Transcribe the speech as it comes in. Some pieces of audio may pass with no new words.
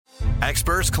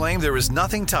Experts claim there is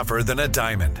nothing tougher than a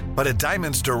diamond. But at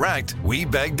Diamonds Direct, we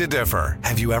beg to differ.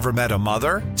 Have you ever met a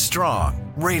mother?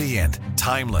 Strong, radiant,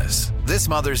 timeless. This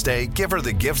Mother's Day, give her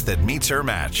the gift that meets her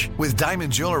match. With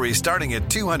diamond jewelry starting at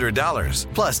 $200.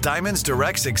 Plus Diamonds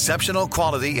Direct's exceptional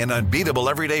quality and unbeatable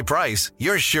everyday price,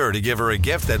 you're sure to give her a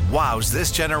gift that wows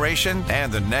this generation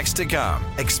and the next to come.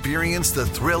 Experience the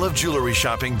thrill of jewelry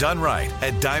shopping done right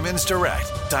at Diamonds Direct.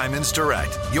 Diamonds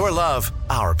Direct. Your love,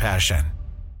 our passion.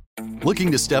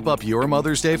 Looking to step up your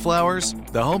Mother's Day flowers?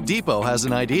 The Home Depot has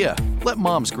an idea. Let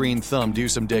Mom's green thumb do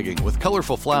some digging with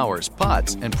colorful flowers,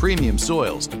 pots, and premium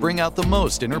soils to bring out the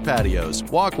most in her patios,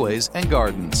 walkways, and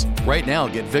gardens. Right now,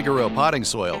 get Vigoro potting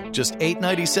soil, just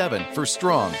 $8.97 for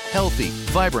strong, healthy,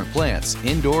 vibrant plants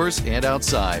indoors and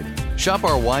outside. Shop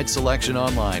our wide selection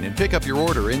online and pick up your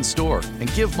order in-store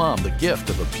and give Mom the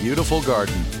gift of a beautiful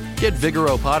garden. Get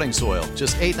Vigoro potting soil,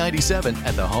 just $8.97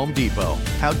 at the Home Depot.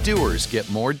 How doers get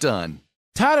more done.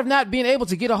 Tired of not being able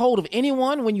to get a hold of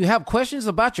anyone when you have questions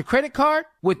about your credit card?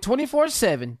 With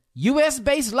 24/7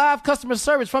 U.S.-based live customer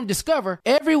service from Discover,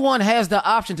 everyone has the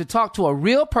option to talk to a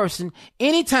real person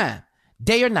anytime,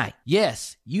 day or night.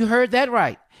 Yes, you heard that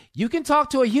right. You can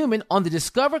talk to a human on the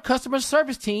Discover customer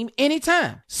service team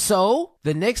anytime. So,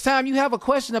 the next time you have a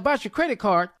question about your credit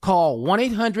card, call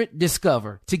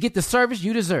 1-800-DISCOVER to get the service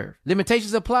you deserve.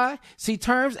 Limitations apply. See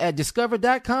terms at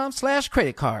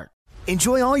discover.com/creditcard.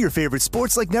 Enjoy all your favorite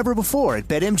sports like never before at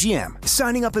BetMGM.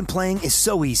 Signing up and playing is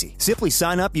so easy. Simply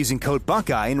sign up using code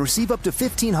Buckeye and receive up to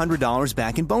 $1,500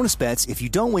 back in bonus bets if you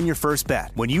don't win your first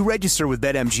bet. When you register with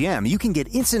BetMGM, you can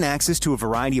get instant access to a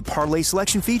variety of parlay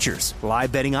selection features,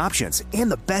 live betting options,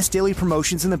 and the best daily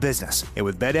promotions in the business. And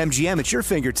with BetMGM at your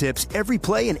fingertips, every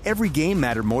play and every game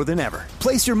matter more than ever.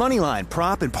 Place your moneyline,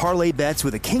 prop, and parlay bets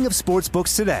with the king of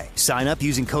sportsbooks today. Sign up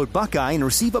using code Buckeye and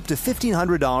receive up to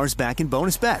 $1,500 back in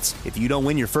bonus bets if you don't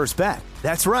win your first bet.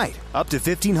 That's right, up to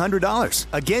 $1,500.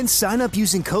 Again, sign up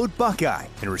using code Buckeye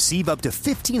and receive up to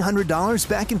 $1,500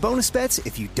 back in bonus bets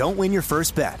if you don't win your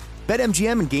first bet.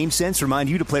 BetMGM and GameSense remind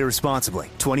you to play responsibly.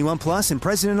 21 plus and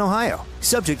present in Ohio.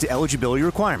 Subject to eligibility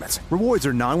requirements. Rewards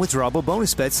are non-withdrawable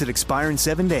bonus bets that expire in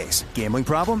 7 days. Gambling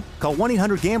problem? Call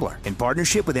 1-800-GAMBLER in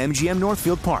partnership with MGM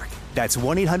Northfield Park. That's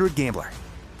 1-800-GAMBLER.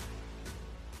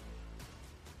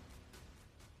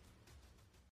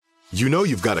 You know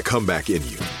you've got a comeback in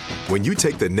you. When you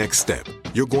take the next step,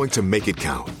 you're going to make it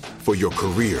count. For your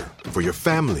career, for your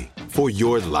family, for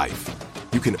your life.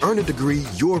 You can earn a degree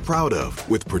you're proud of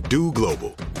with Purdue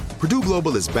Global. Purdue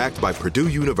Global is backed by Purdue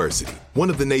University, one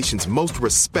of the nation's most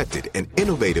respected and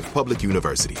innovative public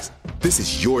universities. This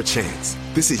is your chance.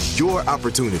 This is your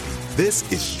opportunity. This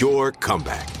is your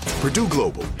comeback. Purdue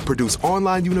Global, Purdue's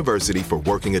online university for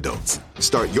working adults.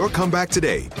 Start your comeback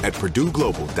today at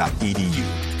purdueglobal.edu.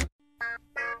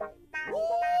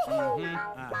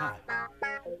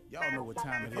 Y'all know what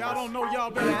time it is. Y'all don't know, y'all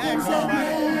better ask somebody.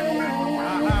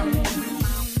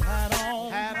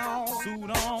 Hat on, suit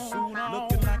on,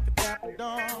 looking like a dapper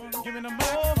dog, giving them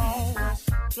all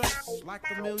dressed like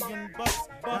 $1 million,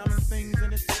 diamond things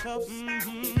in its cuffs.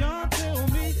 Y'all tell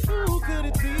me who could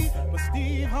it be but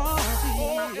Steve Harvey?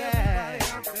 Oh, yeah.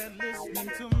 Everybody out there listening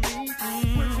to me,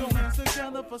 put your hands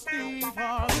together for Steve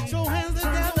Harvey. Put your hands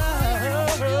together. Steve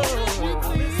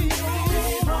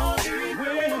Harvey.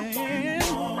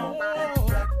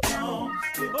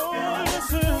 Oh, listen,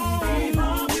 Steve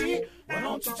Harvey, why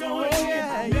don't you join me?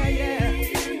 Yeah.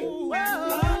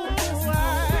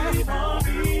 Steve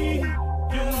Harvey,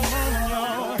 get him on,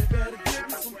 y'all. Better give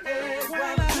me some eggs while I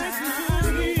listen to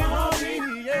Steve Harvey.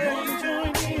 Yeah, you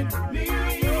join in with me.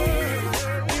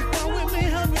 If you're with me,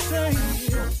 help me say,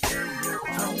 turn your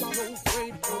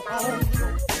radio on.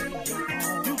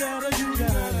 You gotta turn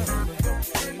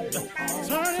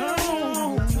it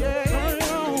on, yeah.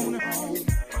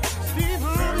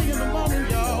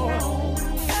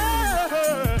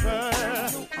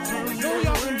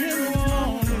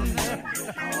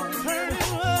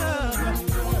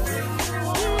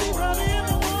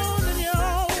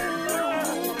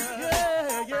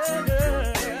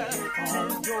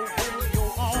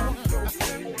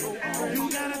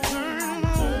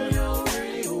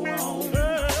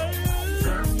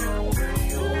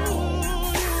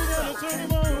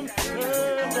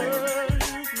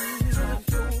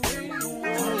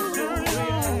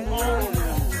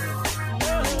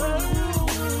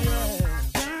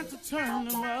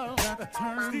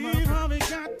 Steve Harvey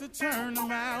got to turn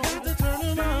them out. Got to turn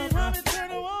them out. Steve Harvey turn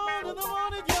them on to the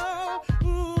morning, y'all.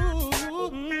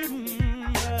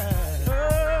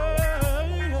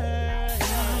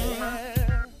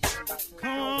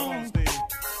 Come on, Steve.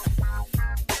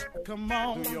 Come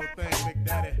on. Do your thing, Big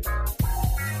Daddy.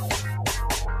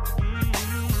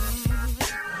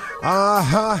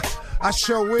 I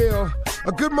sure will.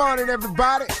 Good morning,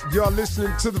 everybody. Y'all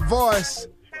listening to The Voice.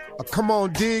 Come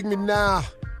on, dig me now.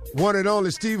 One and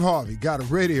only Steve Harvey got a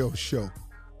radio show.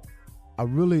 I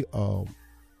really was,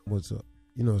 it's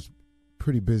a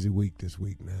pretty busy week this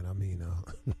week, man. I mean,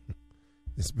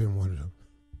 it's been one of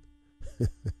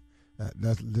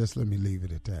them. Just let me leave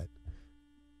it at that.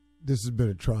 This has been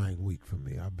a trying week for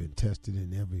me. I've been tested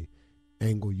in every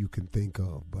angle you can think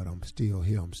of, but I'm still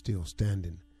here. I'm still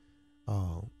standing.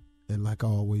 And like I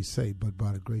always say, but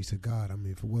by the grace of God, I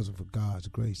mean, if it wasn't for God's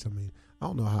grace, I mean, I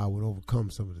don't know how I would overcome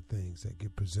some of the things that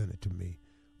get presented to me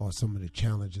or some of the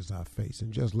challenges I face.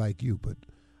 And just like you, but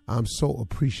I'm so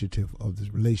appreciative of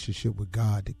the relationship with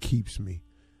God that keeps me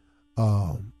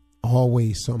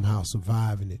always somehow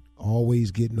surviving it,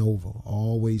 always getting over,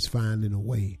 always finding a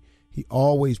way. He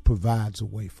always provides a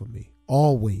way for me,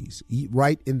 always,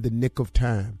 right in the nick of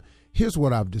time. Here's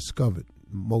what I've discovered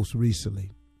most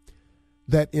recently,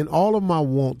 that in all of my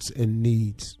wants and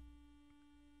needs,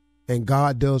 and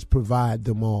God does provide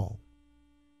them all,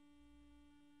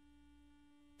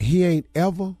 he ain't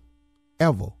ever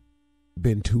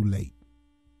been too late.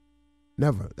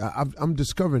 Never. I'm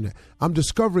discovering that. I'm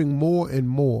discovering more and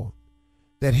more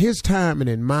that his timing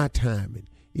and my timing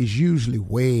is usually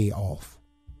way off.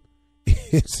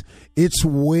 It's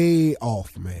way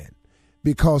off, man.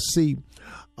 Because see,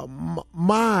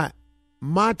 my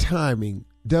timing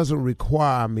doesn't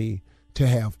require me to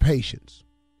have patience.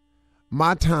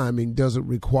 My timing doesn't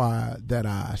require that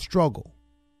I struggle.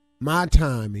 My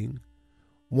timing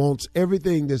wants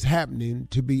everything that's happening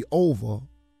to be over,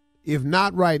 if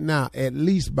not right now, at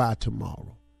least by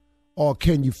tomorrow. Or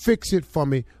can you fix it for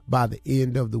me by the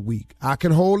end of the week? I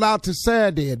can hold out to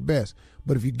Saturday at best,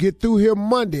 but if you get through here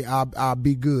Monday, I'll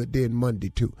be good then Monday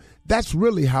too. That's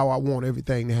really how I want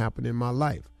everything to happen in my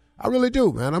life. I really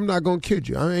do, man. I'm not going to kid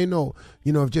you. I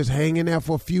ain't just hanging there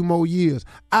for a few more years.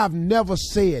 I've never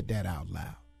said that out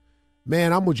loud.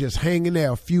 Man, I'm going to just hang in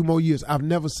there a few more years. I've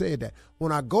never said that.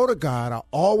 When I go to God, I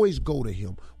always go to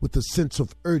him with a sense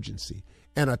of urgency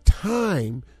and a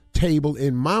timetable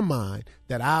in my mind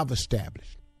that I've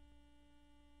established.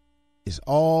 It's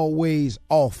always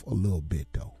off a little bit,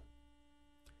 though.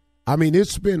 I mean,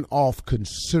 it's been off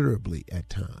considerably at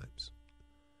times.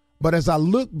 But as I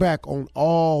look back on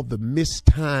all the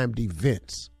mistimed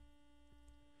events,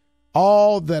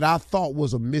 all that I thought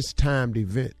was a mistimed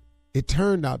event, it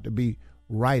turned out to be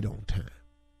right on time.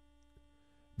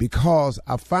 Because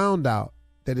I found out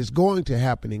that it's going to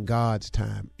happen in God's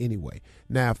time anyway.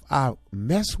 Now, if I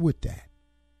mess with that,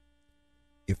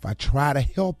 if I try to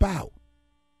help out,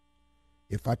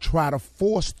 if I try to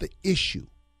force the issue,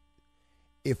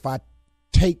 if I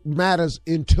take matters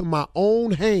into my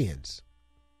own hands,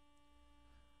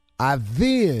 I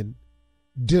then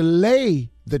delay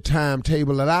the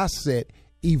timetable that I set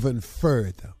even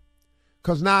further.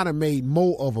 Because now I made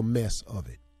more of a mess of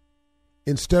it.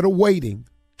 Instead of waiting,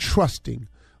 trusting,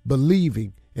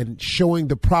 believing, and showing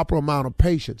the proper amount of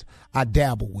patience, I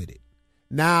dabble with it.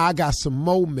 Now I got some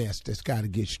more mess that's got to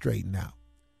get straightened out.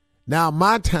 Now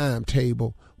my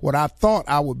timetable, what I thought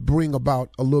I would bring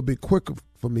about a little bit quicker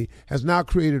for me, has now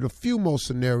created a few more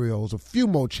scenarios, a few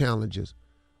more challenges,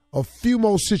 a few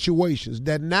more situations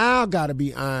that now got to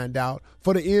be ironed out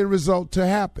for the end result to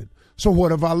happen. So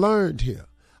what have I learned here?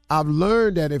 I've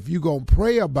learned that if you're going to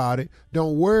pray about it,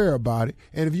 don't worry about it.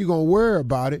 And if you're going to worry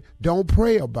about it, don't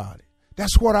pray about it.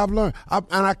 That's what I've learned. And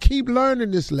I keep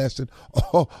learning this lesson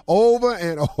over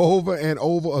and over and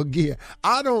over again.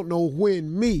 I don't know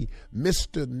when me,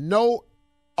 Mr. Know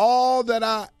all that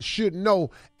I should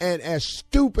know, and as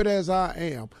stupid as I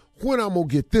am, when I'm going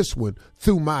to get this one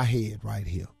through my head right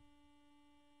here.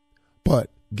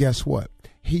 But guess what?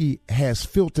 He has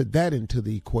filtered that into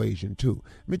the equation too.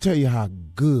 Let me tell you how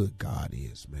good God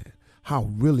is, man. How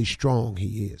really strong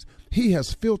he is. He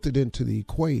has filtered into the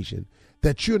equation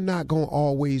that you're not going to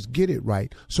always get it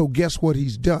right. So guess what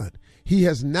he's done? He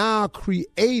has now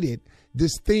created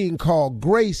this thing called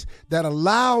grace that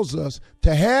allows us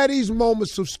to have these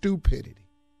moments of stupidity.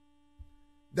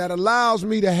 That allows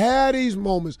me to have these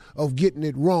moments of getting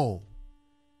it wrong.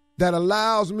 That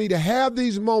allows me to have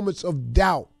these moments of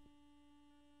doubt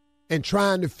and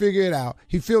trying to figure it out.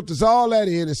 He filters all that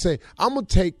in and say, I'm going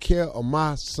to take care of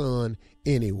my son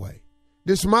anyway.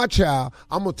 This is my child.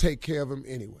 I'm going to take care of him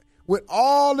anyway. With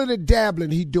all of the dabbling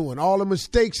he doing, all the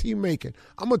mistakes he making,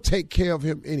 I'm going to take care of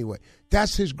him anyway.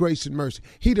 That's his grace and mercy.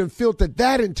 He done filtered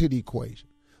that into the equation.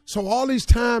 So all these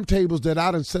timetables that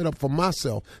I done set up for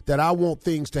myself, that I want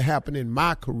things to happen in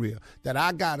my career, that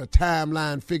I got a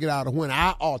timeline figured out of when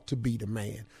I ought to be the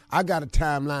man. I got a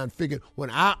timeline figured when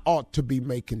I ought to be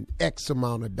making X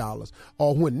amount of dollars,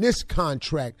 or when this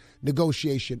contract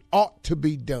negotiation ought to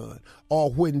be done,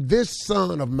 or when this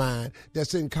son of mine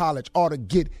that's in college ought to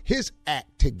get his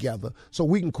act together so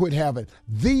we can quit having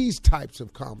these types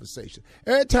of conversations.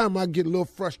 Every time I get a little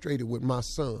frustrated with my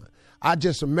son, I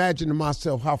just imagine to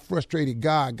myself how frustrated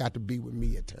God got to be with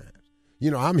me at times.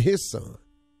 You know, I'm his son.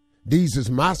 These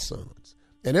is my sons.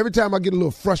 And every time I get a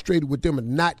little frustrated with them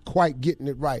and not quite getting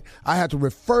it right, I have to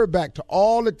refer back to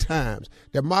all the times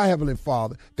that my Heavenly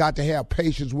Father got to have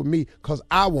patience with me because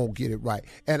I won't get it right.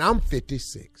 And I'm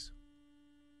 56.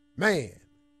 Man,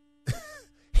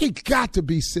 he got to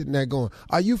be sitting there going,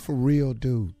 are you for real,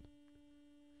 dude?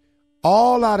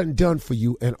 All I done for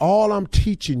you and all I'm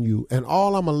teaching you and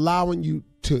all I'm allowing you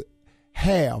to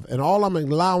have and all I'm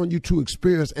allowing you to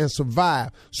experience and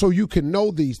survive so you can know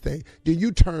these things, then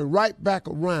you turn right back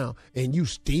around and you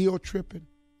still tripping?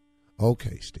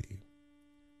 Okay, Steve.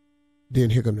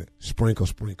 Then here come the sprinkle,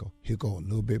 sprinkle. Here go a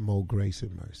little bit more grace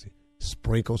and mercy.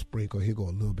 Sprinkle, sprinkle. Here go a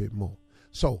little bit more.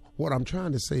 So what I'm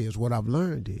trying to say is what I've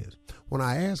learned is when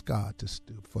I ask God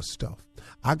for stuff,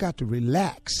 I got to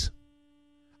relax.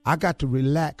 I got to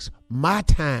relax my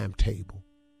timetable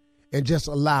and just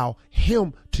allow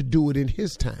him to do it in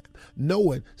his time,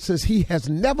 knowing since he has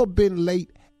never been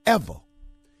late ever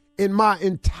in my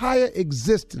entire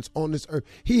existence on this earth,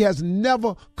 he has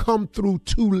never come through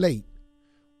too late.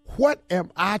 What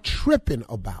am I tripping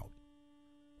about?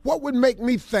 What would make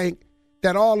me think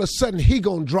that all of a sudden he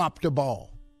gonna drop the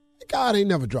ball? God ain't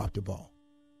never dropped the ball.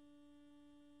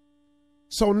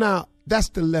 So now that's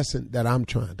the lesson that I'm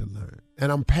trying to learn,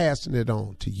 and I'm passing it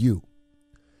on to you,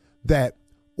 that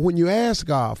when you ask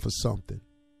God for something,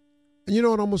 and you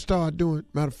know what I'm going to start doing?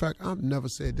 Matter of fact, I've never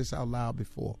said this out loud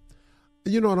before.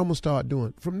 You know what I'm going to start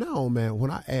doing? From now on, man,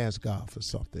 when I ask God for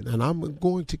something, and I'm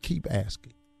going to keep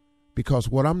asking, because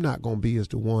what I'm not going to be is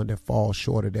the one that falls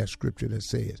short of that scripture that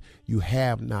says, you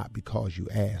have not because you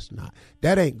ask not.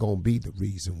 That ain't going to be the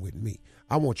reason with me.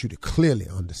 I want you to clearly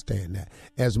understand that.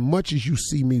 As much as you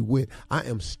see me with, I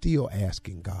am still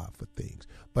asking God for things.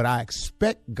 But I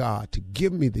expect God to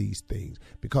give me these things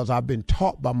because I've been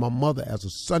taught by my mother as a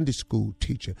Sunday school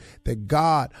teacher that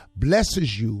God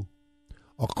blesses you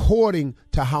according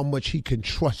to how much he can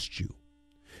trust you.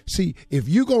 See, if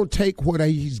you're going to take what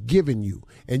he's giving you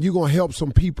and you're going to help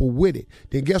some people with it,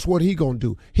 then guess what he going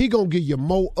to do? He going to give you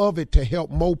more of it to help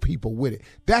more people with it.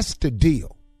 That's the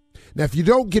deal. Now, if you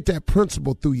don't get that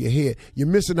principle through your head, you're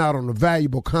missing out on the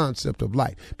valuable concept of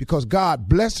life because God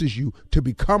blesses you to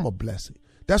become a blessing.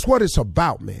 That's what it's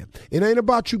about, man. It ain't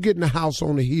about you getting a house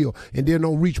on the hill and then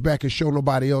don't reach back and show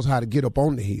nobody else how to get up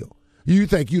on the hill. You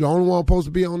think you the only one supposed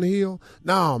to be on the hill?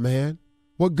 Nah, man.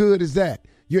 What good is that?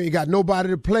 You ain't got nobody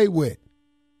to play with.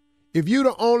 If you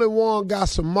the only one got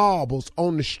some marbles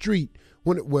on the street,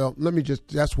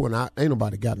 that's when ain't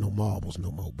nobody got no marbles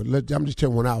no more. But I'm just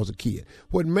telling you when I was a kid.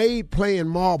 What made playing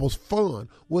marbles fun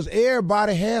was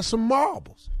everybody had some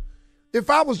marbles. If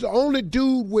I was the only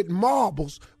dude with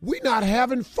marbles, we not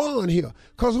having fun here.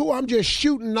 Because I'm just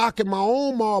shooting, knocking my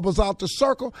own marbles out the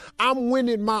circle. I'm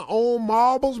winning my own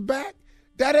marbles back.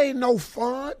 That ain't no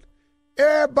fun.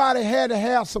 Everybody had to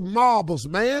have some marbles,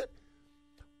 man.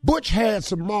 Butch had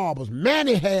some marbles.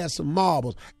 Manny had some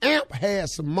marbles. Amp had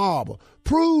some marbles.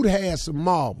 Prude had some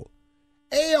marbles.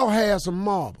 L had some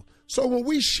marbles. So when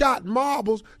we shot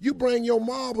marbles, you bring your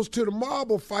marbles to the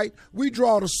marble fight. We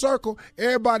draw the circle.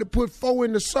 Everybody put 4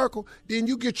 in the circle. Then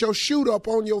you get your shoot up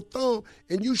on your thumb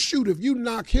and you shoot. If you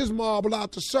knock his marble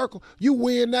out the circle, you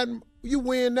win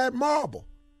that marble.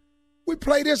 We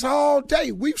play this all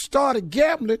day. We started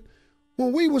gambling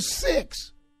when we was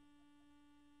 6.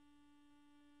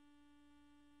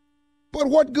 But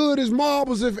what good is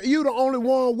marbles if you the only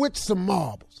one with some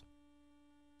marbles?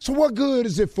 So what good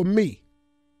is it for me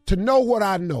to know what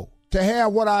I know, to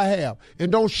have what I have,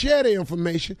 and don't share the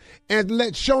information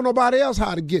and show nobody else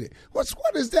how to get it? What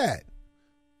is that?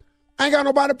 I ain't got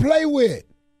nobody to play with.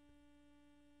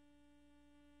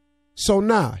 So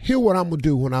now, here's what I'm going to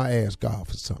do when I ask God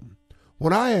for something.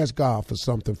 When I ask God for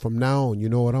something from now on, you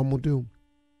know what I'm going to do?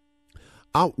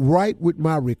 I'm right with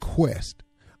my request.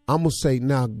 I'm going to say,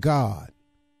 now, God,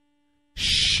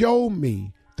 show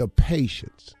me the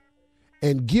patience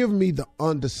and give me the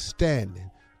understanding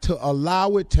to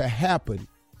allow it to happen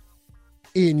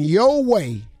in your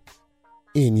way,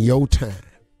 in your time.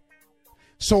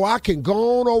 So I can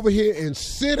go on over here and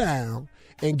sit down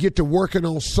and get to working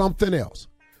on something else.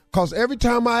 Because every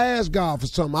time I ask God for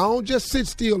something, I don't just sit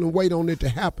still and wait on it to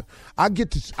happen. I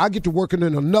get to working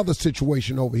in another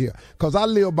situation over here. Because I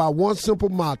live by one simple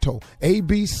motto,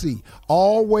 ABC,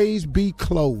 always be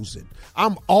closing.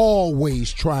 I'm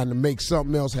always trying to make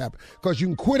something else happen. Because you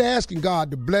can quit asking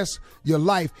God to bless your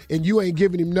life and you ain't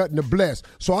giving him nothing to bless.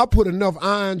 So I put enough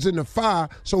irons in the fire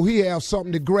so he has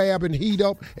something to grab and heat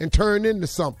up and turn into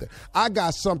something. I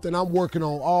got something I'm working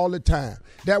on all the time.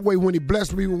 That way when he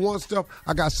blessed me with one stuff,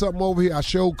 I got something over here. I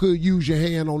sure could use your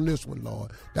hand on this one,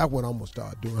 Lord. That's what I'm going to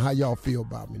start doing. How y'all feel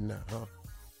about me now, huh?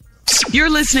 You're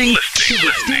listening to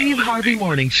the Steve Harvey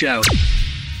Morning Show.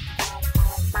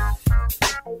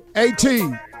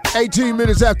 18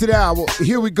 minutes after the hour.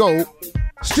 Here we go.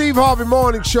 Steve Harvey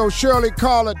Morning Show. Shirley,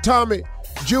 Carla, Tommy,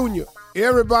 Jr.,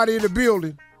 everybody in the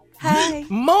building. Hey.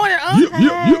 Morning,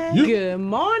 Good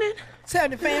morning. What's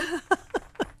happening, fam?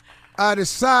 I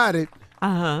decided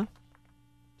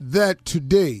that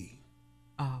today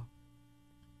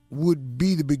would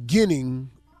be the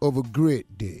beginning of a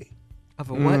great day. Of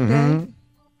a what day?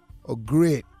 A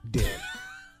great day.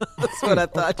 That's what I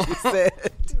thought you said.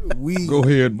 Go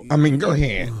ahead. Go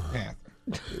ahead.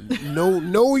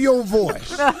 Know your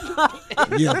voice.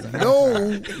 Yes. Know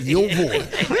your voice.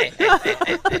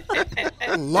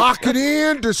 Lock it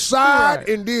in, decide,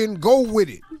 and then go with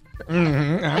it.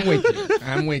 I'm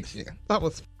with you. That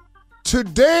was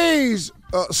Today's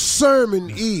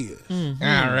sermon is all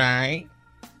right.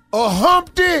 a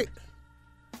Humpty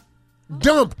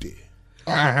Dumpty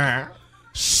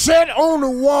sat on the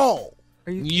wall.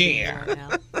 Are you Yeah. kidding right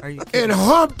now? Are you kidding? And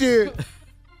Humpty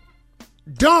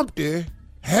Dumpty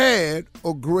had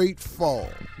a great fall.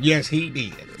 Yes, he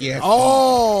did. Yes.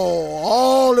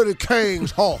 All of the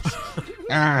king's horses.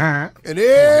 And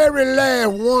every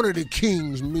last one of the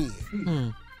king's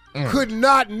men could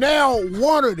not now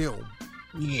one of them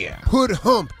put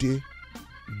Humpty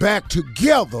back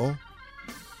together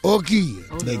again.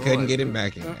 They couldn't get him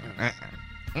back in there.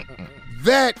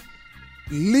 That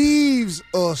leaves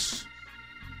us,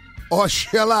 or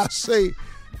shall I say,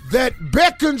 that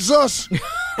beckons us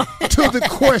to the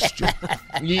question.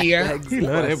 Yeah.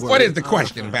 What is the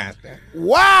question, Pastor?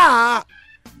 Why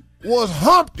was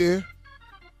Humpty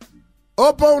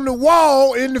up on the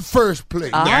wall in the first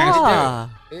place?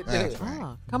 That's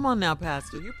right. Come on now,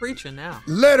 Pastor. You're preaching now.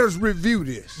 Let us review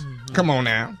this. Come on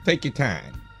now. Take your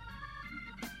time.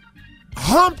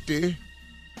 Humpty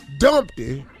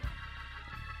Dumpty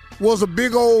was a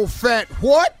big old fat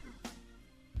what?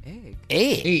 Egg.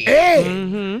 Egg.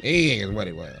 Egg. Egg is what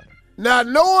it was. Now,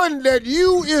 knowing that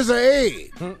you is an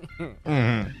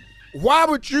egg, why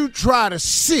would you try to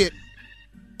sit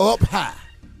up high?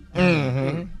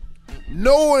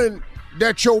 Knowing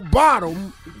that your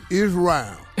bottom is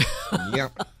round.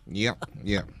 Yep.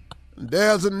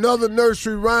 There's another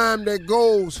nursery rhyme that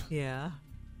goes, Yeah.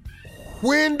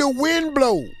 when the wind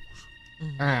blows,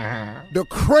 the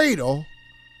cradle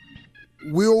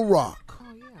will rock.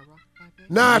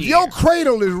 Now, if your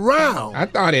cradle is round, I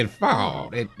thought it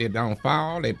fall. It don't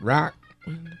fall. It rock.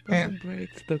 When the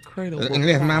breaks, the cradle will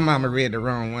Unless my rock. mama read the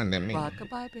wrong one than me.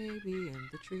 Rock-a-bye, baby, in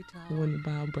the treetop. When the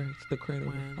bow breaks, the cradle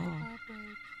will When the fall. bow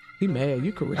breaks. He mad.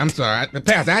 You correct. I'm sorry.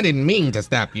 Pastor, I didn't mean to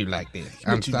stop you like this.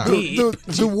 I'm sorry.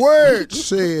 the word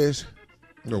says,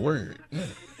 The word.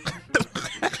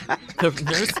 The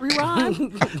nursery rhyme?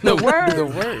 The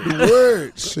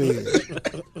word says,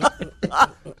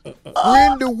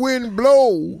 when the wind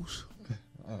blows,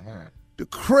 the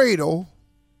cradle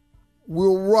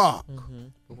will rock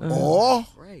or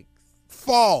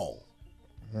fall.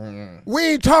 We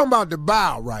ain't talking about the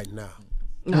bow right now.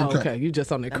 Okay. You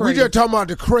just on the cradle. We just talking about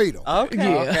the cradle.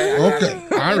 Okay.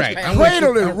 All right. The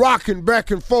cradle is rocking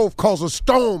back and forth because a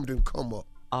storm didn't come up.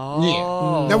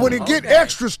 Oh. Now, when it get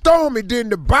extra stormy, then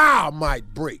the bow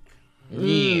might break.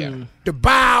 Yeah. The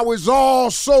bow is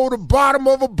also the bottom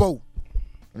of a boat.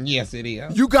 Yes, it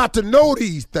is. You got to know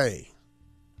these things.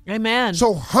 Amen.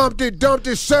 So Humpty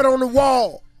Dumpty sat on the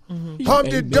wall.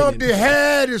 Humpty Dumpty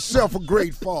had himself a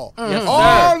great fall.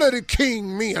 All of the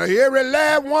king men, every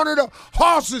last one of the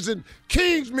horses and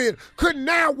king's men could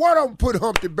now one of them put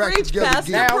Humpty back Preach, together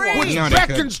Pastor, again. preach. Which No, they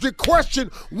beckons the question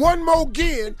one more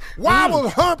again, why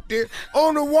was Humpty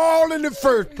on the wall in the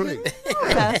first place?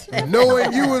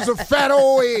 Knowing you was a fat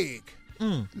old egg.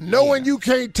 Knowing you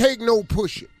can't take no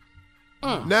pushing.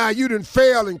 Now you done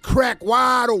fell and cracked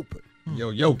wide open.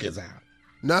 Your yoke is out.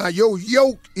 Now your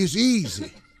yoke is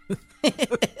easy.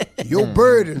 Your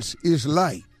burdens is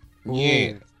light.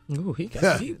 Yeah. Ooh, he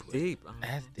got deep. Deep.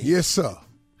 Yes, sir.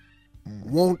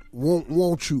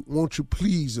 Won't you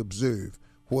please observe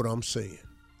what I'm saying?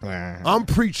 I'm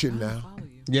preaching now.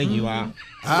 Yeah, you are.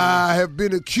 I have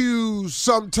been accused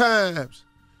sometimes,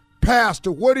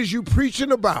 Pastor, what is you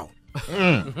preaching about?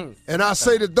 And I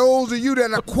say to those of you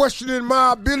that are questioning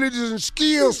my abilities and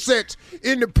skill sets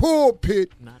in the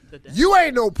pulpit, you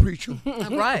ain't no preacher.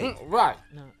 Right.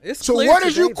 No, it's So clear what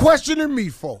is today. you questioning me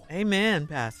for? Amen,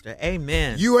 Pastor.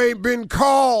 Amen. You ain't been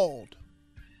called.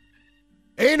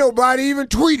 Ain't nobody even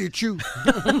tweeted you.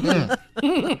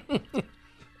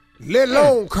 Let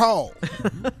alone called.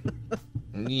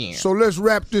 Yeah. So let's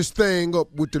wrap this thing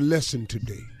up with the lesson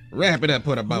today. Wrap it up,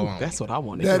 put a bow on. That's what I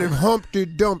want to That hear. if Humpty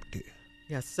Dumpty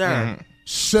Yes, sir.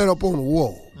 set up on the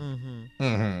wall,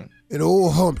 and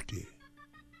old Humpty,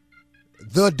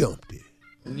 the Dumpty,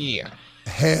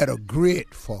 had a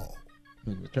great fall.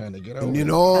 He was trying to get over. And then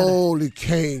all the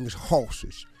king's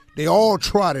horses, they all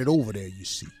trotted over there, you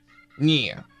see.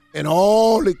 Yeah. And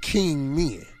all the king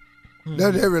men,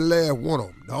 that's every last one of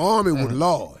them. The army was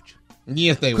large.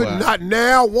 Yes, they Could were. not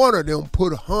now one of them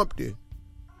put Humpty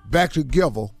back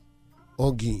together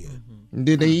again.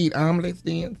 Did they eat omelets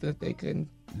then since they couldn't?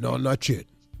 No, not yet.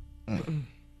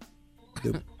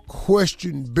 The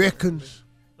question beckons,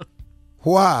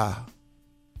 why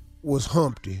was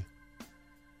Humpty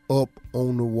up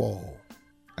on the wall?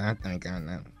 I think I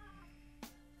know.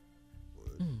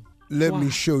 Let me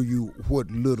show you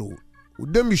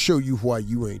let me show you why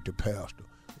you ain't the pastor.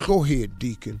 Go ahead,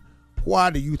 Deacon. Why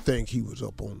do you think he was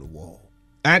up on the wall?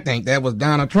 I think that was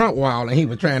Donald Trump wall and he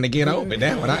was trying to get over it.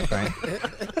 That's what I think.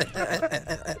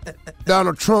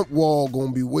 Donald Trump wall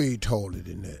gonna be way taller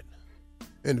than that.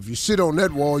 And if you sit on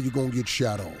that wall, you're gonna get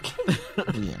shot off.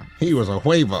 Yeah. He was a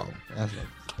huevo. That's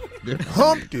a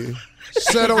Humpty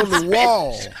sat on the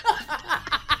wall.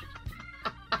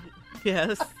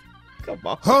 Yes. Come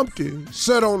on. Humpty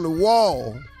sat on the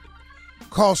wall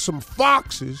because some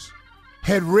foxes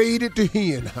had raided the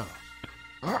hen house.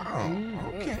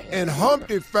 Okay. And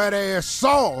Humpty fat ass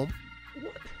saw him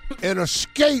and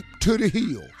escaped to the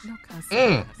hills.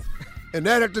 And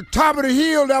then at the top of the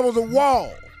hill, that was a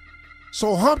wall.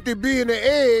 So Humpty, being the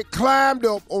egg, climbed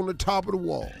up on the top of the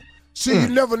wall. See, you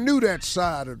never knew that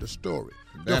side of the story.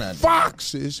 The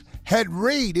foxes had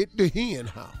raided the hen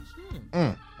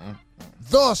house,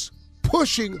 thus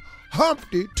pushing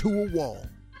Humpty to a wall.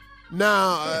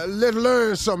 Now, let's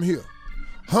learn something here.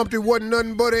 Humpty wasn't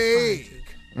nothing but an egg.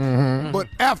 But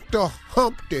after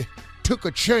Humpty took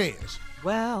a chance,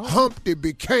 Humpty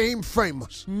became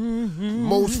famous.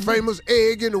 Most famous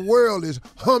egg in the world is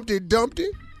Humpty Dumpty.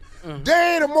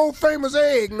 There ain't a more famous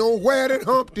egg nowhere than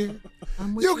Humpty.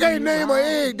 You can't name an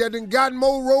egg that done got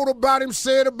more wrote about him,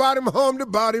 said about him, hummed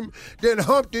about him than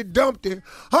Humpty Dumpty.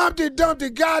 Humpty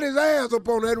Dumpty got his ass up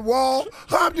on that wall.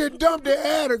 Humpty Dumpty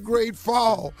had a great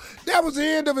fall. That was the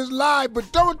end of his life,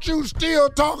 but don't you still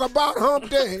talk about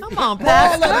Humpty. Come on,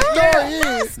 Pastor. All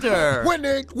that story Pastor.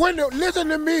 is, listen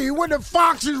to me, when the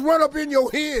foxes run up in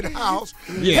your hen house,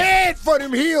 head for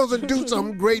them hills and do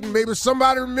something great, and maybe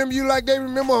somebody remember you like they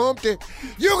remember Humpty.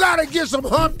 You gotta get some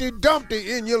Humpty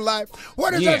Dumpty in your life.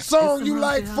 What is that song you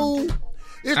like, fool?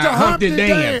 It's the Humpty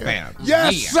Dance.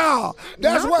 Yes, sir.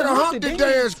 That's where the Humpty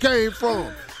Dance came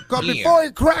from. Because before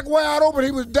he cracked wide open,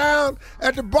 he was down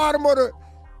at the bottom of the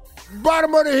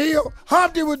hill.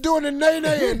 Humpty was doing the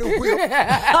nay-nay and the whip.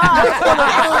 That's what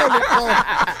I call it for.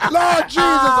 Lord Jesus,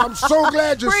 I'm so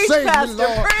glad you saved me,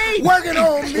 Lord. Working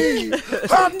on me.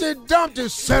 Humpty Dumpty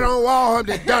sat on wall.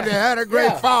 Humpty Dumpty had a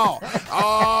great fall.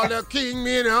 All the king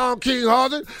men and all king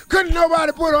horses. Couldn't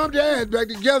nobody put Humpty's ass back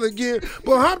together again.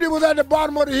 But Humpty was at the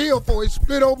bottom of the hill before he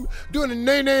split open, doing the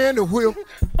nay-nay and the whip.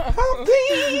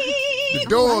 The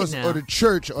doors of the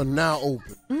church are now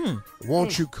open.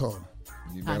 Won't you come?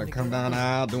 You better come down the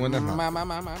aisle doing the hump.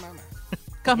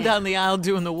 Come down the aisle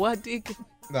doing the what, Deacon?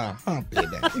 The Humpty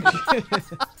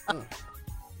Dance.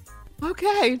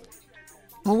 Okay.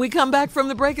 When we come back from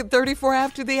the break at 34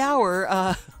 after the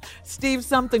hour, Steve,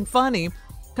 something funny.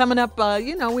 Coming up,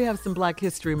 we have some Black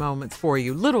History moments for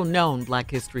you. Little known Black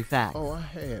History facts. Oh, I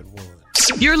had one.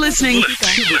 You're listening to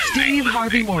the Steve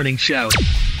Harvey Morning Show.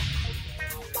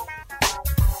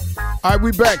 All right,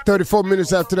 we back 34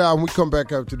 minutes after that, and we come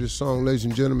back after this song. Ladies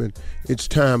and gentlemen, it's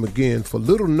time again for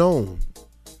little known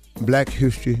Black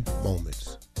History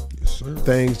moments. Yes, sir.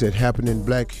 Things that happened in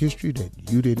Black history that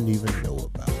you didn't even know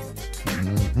about.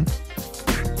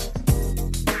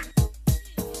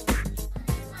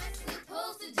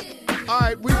 All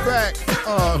right, we back.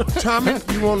 Tommy,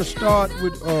 you want to start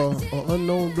with an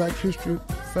unknown Black History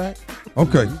fact?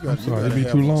 Okay. I'm sorry, it'd be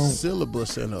too long.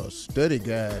 Syllabus and a study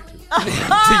guide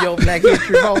to your Black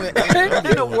History moment.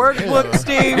 In a workbook,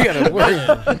 Steve. You gotta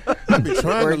work. I be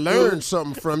trying to learn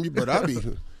something from you, but I be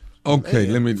Okay,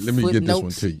 let me get this one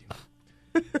Footnotes. to you.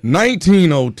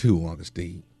 1902, Uncle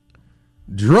Steve.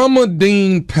 Drummer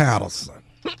Dean Patterson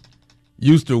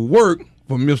used to work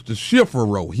for Mr.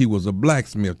 Schifferow. He was a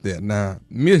blacksmith there. Now,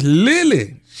 Miss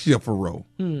Lily Schifferow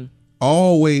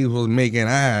always was making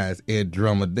eyes at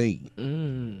Drummer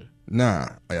Dean.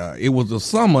 Now, it was the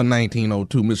summer of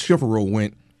 1902. Miss Schifferow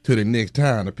went to the next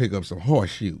town to pick up some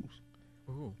horseshoes,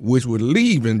 which was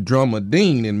leaving Drummer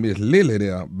Dean and Miss Lily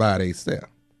there by themselves.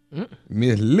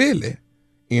 Miss Lily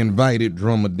invited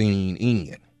Drummer Dean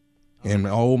in, and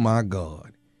oh my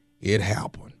God, it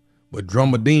happened. But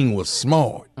Drummer Dean was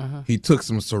smart. He took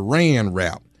some saran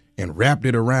wrap and wrapped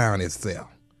it around himself,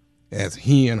 as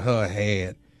he and her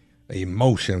had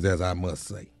emotions, as I must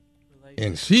say.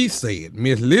 And she said,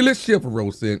 Miss Lily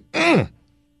Schifferow said,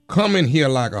 come in here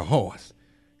like a horse,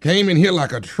 came in here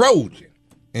like a Trojan,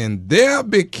 and there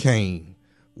became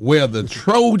where the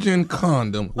Trojan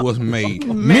condom was made.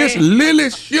 Miss Lily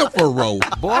Schifferow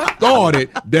started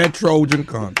that Trojan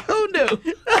condom. Who knew?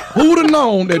 Who'd have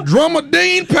known that Drummer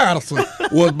Dean Patterson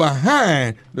was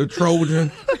behind the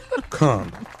Trojan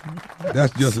condom?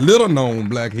 That's just little known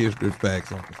Black history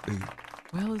facts, Uncle Steve.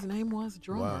 Well, his name was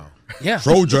Drummer. Wow. Yeah.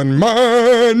 Trojan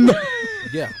man.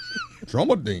 Yeah.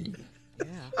 Drummer Dean.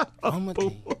 Drummer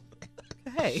Dean.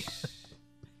 Hey.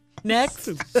 Next.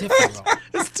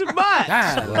 It's too much.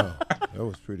 God. Wow. That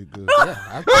was pretty good.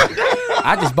 Yeah,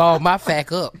 I just balled my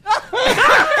fact up.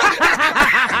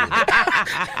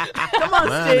 Come on,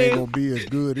 Mine ain't Steve. gonna be as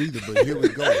good either, but here we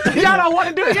go. Y'all don't want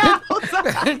to do it, y'all.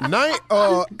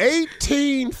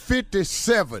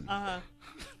 1857.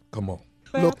 Come on.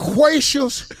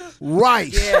 Loquacious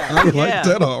Rice I like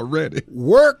that already.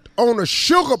 worked on a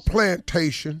sugar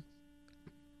plantation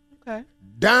Okay.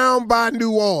 down by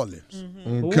New Orleans.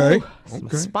 Okay.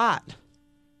 Okay. Spot.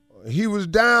 He was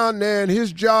down there, and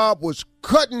his job was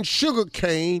cutting sugar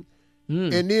cane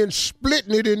and then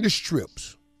splitting it into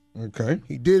strips. Okay.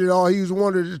 He did it all. He was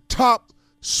one of the top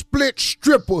split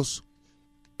strippers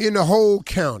in the whole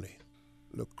county.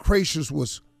 Loquacious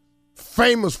was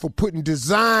famous for putting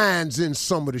designs in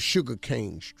some of the sugar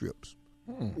cane strips.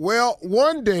 Well,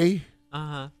 one day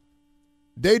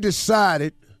they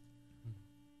decided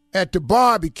at the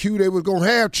barbecue they was gonna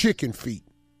have chicken feet.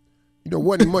 You know,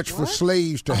 wasn't much for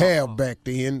slaves to have back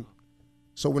then.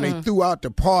 So when they threw out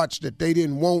the parts that they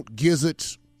didn't want,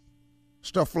 gizzards,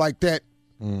 stuff like that,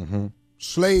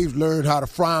 slaves learned how to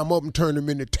fry them up and turn them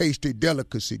into tasty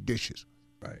delicacy dishes.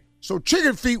 Right. So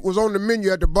chicken feet was on the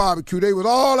menu at the barbecue. They was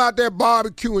all out there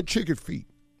barbecuing chicken feet.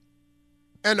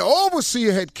 And the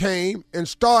overseer had came and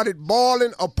started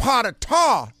boiling a pot of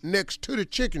tar next to the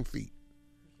chicken feet.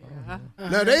 Now,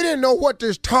 they didn't know what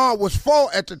this tar was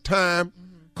for at the time,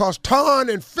 because tarring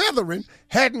and feathering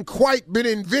hadn't quite been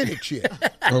invented yet.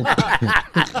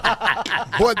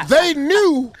 But they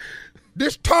knew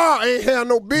this tar ain't had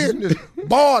no business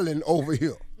boiling over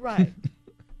here. Right.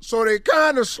 So they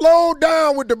kind of slowed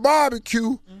down with the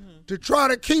barbecue to try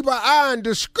to keep an eye and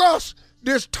discuss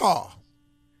this tar.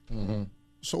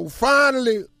 So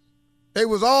finally, they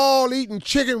was all eating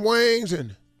chicken wings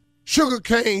and sugar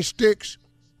cane sticks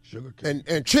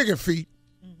and chicken feet.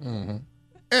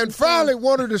 And finally,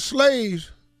 one of the slaves,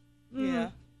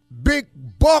 Big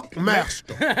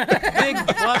Buckmaster. Big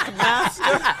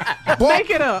Buckmaster. Make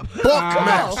it up.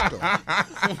 Buckmaster.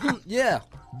 Yeah.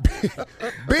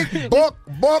 Big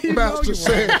Buckmaster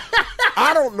said,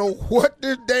 I don't know what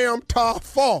this damn tar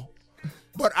for,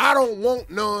 but I don't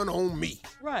want none on me.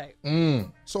 Right.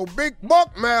 So Big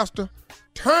Buckmaster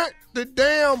turned the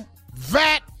damn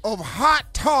vat of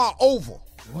hot tar over.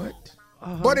 What?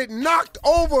 But it knocked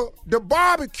over the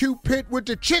barbecue pit with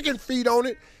the chicken feet on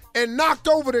it and knocked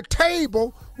over the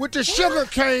table with the sugar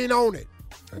cane on it.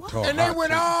 And they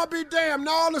went, oh, be damned. And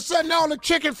all of a sudden, all the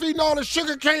chicken feet and all the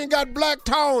sugar cane got black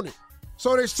tar on it.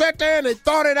 So they sat there and they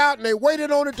thawed it out and they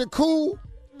waited on it to cool.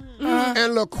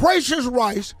 And Loquacious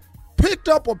Rice picked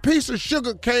up a piece of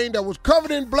sugar cane that was covered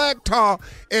in black tar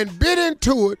and bit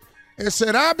into it and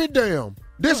said, I'll be damned.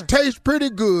 This tastes pretty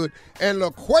good. And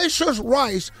Loquacious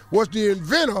Rice was the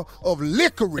inventor of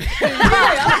licorice.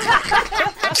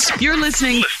 You're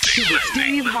listening to the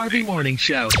Steve Harvey Morning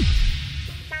Show.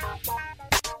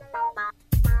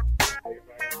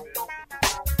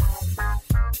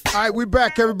 All right, we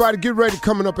back, everybody. Get ready.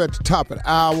 Coming up at the top of the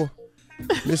hour.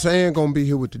 Miss Ann going to be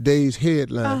here with today's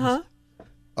headlines.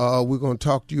 We're going to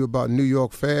talk to you about New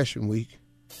York Fashion Week.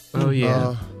 Oh,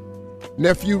 yeah.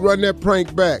 Nephew, run that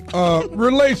prank back.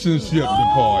 Relationship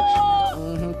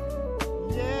departure.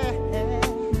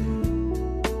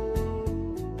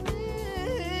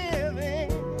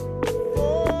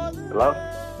 Hello?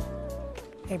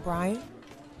 Hey, Brian.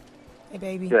 Hey,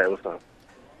 baby. Yeah, what's up?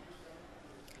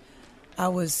 I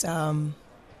was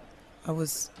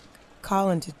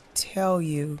calling to tell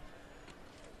you,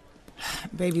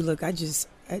 baby. Look, I just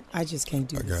can't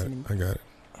do this anymore. I got it.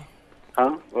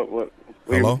 Huh? What?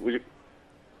 Hello?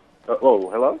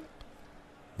 Hello?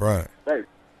 Brian. Hey,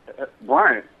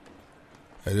 Brian.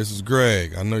 Hey, this is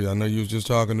Greg. I know you was just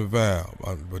talking to Val,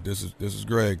 but this is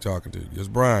Greg talking to you. It's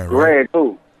Brian, right?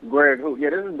 Greg who? Yeah,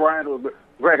 this is Brian.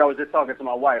 Greg, I was just talking to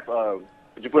my wife.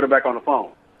 Did you put her back on the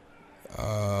phone?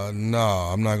 No,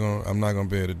 I'm not gonna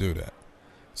be able to do that.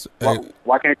 So,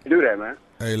 why can't you do that, man?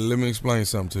 Hey, let me explain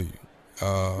something to you.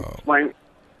 Explain.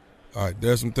 All right,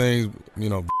 there's some things,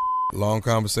 long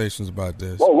conversations about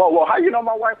this. Whoa! How you know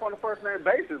my wife on a first name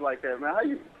basis like that,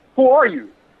 man? Who are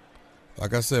you?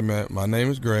 Like I said, man, my name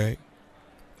is Greg.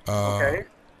 Okay.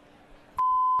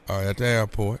 All right, at the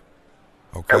airport.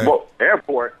 Okay.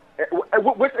 Airport?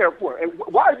 Which airport?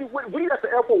 Why are you? What are you at the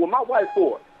airport with my wife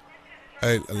for?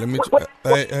 Hey, let me.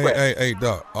 Hey,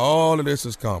 Doc. All of this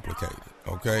is complicated.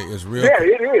 Okay, it's real. Yeah,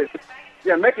 it is.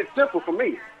 Yeah, make it simple for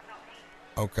me.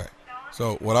 Okay.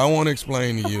 So what I want to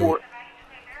explain to you.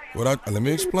 Let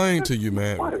me explain to you,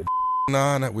 man.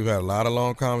 We've had a lot of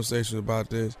long conversations about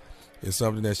this. It's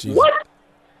something that she's. What?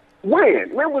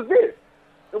 When? When was this?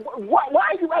 Why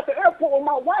are you at the airport with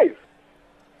my wife?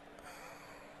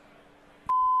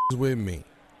 With me.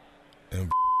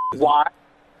 And why?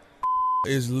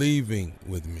 Is leaving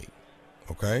with me.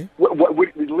 Okay? What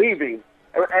leaving?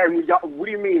 And what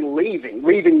do you mean leaving?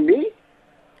 Leaving me?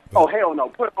 Oh, hell no.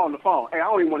 Put her on the phone. Hey, I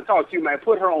don't even want to talk to you, man.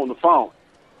 Put her on the phone.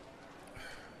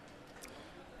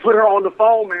 Put her on the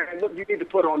phone, man. Look, you need to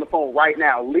put her on the phone right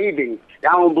now. Leaving.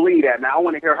 I don't believe that, man. I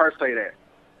want to hear her say that.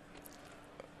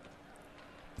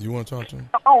 You want to talk to her?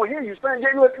 I don't hear you saying.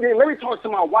 Yeah, look, let me talk to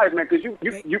my wife, man, because you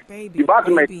about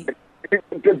to make.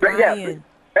 Brian.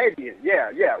 Baby.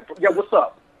 Yeah. What's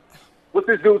up? What's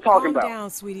this dude talking about? Calm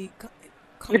down, sweetie.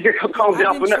 Calm down.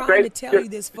 I've been trying to tell you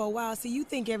this for a while, so you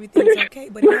think everything's okay,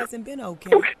 but it hasn't been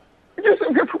okay. Why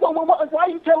are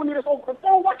you telling me this over the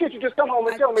phone? Why can't you just come home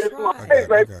and tell me this to my face,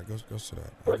 baby? Go sit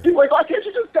down. Why can't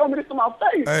you just tell me this to my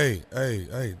face?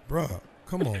 Hey, bro.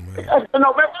 Come on, man. No, man.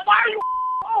 Why are you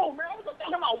on, man? I was just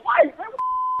talking to my wife,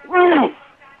 man.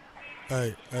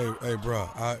 Hey, bro.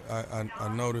 I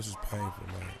know this is painful,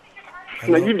 man.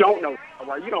 No, you don't know, all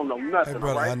right? You don't know nothing, hey,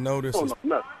 brother, all right? I know this is. Know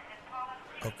nothing.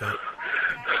 Okay.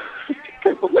 I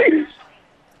can't believe this.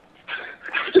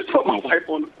 Just put my wife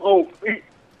on the phone, please.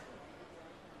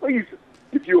 Please,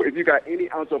 if you got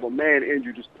any ounce of a man in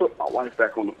you, just put my wife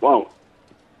back on the phone.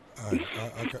 All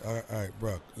right,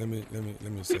 bro. Let me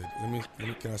say.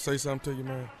 Can I say something to you,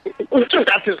 man? What you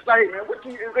got to say, man?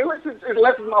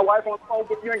 Unless it's my wife on the phone,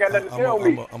 but you ain't got nothing to tell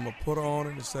me. I'm gonna put her on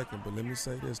in a second, but let me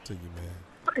say this to you, man.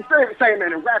 Say,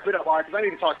 man, and wrap it up, all right? Because I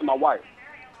need to talk to my wife.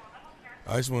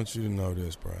 I just want you to know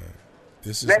this, Brian.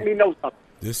 Let me know something.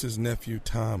 This is nephew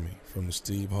Tommy from the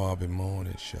Steve Harvey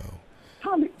Morning Show.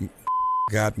 Tommy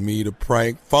got me to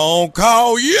prank phone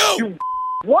call you.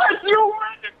 What? You?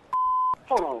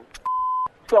 Hold on.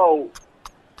 So,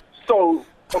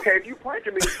 okay, if you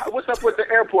pranking me, what's up with the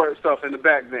airport stuff in the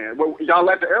back then? Y'all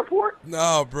at the airport?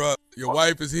 No, bro. Your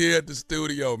wife is here at the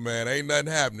studio, man. Ain't nothing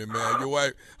happening, man. Your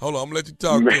wife. Hold on, I'm gonna let you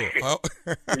talk to her.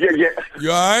 Yeah.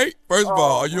 You all right? First of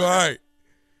all, are you all right?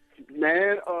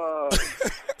 Man, oh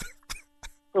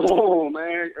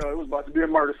man, it was about to be a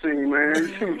murder scene, man.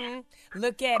 Mm-hmm.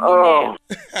 Look at me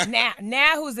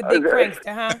now who's a big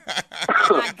prankster, huh?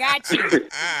 I got you.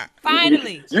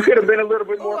 Finally. You could have been a little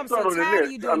bit more subtle than this.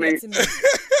 You doing that to me.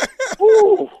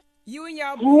 You and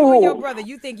your brother,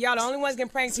 you think y'all the only ones can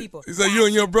prank people. So you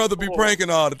and your brother be pranking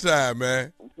all the time,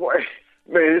 man. Boy,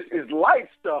 man, it's light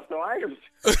stuff, though.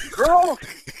 Girl,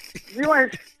 you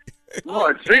ain't.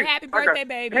 Oh, happy birthday,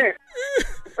 baby.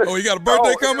 Oh, you got a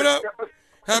birthday coming up?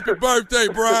 Happy birthday,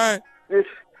 Brian.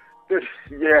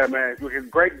 Yeah, man.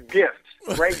 Great gift.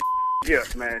 Great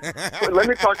gift, man. Let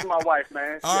me talk to my wife,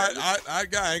 man. All right, I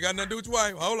ain't got nothing to do with your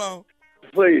wife. Hold on.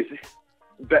 Please.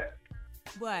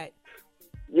 What?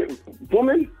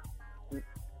 Woman,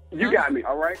 you got me,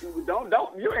 all right? Don't.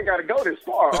 You ain't got to go this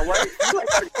far, all right? You ain't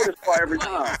got to go this far every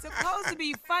time. It's supposed to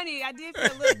be funny. I did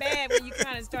feel a little bad when you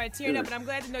kind of started tearing up, but I'm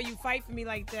glad to know you fight for me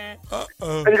like that.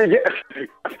 Yeah.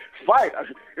 Fight.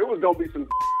 It was going to be some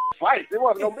fight. It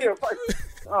wasn't going to be a fight.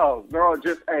 Oh, girl,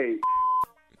 just, hey,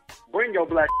 bring your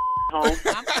black home.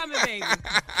 I'm coming, baby.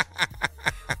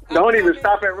 Don't even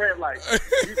stop at red lights. Say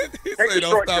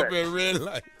don't stop at red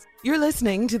lights. You're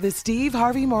listening to the Steve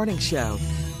Harvey Morning Show.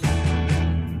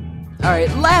 All right,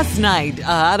 last night,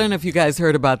 I don't know if you guys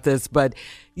heard about this, but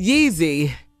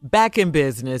Yeezy back in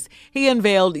business. He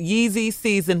unveiled Yeezy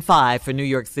Season 5 for New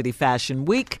York City Fashion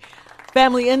Week.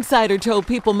 Family Insider told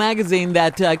People magazine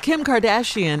that Kim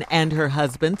Kardashian and her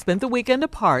husband spent the weekend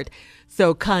apart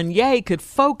so Kanye could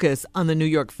focus on the New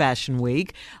York Fashion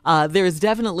Week. There is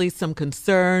definitely some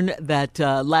concern that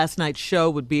last night's show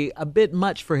would be a bit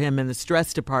much for him in the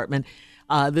stress department.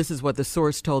 This is what the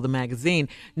source told the magazine,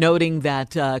 noting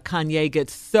that Kanye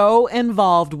gets so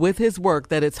involved with his work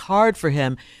that it's hard for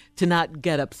him to not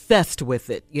get obsessed with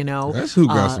it, you know. That's who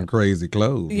got some crazy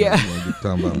clothes. Yeah. You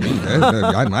talking about me.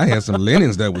 I had some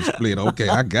linens that was split. Okay,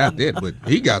 I got that, but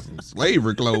he got some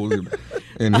slavery clothes,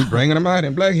 and he bringing them out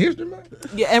in Black History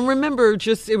Month. Yeah, and remember,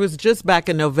 it was just back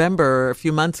in November, a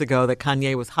few months ago, that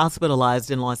Kanye was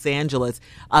hospitalized in Los Angeles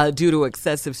due to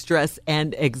excessive stress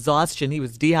and exhaustion. He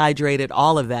was dehydrated,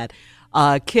 all of that.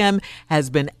 Kim has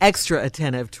been extra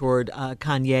attentive toward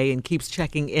Kanye and keeps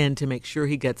checking in to make sure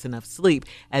he gets enough sleep,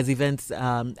 as events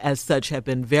as such have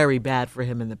been very bad for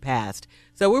him in the past.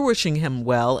 So we're wishing him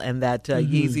well, and that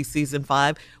Yeezy Season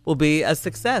 5 will be a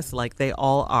success like they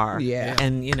all are. Yeah.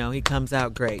 And, you know, he comes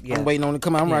out great. Yeah. I'm waiting on it to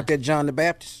come out. I'm right there, John the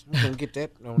Baptist. I'm going to get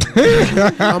that.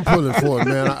 I'm pulling for it,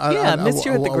 man. I missed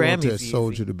you at the I want Grammys, that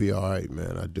soldier to be all right,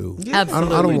 man. I do.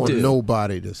 Absolutely I don't want do.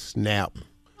 nobody to snap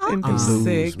And and lose,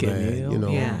 sick man. and You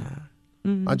know, Yeah.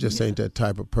 I just ain't that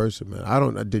type of person,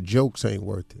 man. The jokes ain't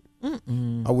worth it.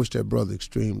 I wish that brother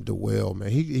Extreme did well, man.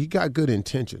 He got good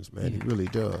intentions, man. He really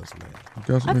does, man. He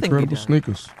got some incredible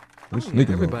sneakers. Those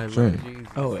sneakers everybody are loves insane.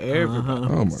 Yeezy. Oh, everybody.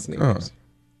 Oh, my God.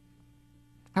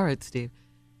 All right, Steve.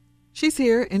 She's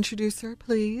here. Introduce her,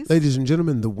 please. Ladies and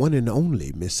gentlemen, the one and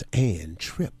only Miss Ann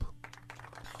Tripp.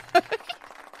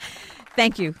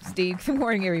 Thank you, Steve. Good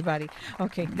morning, everybody.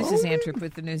 Okay, this is Ann Tripp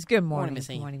with the news. Good morning. Miss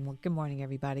Ann. Good morning,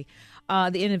 everybody.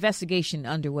 An investigation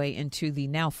underway into the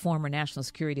now former National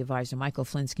Security Advisor Michael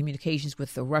Flynn's communications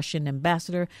with the Russian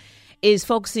ambassador is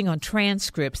focusing on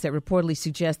transcripts that reportedly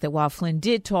suggest that while Flynn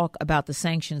did talk about the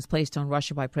sanctions placed on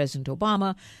Russia by President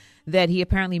Obama, that he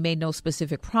apparently made no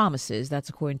specific promises. That's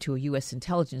according to a U.S.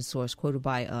 intelligence source quoted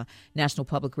by National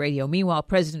Public Radio. Meanwhile,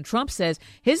 President Trump says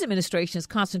his administration is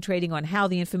concentrating on how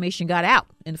the information got out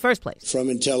in the first place.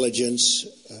 From intelligence,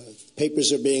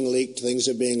 papers are being leaked, things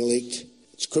are being leaked.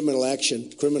 It's criminal action,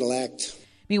 criminal act.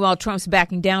 Meanwhile, Trump's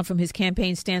backing down from his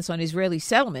campaign stance on Israeli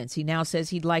settlements. He now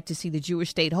says he'd like to see the Jewish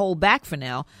state hold back for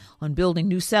now on building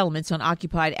new settlements on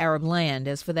occupied Arab land.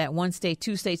 As for that one-state,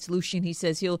 two-state solution, he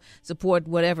says he'll support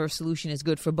whatever solution is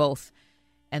good for both.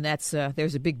 And that's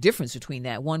there's a big difference between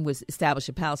that. One would establish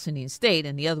a Palestinian state,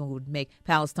 and the other one would make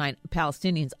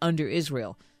Palestinians under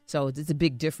Israel. So it's a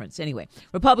big difference. Anyway,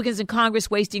 Republicans in Congress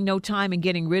wasting no time in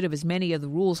getting rid of as many of the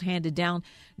rules handed down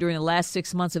during the last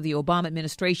 6 months of the Obama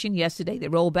administration. Yesterday, they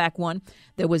rolled back one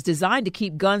that was designed to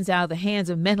keep guns out of the hands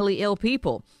of mentally ill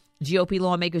people. GOP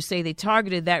lawmakers say they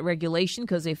targeted that regulation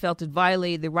because they felt it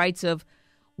violated the rights of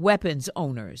weapons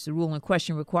owners. The rule in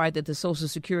question required that the Social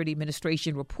Security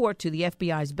Administration report to the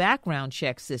FBI's background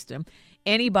check system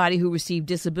anybody who received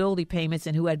disability payments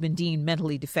and who had been deemed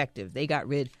mentally defective. They got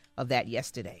rid of that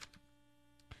yesterday.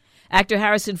 Actor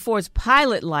Harrison Ford's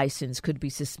pilot license could be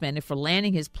suspended for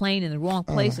landing his plane in the wrong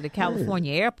place at a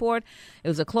California airport. It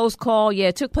was a close call. Yeah,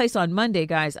 it took place on Monday,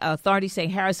 guys. Authorities say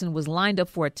Harrison was lined up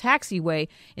for a taxiway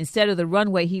instead of the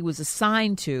runway he was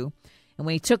assigned to. And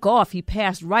when he took off, he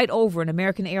passed right over an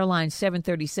American Airlines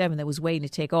 737 that was waiting to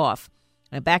take off.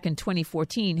 And back in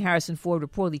 2014, Harrison Ford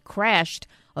reportedly crashed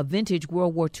a vintage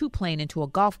World War II plane into a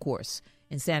golf course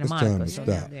in Santa Monica. It's time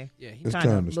to stop. He's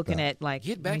kind of looking at like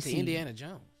Get back to Indiana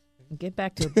Jones. Get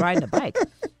back to riding a bike.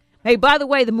 Hey, by the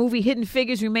way, the movie Hidden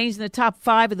Figures remains in the top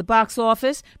 5 at the box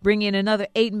office, bringing in another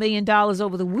 $8 million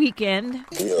over the weekend.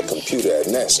 You're a computer at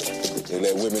NASA. They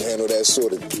let women handle that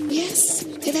sort of... Yes,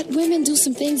 they let women do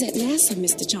some things at NASA,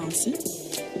 Mr. Johnson.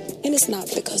 And it's not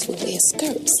because we wear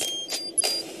skirts.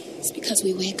 It's because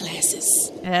we wear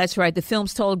glasses. That's right. The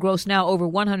film's total gross now over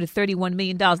 $131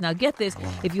 million. Now, get this.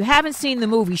 Wow. If you haven't seen the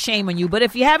movie, shame on you. But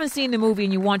if you haven't seen the movie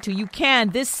and you want to, you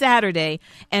can this Saturday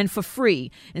and for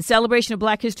free. In celebration of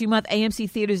Black History Month, AMC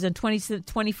Theaters and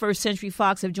 21st Century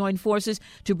Fox have joined forces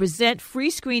to present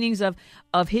free screenings of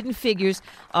Hidden Figures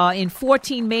in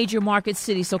 14 major market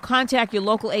cities. So contact your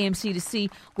local AMC to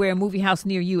see where a movie house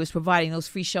near you is providing those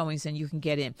free showings and you can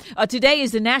get in. Today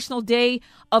is the National Day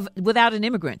of Without an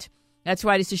Immigrant. That's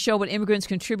right. It's to show what immigrants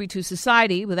contribute to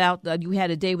society. You had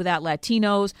a day without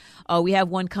Latinos. We have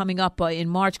one coming up in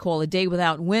March called A Day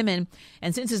Without Women.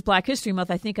 And since it's Black History Month,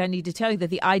 I think I need to tell you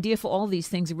that the idea for all these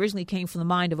things originally came from the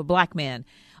mind of a black man.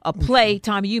 A play,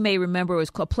 Tommy, you may remember, it was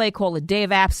a play called A Day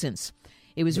of Absence.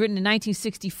 It was written in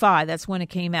 1965. That's when it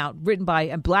came out. Written by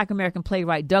a black American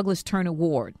playwright, Douglas Turner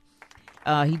Ward.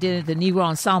 He did it at the Negro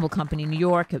Ensemble Company in New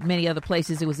York, and many other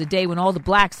places. It was the day when all the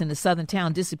blacks in the southern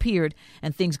town disappeared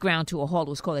and things ground to a halt.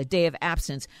 It was called a Day of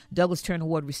Absence. Douglas Turner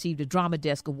Award received a Drama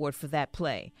Desk Award for that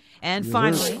play. And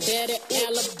finally,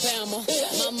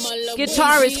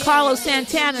 guitarist Carlos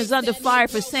Santana is under fire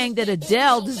for saying that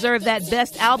Adele deserved that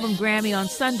Best Album Grammy on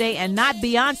Sunday and not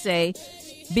Beyonce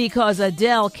because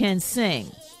Adele can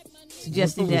sing,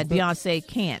 suggesting that Beyonce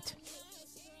can't.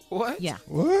 What? Yeah.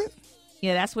 What?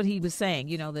 Yeah, that's what he was saying.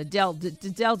 You know, Adele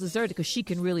deserved it because she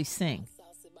can really sing.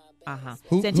 Uh-huh.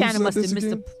 Who Santana said must this have missed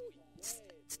again?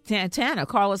 Santana,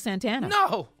 Carlos Santana.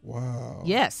 No. Wow.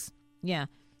 Yes. Yeah.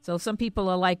 So some people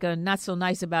are like not so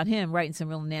nice about him, writing some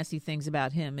real nasty things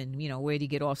about him, and, you know, where'd he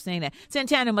get off saying that?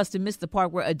 Santana must have missed the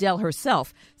part where Adele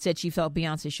herself said she felt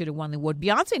Beyonce should have won the award.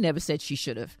 Beyonce never said she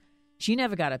should have. She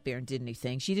never got up there and did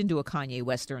anything. She didn't do a Kanye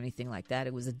West or anything like that.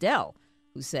 It was Adele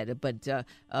who said it. But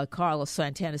Carlos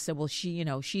Santana said, well, she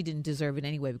didn't deserve it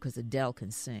anyway because Adele can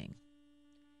sing.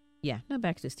 Yeah. Now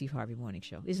back to the Steve Harvey Morning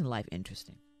Show. Isn't life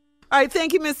interesting? All right,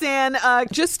 thank you, Miss Ann.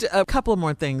 Just a couple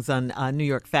more things on New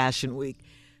York Fashion Week.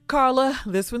 Carla,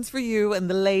 this one's for you and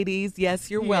the ladies. Yes,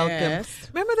 you're welcome.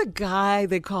 Remember the guy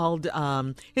they called,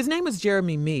 his name was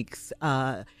Jeremy Meeks.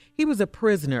 He was a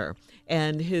prisoner,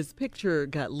 and his picture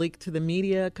got leaked to the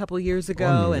media a couple of years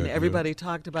ago, and everybody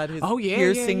talked about his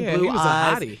piercing blue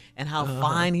eyes and how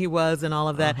fine he was and all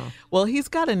of that. Well, he's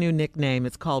got a new nickname.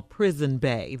 It's called Prison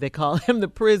Bay. They call him the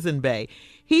Prison Bay.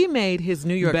 He made his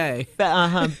New York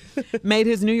made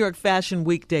his New York Fashion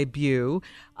Week debut.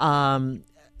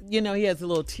 You know, he has a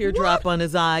little teardrop on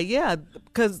his eye. Yeah,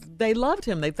 because they loved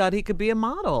him. They thought he could be a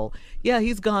model. Yeah,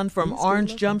 he's gone from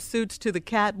orange jumpsuits to the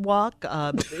catwalk.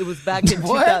 It was back in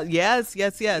 2000. Yes.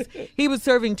 He was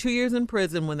serving 2 years in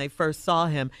prison when they first saw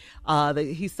him.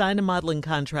 He signed a modeling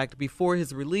contract before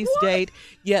his release date.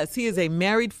 Yes, he is a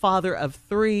married father of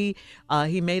 3.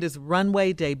 He made his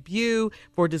runway debut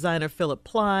for designer Philip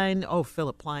Plein. Oh,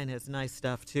 Philip Plein has nice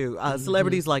stuff, too.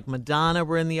 Celebrities like Madonna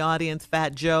were in the audience,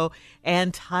 Fat Joe,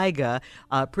 and Tyga.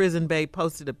 Prison Bay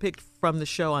posted a pic from the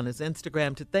show on his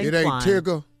Instagram to thank Plein. It ain't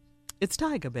Tigger? It's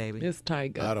Tyga, baby. It's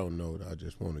Tyga. I don't know. I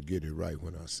just want to get it right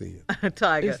when I see him.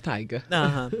 Tyga. It's Tyga.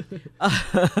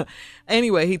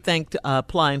 Anyway, he thanked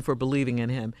Plein for believing in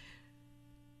him.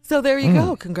 So there you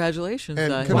go. Congratulations.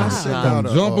 And can I send out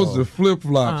jumpers to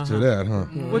flip-flops to that, huh?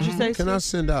 What'd you say, Can I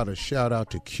send out a shout-out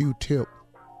to Q-Tip?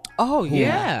 Oh, who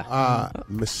yeah. I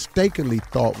mistakenly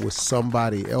thought was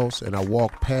somebody else, and I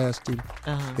walked past him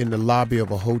in the lobby of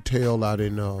a hotel out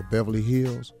in Beverly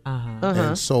Hills.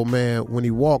 And so, man, when he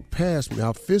walked past me,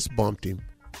 I fist bumped him,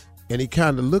 and he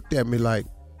kind of looked at me like,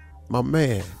 my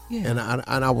man. Yeah.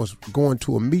 And I was going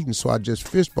to a meeting, so I just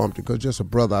fist bumped him because just a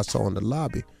brother I saw in the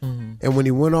lobby. And when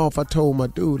he went off, I told my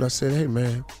dude, I said, hey,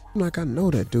 man, I'm like, I know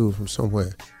that dude from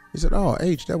somewhere. He said, oh,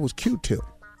 H, that was Q-Tip.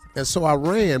 And so I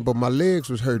ran, but my legs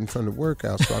was hurting from the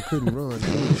workout, so I couldn't run.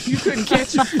 You couldn't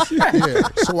catch him? Yeah,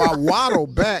 so I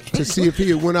waddled back to see if he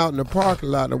had went out in the parking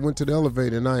lot. I went to the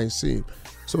elevator, and I ain't see him.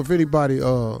 So if anybody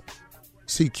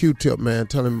see Q-Tip, man,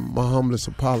 tell him my humblest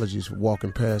apologies for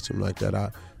walking past him like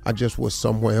that. I just was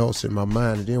somewhere else in my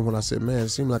mind. And then when I said, man, it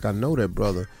seemed like I know that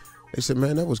brother, they said,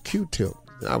 man, that was Q-Tip.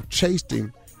 And I chased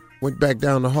him, went back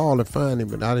down the hall and found him,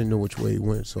 but I didn't know which way he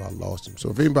went, so I lost him. So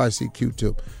if anybody see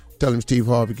Q-Tip, tell him Steve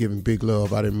Harvey give him big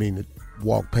love. I didn't mean to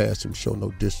walk past him,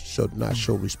 not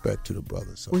show respect to the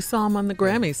brother. So. We saw him on the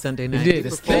Grammys Sunday night. He did.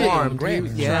 It's performed.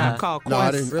 Yeah.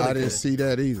 I didn't see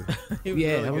that either.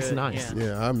 Yeah, that was nice.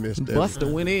 Yeah, I missed that.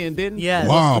 Buster went in, didn't he? Yes.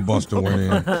 Wow, Buster went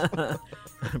in.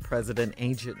 President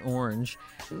Agent Orange.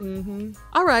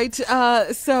 All right.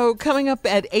 So coming up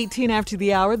at 18 after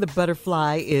the hour, the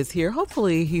butterfly is here.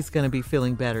 Hopefully he's going to be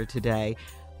feeling better today.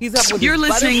 He's up with You're his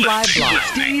listening butterfly to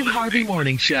block. the Steve Harvey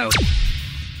Morning Show.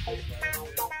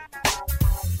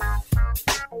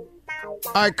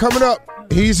 All right, coming up,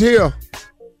 he's here.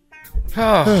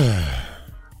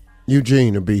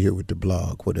 Eugene will be here with the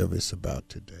blog, whatever it's about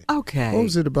today. Okay. What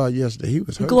was it about yesterday? He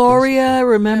was hurt. Gloria,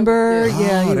 remember?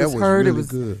 Yeah, he that was hurt. Really it was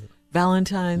good.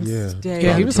 Valentine's Day.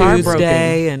 Yeah, he was heartbroken.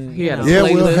 And Yeah,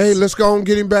 well, hey, let's go and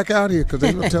get him back out here because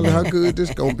they're going to tell him how good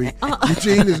this going to be.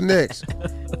 Eugene is next.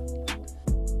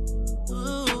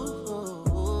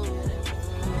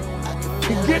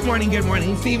 Good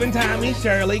morning. Stephen, Tommy,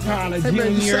 Shirley, Carla, Hey, Jr.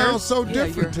 man, you sound so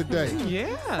different today.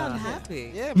 I'm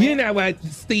happy. Yeah, You know what,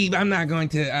 Steve, I'm not going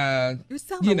to, You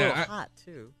sound a little hot,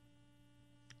 too.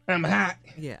 I'm hot.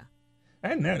 Yeah.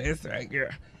 I know that's right, girl.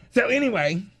 So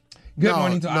anyway, good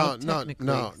morning to all.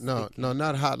 No,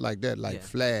 not hot like that, like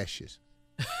flashes.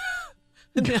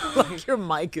 Like your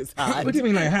mic is hot. What do you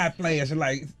mean, like hot flash?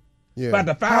 Like Yeah. about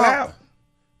to fall out?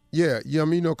 Yeah, I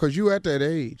mean, because you at that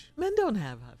age. Men don't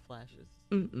have hot flashes.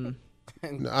 Mm-mm.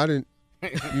 No, I didn't.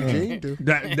 Eugene do.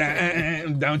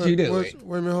 Don't you do it?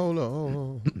 Wait a minute, hold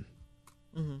on.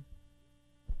 Mm-hmm.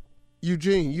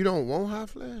 Eugene, you don't want hot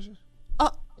flashes?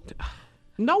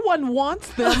 No one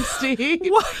wants them, Steve.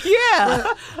 Well,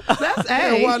 yeah. That's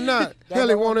Yeah, A. why not? Hell,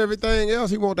 he want everything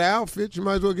else. He want the outfit. You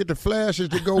might as well get the flashes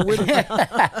to go with it.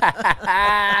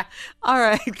 All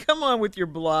right, come on with your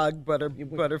blog,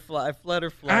 butterfly,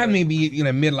 flutterfly. I may be in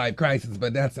a midlife crisis,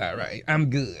 but that's all right. I'm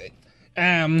good.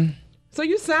 So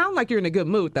you sound like you're in a good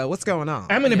mood, though. What's going on?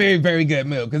 I'm in a very, very good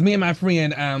mood because me and my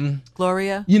friend,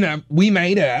 Gloria, we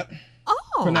made up.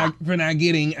 Oh, for not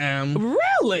getting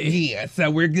really? Yeah, so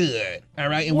we're good. All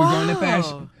right, and we're going to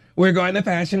fashion. We're going to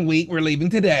Fashion Week. We're leaving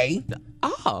today.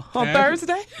 Oh, on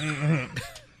Thursday?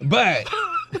 Mm-hmm. But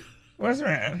what's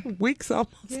wrong? Weeks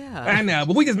almost. Yeah, I know,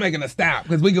 but we just making a stop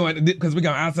because we're going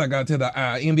to also go to the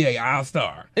NBA All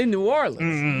Star in New Orleans.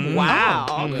 Mm-hmm. Wow.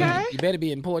 Mm-hmm. Okay. You better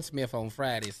be in Portsmouth on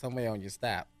Friday, somewhere on your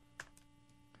stop.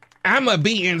 I'm going to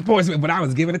be in Portsmouth, but I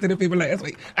was giving it to the people last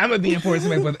week. I'm going to be in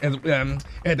Portsmouth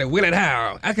at the Willard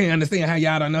Hall. I can't understand how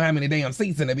y'all don't know how many damn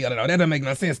seats in the building. That doesn't make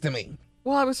no sense to me.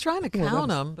 Well, I was trying to count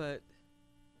them, but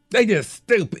they just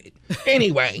stupid.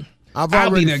 Anyway. I've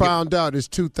already found out it's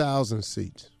 2,000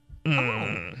 seats.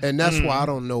 And that's why I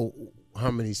don't know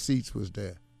how many seats was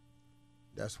there.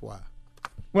 That's why.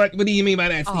 What do you mean by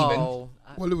that, Stephen? Oh,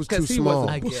 well, it was too small,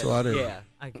 so I didn't. Yeah.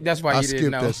 That's why you skipped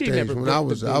didn't know. that stage when I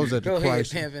was at the Go ahead,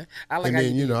 Christ, Pimpin'. and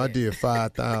then I did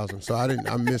 5,000. So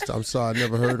I missed. I'm sorry, I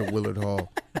never heard of Willard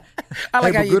Hall. I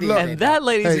like how you good did luck. that. And that,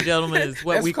 ladies and gentlemen, is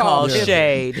what we call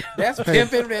shade. That's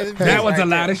pimping. That was a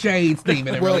lot of shade,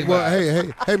 Stephen. Well, really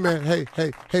was. hey, man,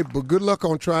 hey, but good luck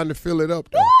on trying to fill it up,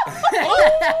 though.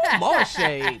 More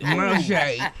shade. More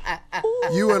shade.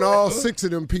 You and all 6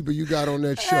 of them people you got on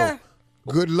that show.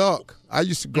 Good luck. I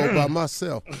used to go by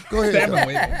myself. Go ahead. 7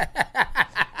 women.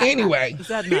 Anyway, Is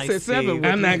that nice, Steve?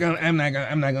 I'm not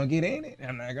gonna get in it.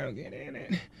 I'm not gonna get in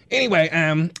it. Anyway,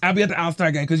 I'll be at the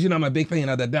All-Star game because I'm a big fan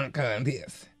of the dunk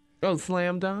contest. Oh,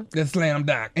 slam dunk? The slam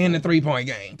dunk and the 3-point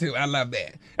game too. I love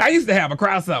that. I used to have a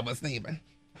crossover, Stephen.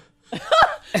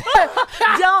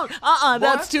 Don't.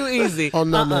 That's too easy. Oh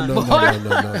no.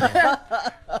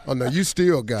 Oh no, you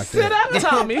still got Sit that. up,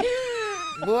 Tommy.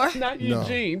 Boy. Not No,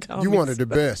 Eugene. Tommy. you wanted the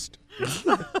best.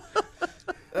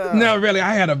 No, really,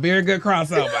 I had a very good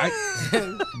crossover.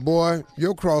 Boy,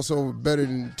 your crossover better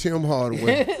than Tim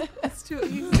Hardaway. That's too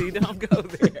easy. Don't go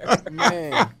there.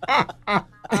 Man.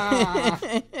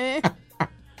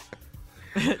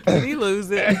 Did he lose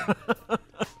it?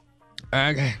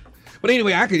 Okay, but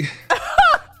anyway, I could.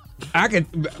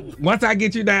 Once I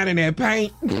get you down in that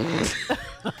paint,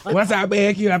 once I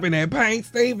bag you up in that paint,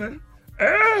 Stephen,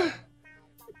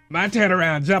 my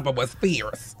turnaround jumper was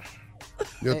fierce.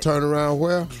 Your turnaround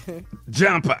where?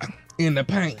 Jumper in the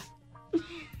paint.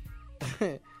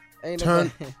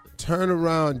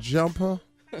 Turnaround jumper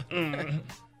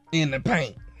in the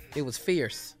paint. It was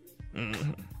fierce.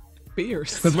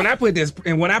 Fierce. Because when I put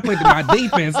my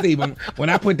defense, Stephen, when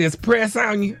I put this press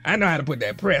on you, I know how to put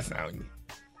that press on you.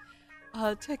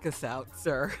 Take us out,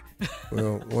 sir.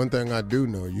 Well, one thing I do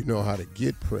know, you know how to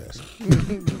get pressed.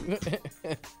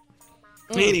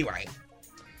 Anyway,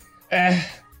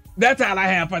 that's all I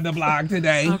have for the blog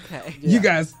today. Okay. You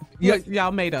guys,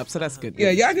 y'all made up, so that's good.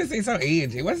 Yeah, y'all just seem so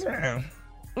edgy. What's wrong?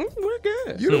 We're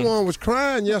good. You the one was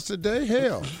crying yesterday.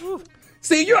 Hell.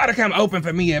 See, you ought to come open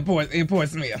for me in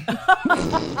Portsmouth.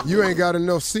 You ain't got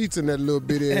enough seats in that little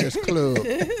bitty ass club.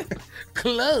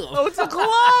 Club? Oh, it's a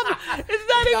club. It's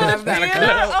not even a theater.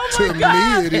 Oh, my To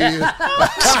God. me, it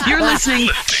is. You're listening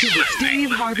to the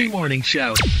Steve Harvey Morning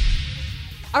Show.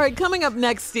 All right, coming up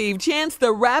next, Steve, Chance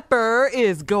the Rapper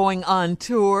is going on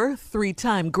tour.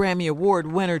 3-time Grammy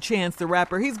Award winner Chance the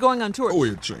Rapper. He's going on tour. Oh,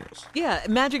 yeah, Chance. Yeah,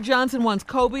 Magic Johnson wants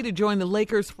Kobe to join the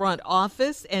Lakers front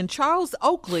office, and Charles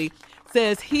Oakley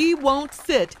says he won't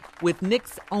sit with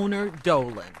Knicks owner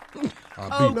Dolan.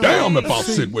 I'll be damned if I'll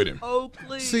sit with him.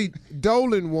 Oakley. See,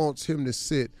 Dolan wants him to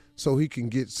sit so he can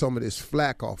get some of this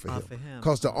flack off of him.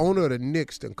 Because the owner of the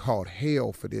Knicks done caught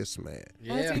hell for this man.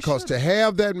 Yeah. Because to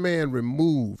have that man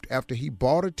removed after he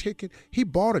bought a ticket.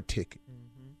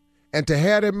 And to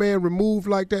have that man removed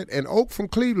like that, and Oak from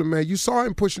Cleveland, man, you saw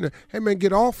him pushing it. Hey, man,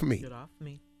 get off me. Get off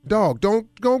me. Dog,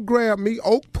 don't grab me.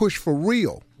 Oak pushed for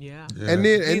real. Yeah. And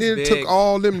then it big. took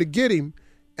all them to get him.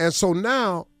 And so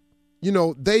now,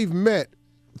 they've met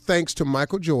thanks to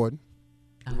Michael Jordan.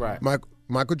 Right.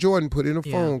 Michael Jordan put in a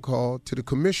phone call to the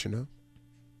commissioner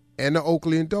and the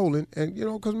Oakley and Dolan. And,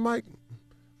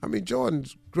 because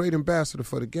Jordan's great ambassador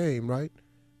for the game, right?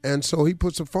 And so he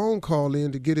puts a phone call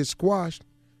in to get it squashed.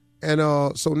 And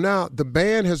so now the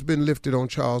ban has been lifted on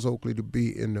Charles Oakley to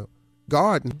be in the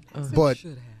Garden, but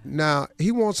now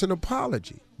he wants an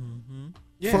apology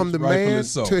from the man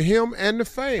to him and the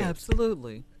fans.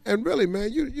 Absolutely. And really,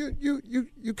 man,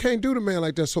 you can't do the man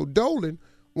like that. So Dolan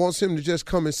wants him to just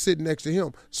come and sit next to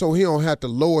him so he don't have to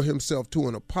lower himself to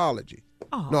an apology.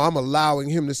 Oh. No, I'm allowing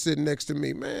him to sit next to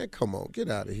me. Man, come on, get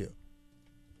out of here.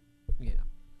 Yeah.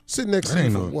 Sit next to me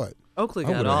for what? Oakley I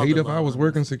would have hate if I was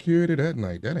working security that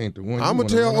night. That ain't the one. I'm going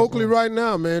to tell Oakley right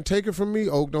now, man, take it from me,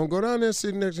 Oak. Don't go down there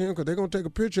sitting next to him because they're going to take a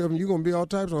picture of him. You're going to be all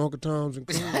types of Uncle Toms and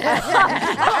cool.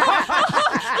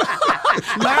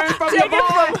 Learn from the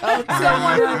boy.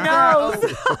 Someone who knows.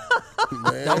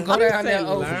 Man, Don't go down there,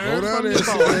 Oak. Go down there and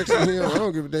sit next to him. I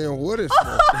don't give a damn what it's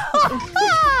for.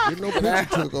 Get no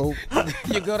picture took, Oak.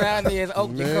 You go down there as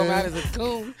Oak, you come out as a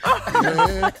coon.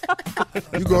 Man,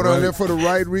 you go down there for the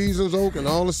right reasons, Oak, and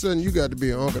all of a sudden you got to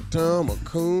be an Uncle Tom, a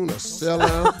coon, a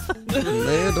sellout.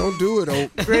 Man, don't do it,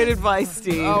 Oak. Great advice,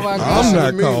 Steve. Oh, my God.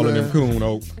 I'm not calling him coon,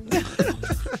 Oak.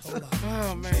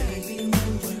 Oh, man.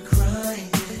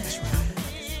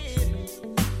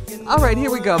 All right,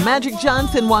 here we go. Magic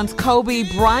Johnson wants Kobe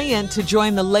Bryant to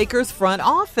join the Lakers front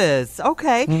office.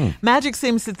 Okay. Magic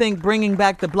seems to think bringing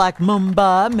back the Black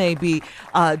Mamba may be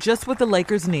just what the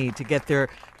Lakers need to get their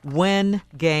win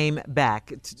game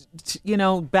back. You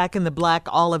know, back in the black,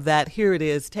 all of that. Here it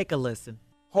is. Take a listen.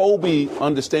 Kobe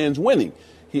understands winning.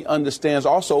 He understands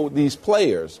also these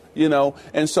players, you know,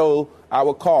 and so I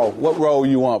would call, what role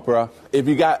you want, bro? If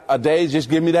you got a day, just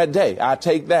give me that day. I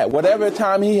take that. Whatever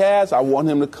time he has, I want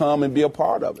him to come and be a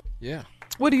part of it. Yeah.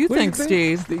 What do you think,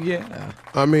 Steve? Yeah.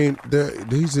 I mean,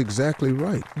 he's exactly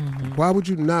right. Why would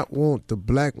you not want the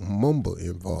Black Mamba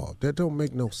involved? That don't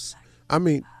make no sense. I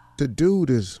mean, the dude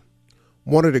is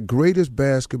one of the greatest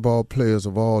basketball players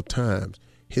of all times.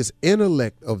 His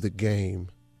intellect of the game,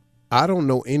 I don't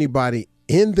know anybody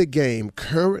in the game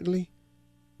currently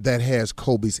that has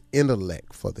Kobe's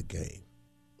intellect for the game.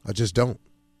 I just don't.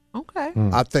 Okay.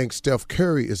 I think Steph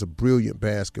Curry is a brilliant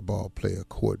basketball player,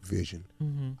 court vision.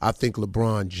 I think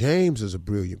LeBron James is a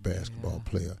brilliant basketball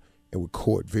player and with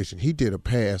court vision. He did a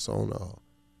pass on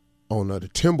the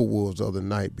Timberwolves the other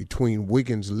night between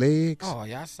Wiggins' legs. Oh,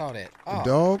 yeah, I saw that. The Oh.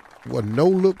 dog, a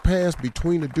no-look pass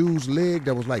between the dude's leg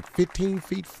that was like 15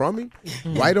 feet from him,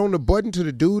 right on the button to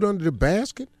the dude under the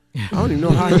basket. I don't even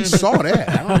know how he saw that.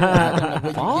 I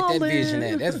don't know where you get that vision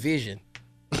at. That's vision.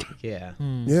 Yeah.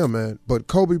 Yeah, man. But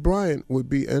Kobe Bryant would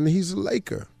be, and he's a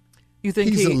Laker. You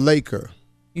think he's a Laker?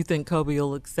 You think Kobe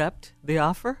will accept the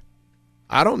offer?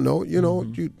 I don't know. You know,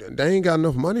 they ain't got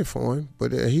enough money for him,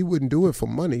 but he wouldn't do it for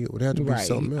money. It would have to be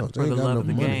something else. They For ain't the got love enough of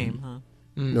the money. game, huh?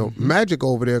 You know, Magic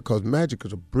over there, because Magic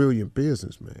is a brilliant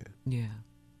businessman. Yeah.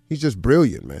 He's just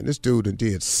brilliant, man. This dude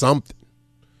did something.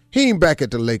 He ain't back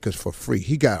at the Lakers for free.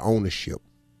 He got ownership.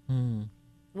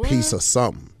 Piece of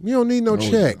something. You don't need no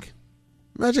check.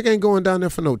 Magic ain't going down there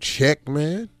for no check,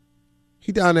 man.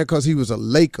 He down there because he was a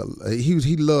Laker.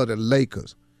 He loved the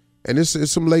Lakers. And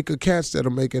it's some Laker cats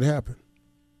that'll make it happen.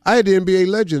 I had the NBA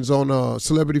legends on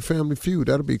Celebrity Family Feud.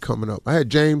 That'll be coming up. I had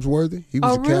James Worthy. He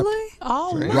was the captain.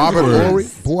 Oh, really? Robert Horry.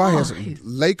 Boy, I had some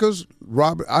Lakers.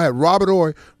 I had Robert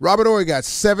Horry. Robert Horry got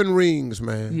 7 rings,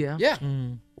 man. Yeah. Yeah.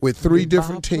 With 3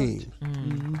 different teams.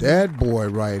 That boy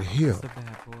right here.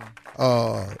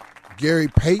 Gary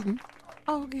Payton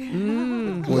Oh,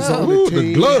 yeah. was on the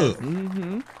team. The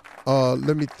glove.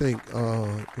 Let me think.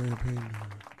 Gary Payton.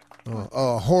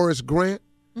 Horace Grant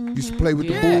used to play with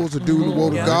the Bulls, the dude who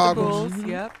wore the goggles.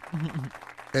 Yep.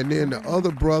 And then the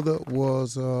other brother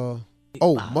was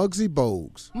Muggsy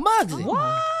Bogues. Muggsy.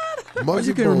 What? Muggsy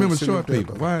You can't Bogues remember in short the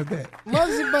people. paper. Why is that?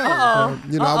 Muggsy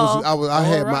Bogues. You know, I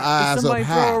had my eyes up Somebody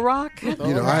throw a high. rock? You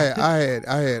know,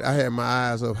 I had my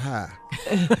eyes up high,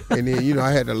 and then you know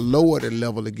I had to lower the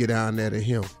level to get down there to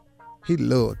him. He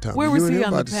loved Tommy. Where was You and he him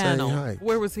on the about same panel? height.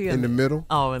 Where was he in the middle?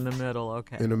 Oh, in the middle.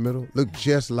 Okay. In the middle, looked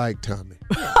just like Tommy.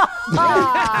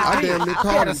 I damn near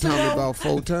called him Tommy about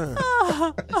 4 times.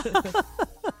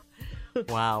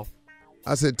 Wow.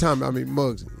 I said, Tommy,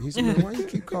 Muggsy. He said, man, why you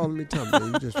keep calling me Tommy?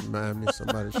 Man, you just remind me of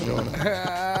somebody short.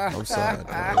 I'm sorry.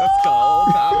 Let's go,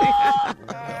 Tommy.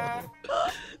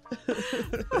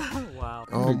 Wow.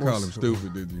 You didn't call him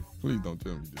stupid, did you? Please don't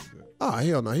tell me you did that. Oh,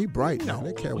 hell no. He bright, man.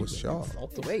 That cat was sharp.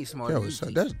 Way smart. That was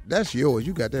sharp. That's yours.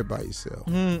 You got that by yourself.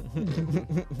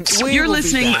 You're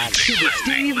listening to the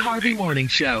Steve Harvey Morning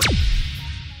Show.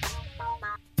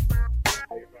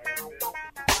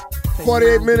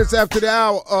 48 minutes after the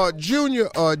hour, Junior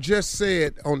just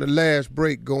said on the last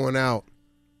break going out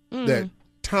that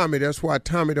Tommy, that's why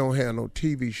Tommy don't have no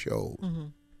TV shows.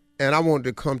 And I wanted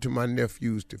to come to my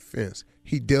nephew's defense.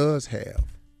 He does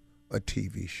have a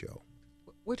TV show.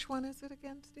 Which one is it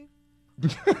again, Steve?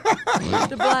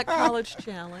 The Black College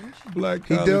Challenge. Black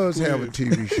He College does Quiz. have a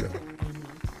TV show.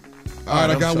 All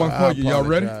right, I got one for you. Y'all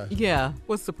ready? Yeah.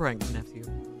 What's the prank, nephew?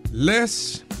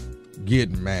 Let's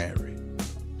get married.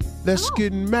 Let's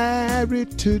get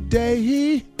married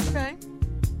today. Okay.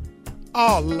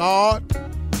 Oh, Lord.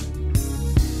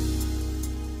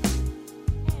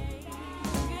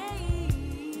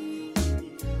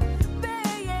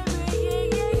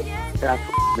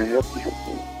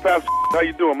 Pastor, how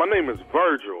you doing? My name is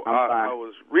Virgil. I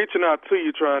was reaching out to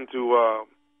you trying to,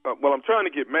 I'm trying to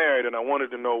get married, and I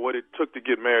wanted to know what it took to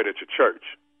get married at your church.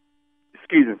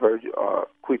 Excuse me, Virgil.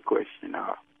 Quick question.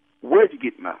 Where'd you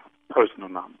get my personal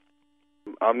number?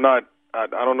 I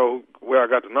don't know where I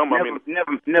got the number.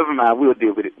 Never mind. We'll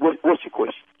deal with it. What's your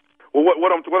question? Well,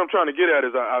 what I'm trying to get at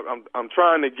is I'm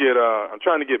trying to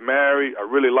get married. I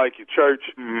really like your church.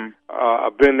 Mm-hmm.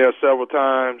 I've been there several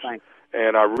times,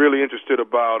 and I'm really interested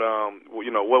about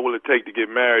what will it take to get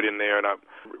married in there. And I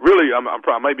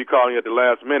might be calling you at the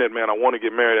last minute, man. I want to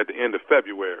get married at the end of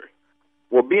February.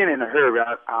 Well, being in a hurry,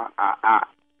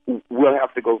 we'll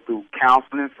have to go through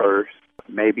counseling first,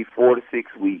 maybe 4 to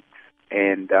 6 weeks,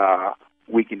 and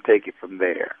we can take it from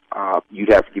there.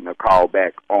 You'd have to give me a call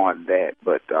back on that,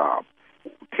 but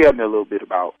tell me a little bit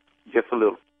about, just a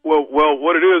little. Well,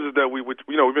 what it is that we've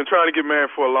been trying to get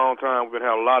married for a long time. We've been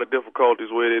having a lot of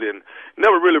difficulties with it, and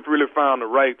never really found the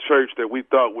right church that we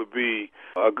thought would be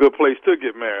a good place to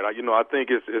get married. I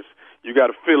think it's you got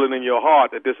to feel it in your heart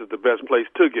that this is the best place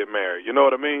to get married. You know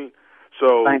what I mean?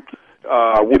 So, thank you.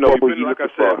 Like I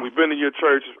said, we've been in your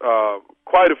church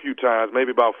quite a few times,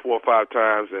 maybe about 4 or 5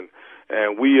 times,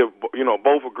 and we have,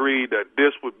 both agreed that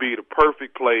this would be the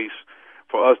perfect place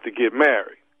for us to get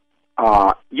married.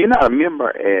 You're not a member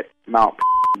at Mount,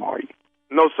 are you?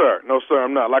 No, sir.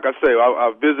 I'm not. Like I say,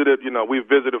 I've visited. We've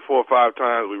visited 4 or 5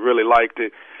 times. We really liked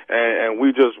it, and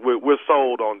we're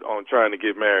sold on trying to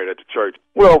get married at the church.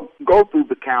 Well, go through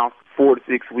the count 4 to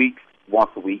 6 weeks, once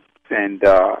a week, and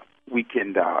we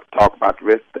can talk about the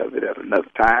rest of it at another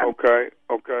time.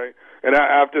 Okay. And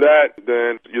after that,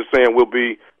 then you're saying we'll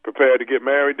be prepared to get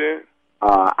married then?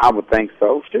 I would think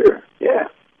so. Sure. Yeah.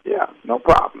 No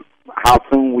problem. How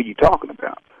soon were you talking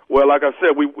about? Well, like I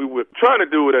said, we were trying to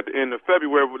do it at the end of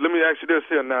February. But let me ask you this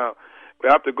here now.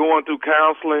 After going through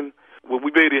counseling, will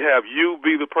we be able to have you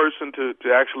be the person to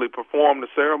actually perform the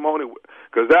ceremony?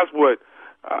 Because that's what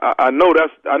I know.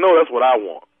 That's what I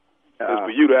want. Is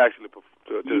for you to actually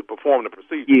to perform the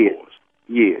procedure for us.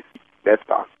 Yes, that's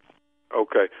possible.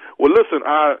 Okay. Well, listen.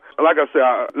 Like I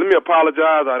said, let me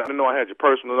apologize. I didn't know I had your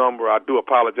personal number. I do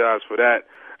apologize for that.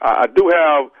 I do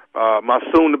have my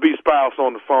soon-to-be spouse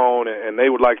on the phone, and they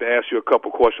would like to ask you a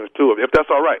couple questions, too, if that's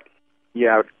all right.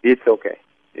 Yeah, it's okay.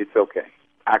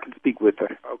 I can speak with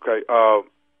her. Okay.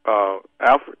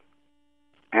 Alfred?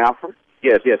 Alfred?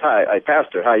 Yes. Hi,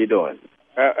 Pastor. How you doing?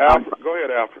 Alfred, go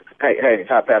ahead, Alfred. Hey,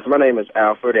 hi, Pastor. My name is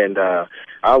Alfred, and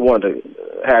I wanted to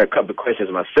have a couple of questions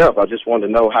myself. I just wanted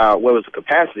to know what was the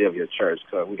capacity of your church,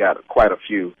 because we got quite a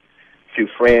few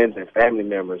friends and family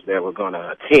members that were going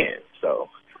to attend, so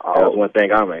that was one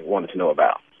thing I wanted to know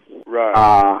about.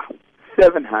 Right.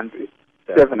 700.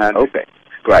 700. Okay.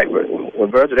 Great. Well,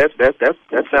 Virgil, that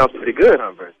sounds pretty good,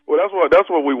 huh, Virgil? Well, that's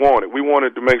what we wanted. We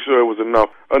wanted to make sure it was enough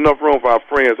room for our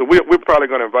friends. So we're probably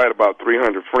going to invite about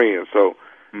 300 friends. So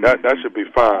that should be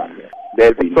fine.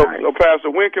 That'd be nice. So,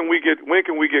 Pastor, when can we get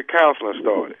counseling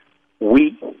started?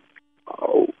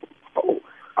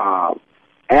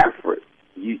 Alfred,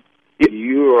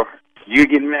 you're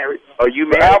getting married? Are you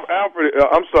married? Alfred,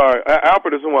 I'm sorry.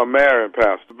 Alfred is who I'm marrying,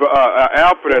 Pastor. But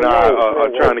Alfred and I are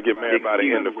trying to get married by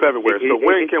the end of February. So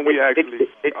when can we actually...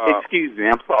 excuse me.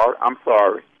 I'm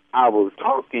sorry. I was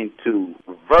talking to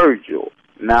Virgil.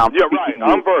 Now, yeah, right.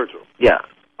 I'm Virgil. Yeah.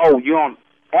 Oh, you're on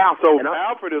Alfred. So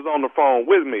Alfred is on the phone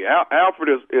with me. Alfred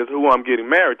is who I'm getting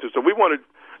married to. So we want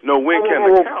to know when can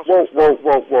the counseling...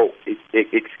 Whoa.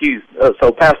 Excuse me.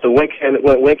 So, Pastor, when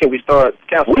can we start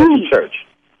counseling at the church?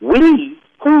 We?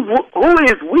 Who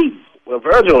is we? Well,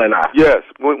 Virgil and I. Yes.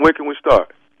 When can we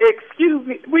start? Excuse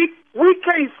me. We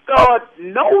can't start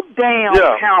no damn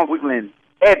counseling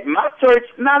at my church.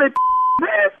 Not at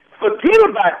forget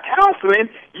about counseling.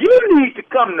 You need to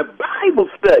come to Bible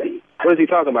study. What is he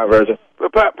talking about, Virgil?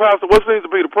 Pastor, what seems to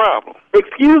be the problem?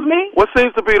 Excuse me? What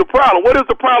seems to be the problem? What is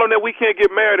the problem that we can't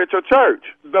get married at your church?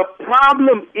 The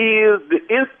problem is the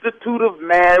institute of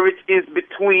marriage is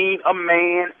between a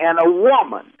man and a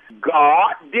woman.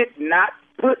 God did not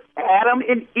put Adam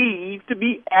and Eve to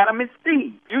be Adam and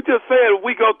Steve. You just said if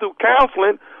we go through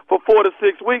counseling for 4 to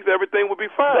 6 weeks, everything will be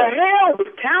fine. The hell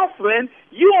with counseling?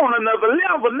 You on another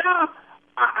level now.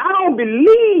 I don't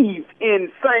believe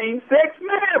in same-sex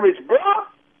marriage, bro.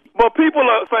 But people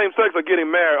are same-sex are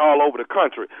getting married all over the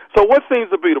country. So what seems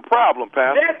to be the problem,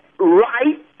 Pastor? That's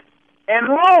right and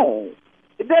wrong.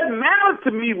 It doesn't matter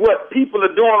to me what people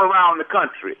are doing around the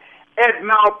country. And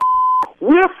now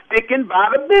we're sticking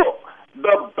by the book.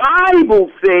 The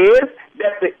Bible says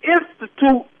that the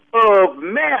institute of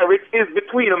marriage is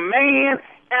between a man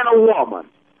and a woman.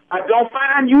 I don't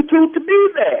find you two to be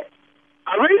that.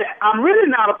 I'm really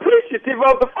not appreciative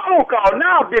of the phone call.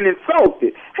 Now I've been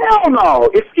insulted. Hell no.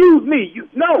 Excuse me.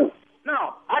 No,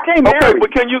 I can't marry. Okay,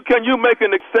 but can you make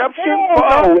an exception?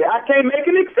 Hell no, I can't make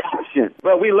an exception.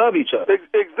 But we love each other.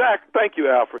 Exact. Thank you,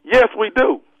 Alfred. Yes, we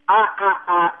do.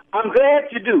 I'm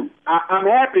glad you do. I'm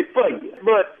happy for you.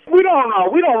 But we don't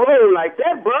roll like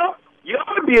that, bro. You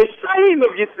ought to be ashamed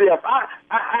of yourself.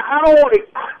 I don't want to.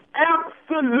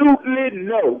 Absolutely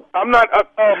no. I'm not.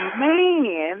 A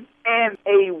man and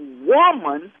a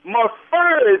woman must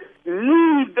first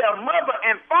leave their mother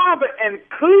and father and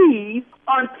cleave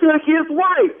unto his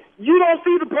wife. You don't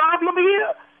see the problem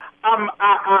here?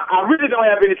 I really don't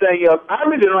have anything else.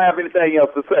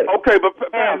 To say. Okay, but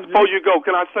before you go,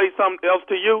 can I say something else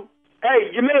to you?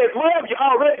 Hey, you may as well. You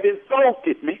already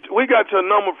insulted me. We got your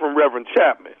number from Reverend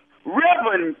Chapman.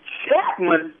 Reverend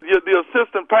Chapman? The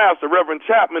assistant pastor, Reverend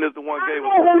Chapman, is the one gave us.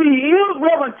 I know who he is,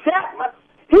 Reverend Chapman.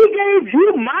 He gave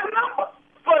you my number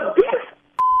for this.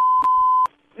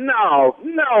 No,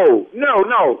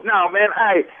 man.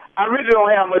 I really don't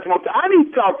have much more time. I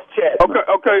need to talk to Chapman.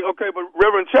 Okay, but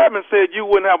Reverend Chapman said you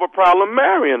wouldn't have a problem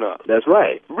marrying her. That's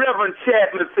right. Reverend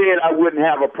Chapman said I wouldn't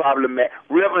have a problem.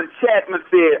 Reverend Chapman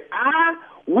said I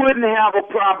wouldn't have a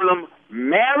problem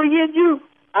marrying you.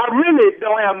 I really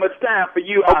don't have much time for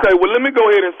you. Okay, well, let me go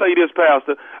ahead and say this,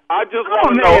 Pastor. I just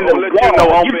want to let you know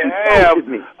on behalf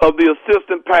of the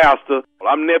assistant pastor,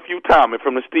 I'm Nephew Tommy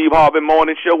from the Steve Harvey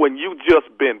Morning Show, and you just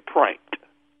been pranked.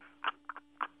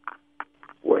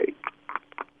 Wait.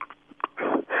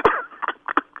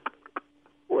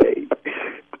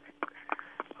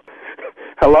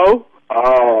 Hello?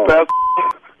 Oh. Pastor?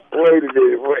 Wait a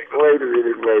minute.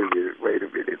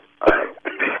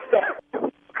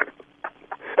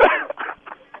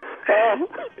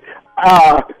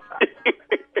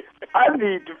 I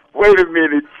need to wait a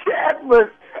minute, Chapman.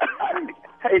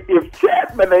 Hey, if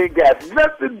Chapman ain't got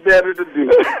nothing better to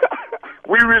do,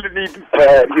 we really need to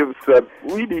find him something.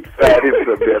 We need to find him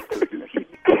something else to do.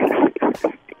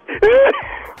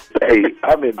 Hey,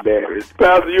 I'm embarrassed.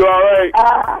 Pastor, you all right?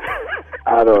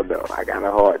 I don't know. I got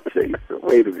a heart chase. So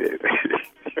wait a minute.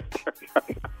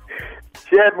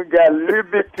 Chapman got a little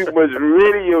bit too much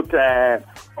radio time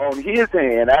on his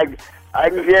hand. I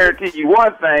can guarantee you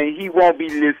one thing, he won't be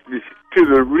listening to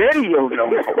the radio no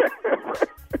more.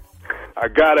 I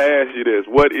gotta ask you this.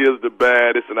 What is the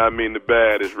baddest, and I mean the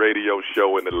baddest, radio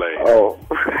show in the land? Oh,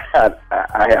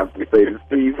 I have to say the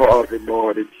Steve Harvey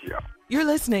Morning Show. You're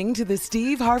listening to the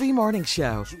Steve Harvey Morning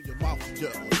Show.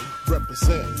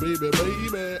 Represent, baby.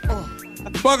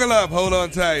 Buckle up, hold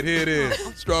on tight. Here it is.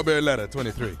 Strawberry Letter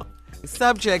 23.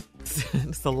 Subject,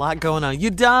 there's a lot going on.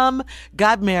 You dumb,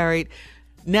 got married,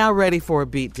 now ready for a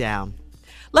beatdown.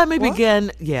 Let me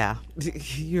begin. Yeah,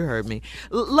 you heard me.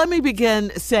 Let me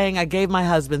begin saying I gave my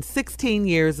husband 16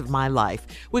 years of my life.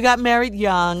 We got married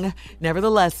young.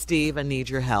 Nevertheless, Steve, I need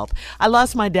your help. I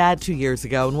lost my dad 2 years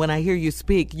ago, and when I hear you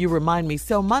speak, you remind me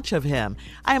so much of him.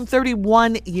 I am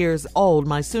 31 years old.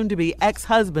 My soon-to-be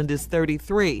ex-husband is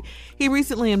 33. He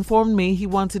recently informed me he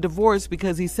wants a divorce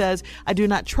because he says I do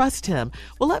not trust him.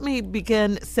 Well, let me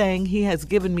begin saying he has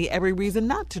given me every reason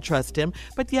not to trust him,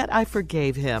 but yet I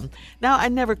forgave him. Now, I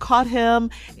never caught him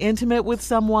intimate with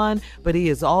someone, but he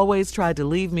has always tried to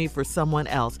leave me for someone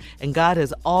else, and God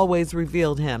has always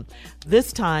revealed him.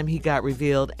 This time he got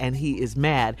revealed, and he is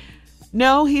mad.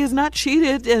 No, he has not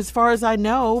cheated as far as I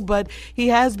know, but he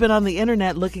has been on the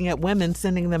internet looking at women,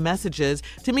 sending them messages.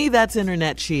 To me, that's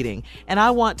internet cheating, and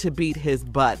I want to beat his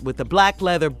butt with a black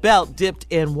leather belt dipped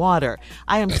in water.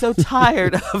 I am so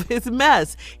tired of his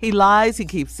mess. He lies, he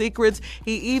keeps secrets,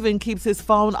 he even keeps his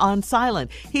phone on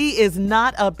silent. He is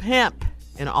not a pimp,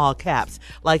 in all caps,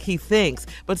 like he thinks.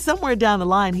 But somewhere down the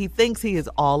line, he thinks he is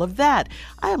all of that.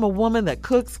 I am a woman that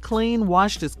cooks, clean,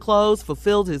 washed his clothes,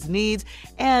 fulfilled his needs,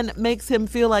 and makes him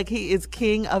feel like he is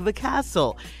king of the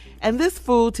castle. And this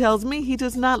fool tells me he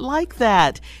does not like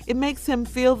that. It makes him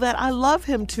feel that I love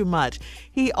him too much.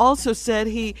 He also said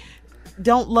he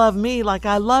don't love me like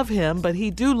I love him, but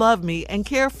he do love me and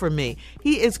care for me.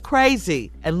 He is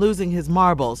crazy and losing his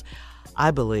marbles, I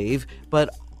believe, but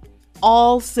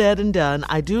all said and done,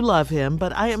 I do love him,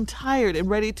 but I am tired and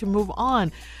ready to move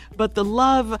on. But the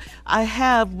love I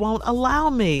have won't allow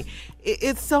me.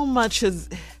 It's so much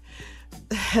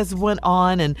has went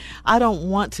on, and I don't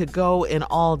want to go in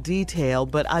all detail,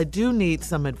 but I do need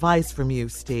some advice from you,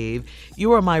 Steve.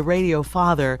 You are my radio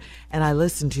father, and I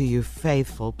listen to you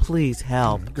faithful. Please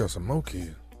help. You got some more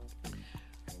kids.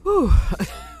 Whew.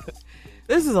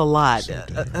 This is a lot.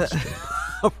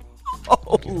 A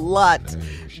whole lot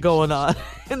going on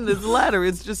in this letter.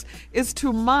 It's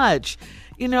too much.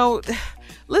 You know,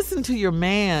 listen to your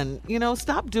man. You know,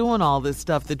 stop doing all this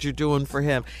stuff that you're doing for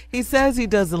him. He says he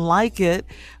doesn't like it.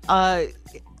 I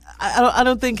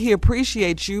don't think he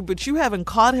appreciates you, but you haven't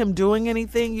caught him doing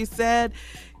anything, you said.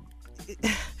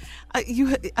 I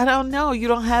don't know. You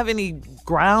don't have any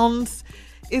grounds.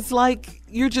 It's like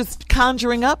you're just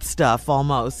conjuring up stuff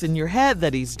almost in your head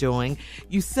that he's doing.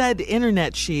 You said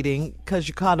internet cheating because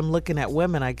you caught him looking at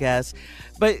women, I guess.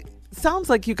 But sounds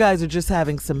like you guys are just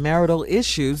having some marital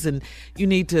issues, and you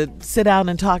need to sit down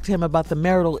and talk to him about the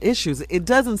marital issues. It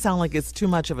doesn't sound like it's too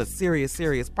much of a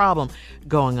serious problem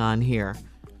going on here.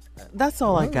 That's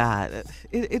all I got.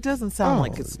 It doesn't sound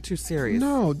like it's too serious.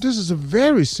 No, this is a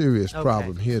very serious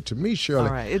problem here to me, Shirley.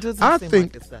 All right. It doesn't I seem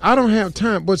think like it's that I don't have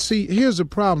time. But see, here's the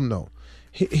problem, though.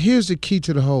 Here's the key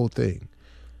to the whole thing.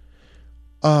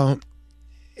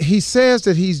 He says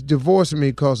that he's divorcing me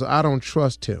because I don't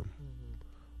trust him.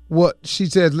 What she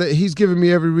said, he's giving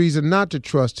me every reason not to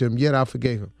trust him, yet I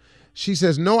forgave him. She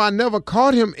says, no, I never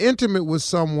caught him intimate with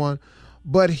someone,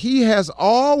 but he has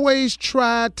always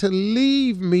tried to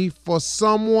leave me for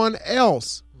someone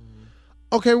else.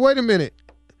 Okay, wait a minute.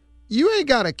 You ain't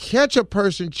got to catch a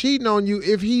person cheating on you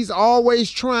if he's always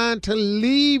trying to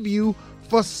leave you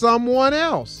for someone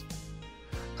else.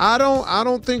 I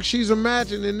don't think she's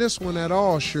imagining this one at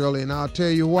all, Shirley, and I'll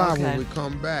tell you why when we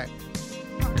come back.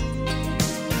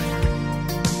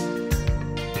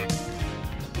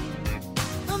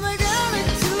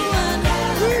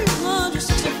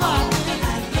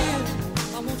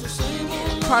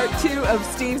 Part 2 of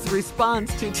Steve's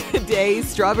response to today's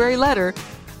Strawberry Letter.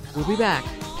 We'll be back.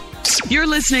 You're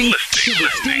listening to the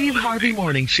Steve Harvey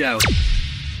Morning Show.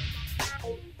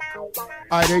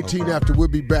 All right, 18 after. We'll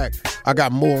be back. I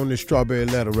got more on this Strawberry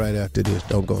Letter right after this.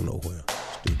 Don't go nowhere.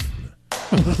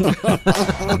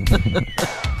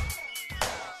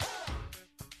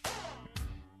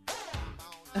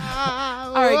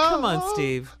 All right, come on,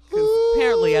 Steve. Because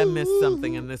apparently I missed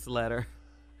something in this letter.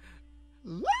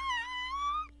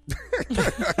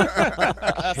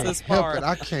 That's his part.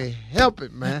 I can't help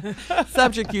it, man.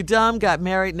 Subject, you dumb, got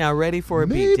married, now ready for a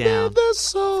beatdown.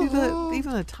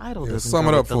 Even the title doesn't sum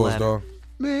it go up with the for us, letter. dog.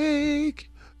 Make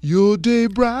your day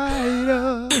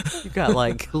brighter. You got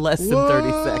like less than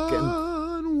 30 seconds.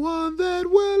 One that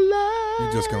will last.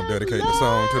 You just gonna dedicate the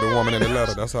song to the woman in the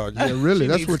letter. That's how. Yeah, really.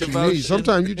 That's what you need.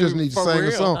 Sometimes you just need to sing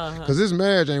a song because this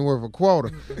marriage ain't worth a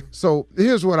quarter. So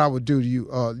here's what I would do to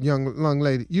you, young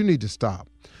lady. You need to stop.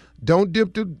 Don't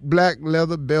dip the black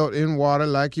leather belt in water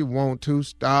like you want to.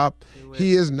 Stop.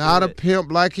 He is not a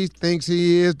pimp like he thinks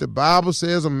he is. The Bible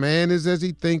says a man is as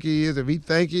he think he is. If he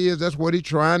think he is, that's what he's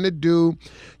trying to do.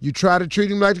 You try to treat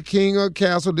him like the king of the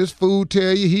castle. This fool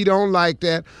tell you he don't like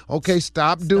that. Okay,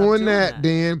 stop doing that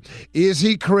then. Is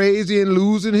he crazy and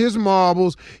losing his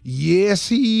marbles? Yes,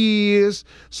 he is.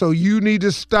 So you need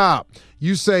to stop.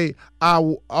 You say,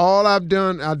 all I've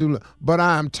done, I do, but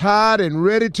I am tired and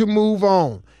ready to move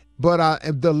on. But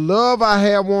the love I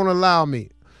have won't allow me.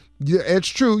 It's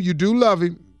true, you do love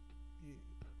him,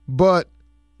 but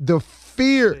the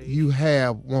fear you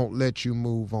have won't let you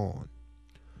move on.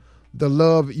 The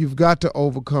love, you've got to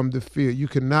overcome the fear. You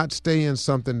cannot stay in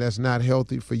something that's not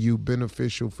healthy for you,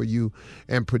 beneficial for you,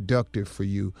 and productive for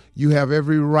you. You have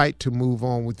every right to move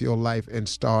on with your life and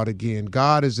start again.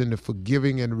 God is in the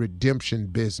forgiving and redemption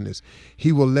business.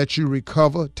 He will let you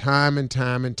recover time and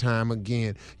time and time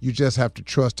again. You just have to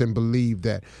trust and believe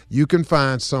that. You can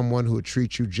find someone who will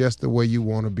treat you just the way you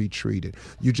want to be treated.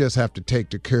 You just have to take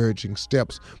the encouraging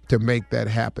steps to make that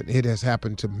happen. It has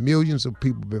happened to millions of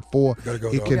people before.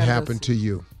 It can happen to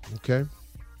you. Okay?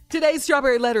 Today's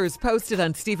Strawberry Letter is posted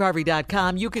on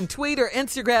steveharvey.com. You can tweet or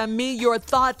Instagram me your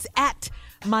thoughts at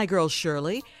My Girl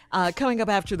Shirley. Coming up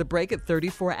after the break at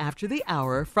 34 after the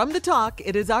hour. From the talk,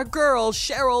 it is our girl,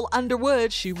 Cheryl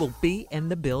Underwood. She will be in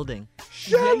the building.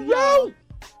 Cheryl!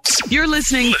 You're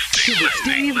listening to the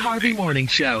Steve Harvey Morning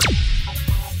Show.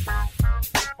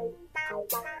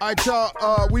 All right,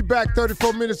 y'all. We back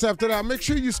 34 minutes after that. Make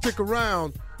sure you stick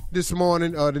around this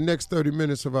morning. The next 30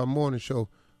 minutes of our morning show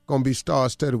gonna be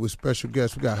star-studded with special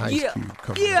guests. We got Ice Cube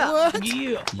coming. Yeah.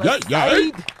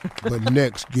 But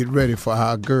next, get ready for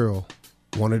our girl,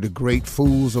 One of the great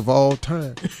fools of all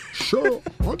time. Cheryl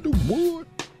Underwood.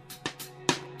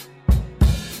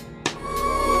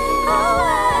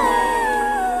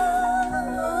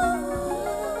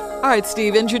 All right,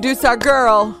 Steve, introduce our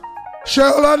girl.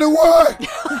 Cheryl Underwood.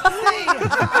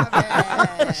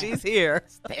 She's here.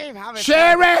 Steve, how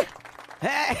Sherry.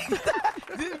 Hey,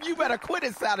 you better quit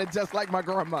it sounding just like my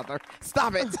grandmother.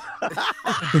 Stop it.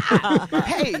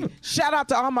 Hey, shout out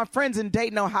to all my friends in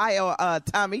Dayton, Ohio.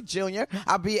 Tommy Jr.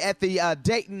 I'll be at the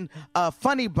Dayton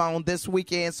Funny Bone this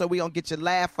weekend, so we gonna get your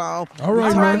laugh on. All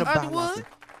right, man.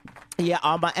 Yeah,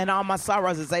 all my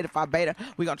sorors is 85 Beta.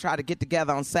 We're going to try to get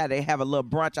together on Saturday, have a little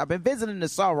brunch. I've been visiting the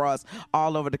sorors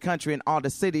all over the country and all the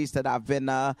cities that I've been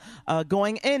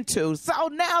going into. So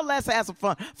now let's have some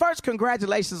fun. First,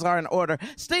 congratulations are in order.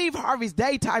 Steve Harvey's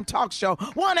Daytime Talk Show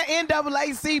won an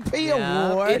NAACP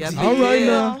award. All right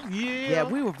now. Yeah,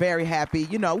 we were very happy.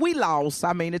 You know, we lost.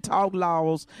 I mean, the talk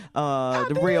lost.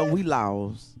 The real, we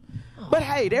lost. But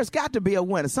hey, there's got to be a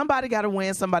winner. Somebody got to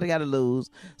win. Somebody got to lose.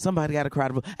 Somebody got to cry.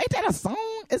 Ain't that a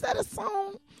song? Is that a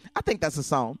song? I think that's a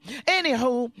song.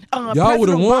 Anywho, y'all would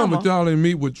have won, but y'all didn't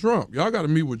meet with Trump. Y'all got to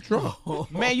meet with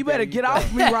Trump. Man, you better get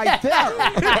off me right there.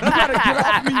 You better get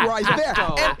off me right there.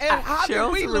 And how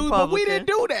did we lose? But we didn't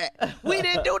do that. We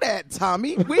didn't do that,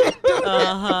 Tommy. We didn't do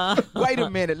that. Wait a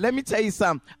minute. Let me tell you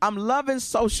something. I'm loving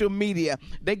social media.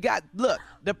 Look,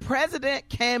 the president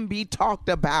can be talked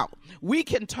about. We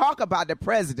can talk about the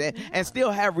president and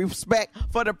still have respect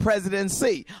for the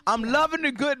presidency. I'm loving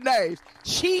the good names.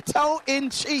 Cheeto in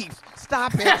Chief.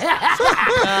 Stop it.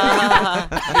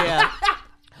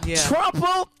 Yeah.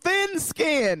 Trumple Thin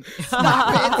Skin.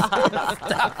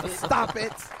 Stop it. Stop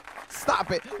it.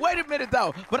 Stop it. Wait a minute,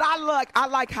 though. But I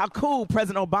like how cool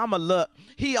President Obama looked.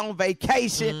 He on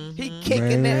vacation. He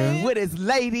kicking it with his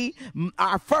lady,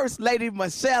 our first lady,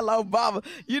 Michelle Obama.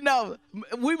 You know,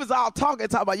 we was all talking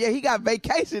about, yeah, he got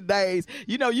vacation days.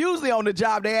 You know, usually on the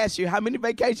job, they ask you how many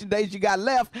vacation days you got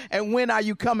left and when are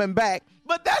you coming back.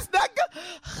 But that's not good.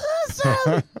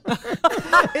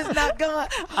 It's not good.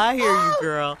 I hear you,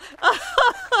 girl.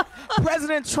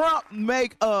 President Trump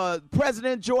make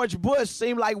President George Bush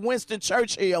seem like Winston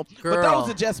Churchill. Girl. But those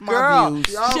are just my views.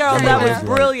 Cheryl, that was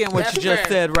brilliant what you just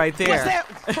said right there. What's that?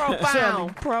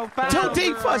 Profound. Too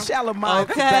deep for shallow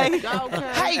mind. Okay.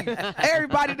 Hey,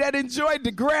 everybody that enjoyed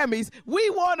the Grammys, we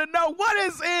want to know what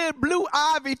is in Blue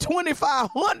Ivy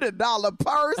 $2,500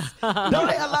 purse. Don't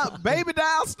they allow baby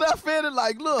doll stuff in it?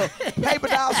 Like, look, paper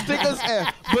doll stickers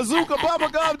and Bazooka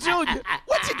Bubblegum Jr.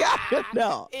 What you got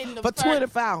in there for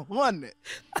 $2,500?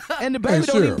 And the baby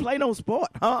don't even play no sport,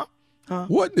 huh?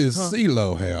 What does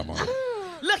CeeLo have on?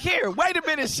 Look here, wait a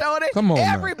minute, Shorty. Come on,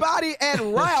 everybody at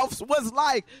Ralph's was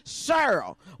like,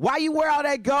 Cheryl, why you wear all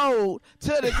that gold to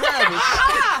the Grammys?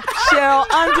 Cheryl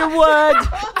Underwood.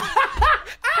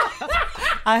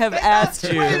 I have asked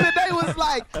you. Wait a minute, they was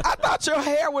like, I thought your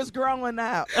hair was growing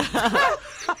out.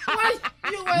 Why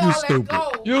you wear all You that stupid.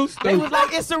 gold? You They stupid. was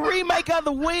like, it's a remake of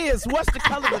The Wiz. What's the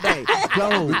color today?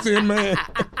 Gold. The Tin Man.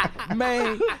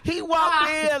 Man, he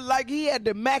walked in like he had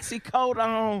the maxi coat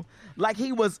on. Like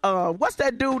he was, what's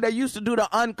that dude that used to do the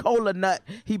Uncola Nut?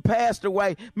 He passed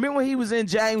away. Remember when he was in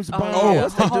James Bond?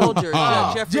 What's that Holder?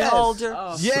 Jeffrey Yes.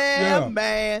 Holder. Yeah,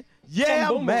 man.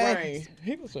 Yeah, man.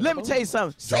 Let me tell you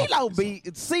something.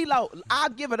 CeeLo, I'll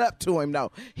give it up to him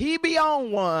though. He be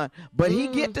on one, but he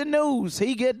get the news.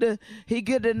 He get the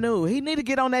news. He need to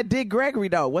get on that Dick Gregory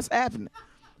though. What's happening?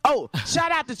 Oh,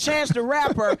 shout out to Chance the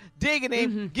Rapper, digging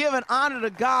him, giving honor to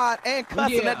God and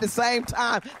cussing at the same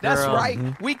time. That's Girl.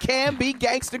 right. We can be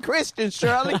gangster Christians,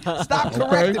 Shirley. Stop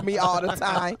correcting me all the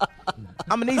time.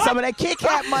 I'm going to need some of that Kit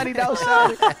Kat money, though,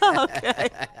 Shirley. Okay.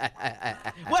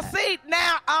 Well, see,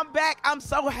 now I'm back. I'm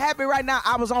so happy right now.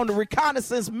 I was on the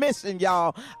reconnaissance mission,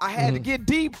 y'all. I had to get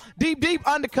deep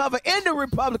undercover in the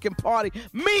Republican Party.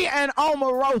 Me and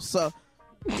Omarosa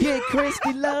get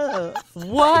Christy love.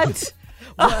 What?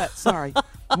 What? Sorry.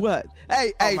 What?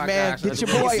 Hey, my man, gosh, get your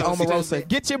that's boy so Omarosa. stupid.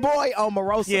 Get your boy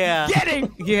Omarosa. Yeah. Get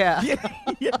him. Yeah. He a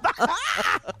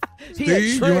Steve,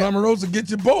 you trip. and Omarosa, get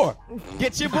your boy.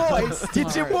 Get your boys.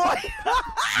 Get your boy.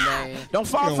 Man. Don't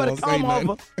fall You for don't the wanna say comb nothing.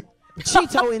 over.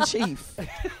 Cheeto in Chief.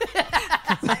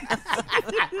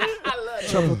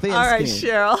 Triple thin All right, skin.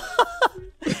 Cheryl.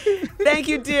 Thank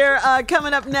you, dear.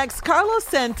 Coming up next, Carlos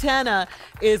Santana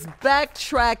is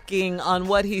backtracking on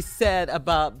what he said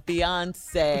about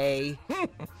Beyonce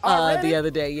the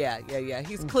other day. Yeah.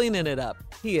 He's cleaning it up.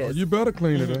 He is. You better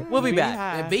clean it up. We'll be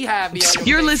back. The Beehive be on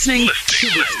You're listening to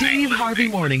the Steve Harvey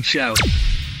Morning Show.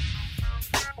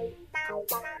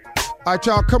 All right,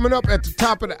 y'all, coming up at the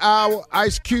top of the hour,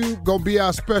 Ice Cube going to be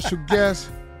our special guest.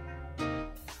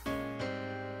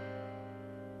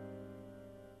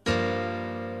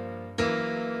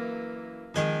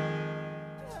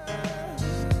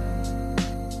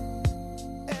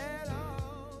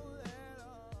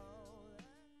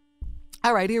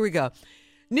 All right, here we go.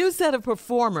 New set of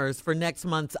performers for next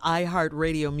month's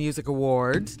iHeartRadio Music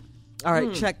Awards. All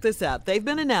right, check this out. They've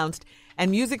been announced, and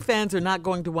music fans are not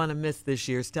going to want to miss this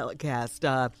year's telecast.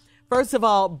 First of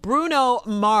all, Bruno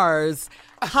Mars,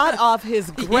 hot off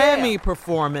his Grammy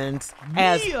performance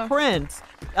as Prince,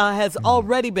 has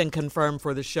already been confirmed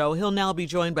for the show. He'll now be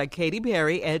joined by Katy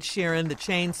Perry, Ed Sheeran, the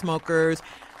Chainsmokers,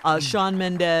 Shawn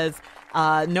Mendes,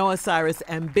 Noah Cyrus,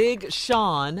 and Big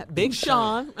Sean. Big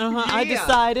Sean. I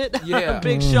decided. Yeah.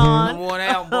 Big Sean. Number one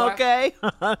album, boy. Okay.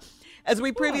 As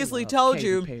we previously told Katy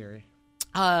you. Perry.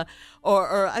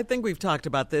 Or I think we've talked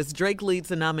about this. Drake leads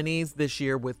the nominees this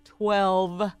year with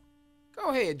 12. Go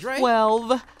ahead, Drake.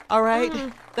 12. All right.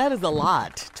 That is a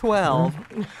lot. 12.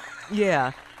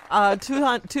 Yeah.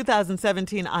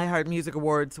 2017 iHeart Music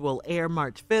Awards will air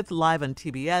March 5th live on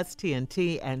TBS,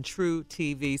 TNT, and True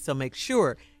TV. So make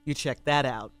sure you check that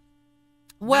out.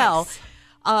 Well,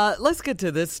 let's get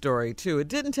to this story, too. It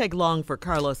didn't take long for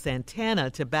Carlos Santana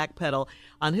to backpedal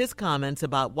on his comments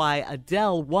about why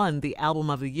Adele won the Album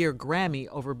of the Year Grammy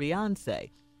over Beyonce.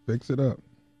 Fix it up.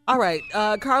 All right.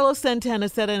 Carlos Santana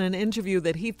said in an interview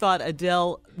that he thought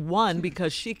Adele won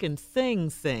because she can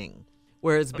sing,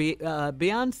 whereas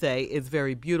Beyonce is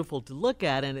very beautiful to look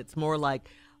at, and it's more like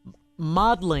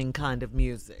modeling kind of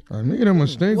music. I made a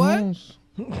mistake once.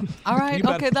 All right.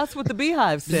 Okay, that's what the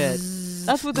Beehive said.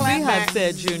 That's what the Beehive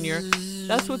said, Junior.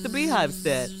 That's what the Beehive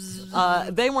said.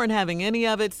 They weren't having any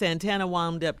of it. Santana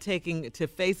wound up taking to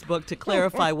Facebook to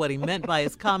clarify what he meant by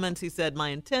his comments. He said, "My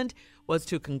intent was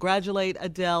to congratulate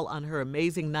Adele on her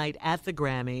amazing night at the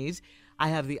Grammys. I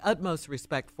have the utmost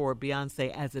respect for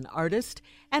Beyonce as an artist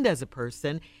and as a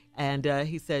person." And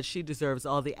he says she deserves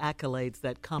all the accolades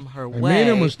that come her way. I made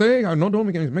a mistake. Don't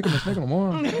make a mistake no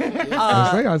more.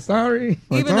 I'm sorry.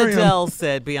 Even Adele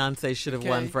said Beyonce should have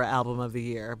won for Album of the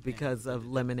Year because of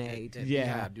Lemonade.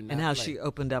 Yeah. And how she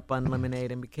opened up on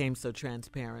Lemonade and became so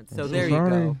transparent. So there you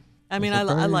go. I mean, I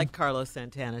like Carlos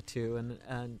Santana, too.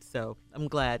 And so I'm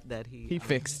glad that he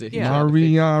fixed it. Yeah.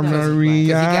 Maria. He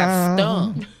got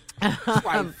stung. That's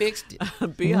why he fixed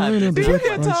it. Beehive. Do you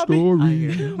hear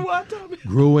Tommy? What, Tommy?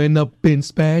 Growing up in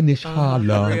Spanish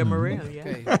Harlem. Maria,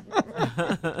 yeah.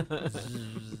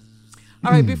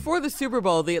 All right, before the Super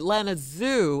Bowl, the Atlanta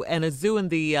Zoo and a zoo in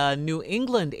the New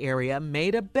England area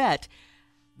made a bet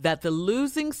that the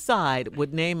losing side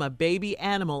would name a baby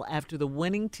animal after the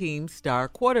winning team's star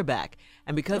quarterback.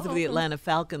 And because of the Atlanta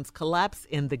Falcons' collapse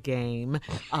in the game,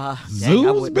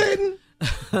 Zoo's betting?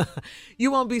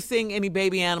 You won't be seeing any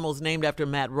baby animals named after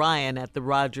Matt Ryan at the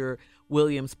Roger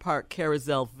Williams Park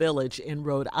Carousel Village in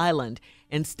Rhode Island.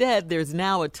 Instead, there's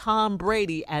now a Tom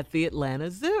Brady at the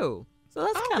Atlanta Zoo. So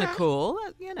that's kind of cool.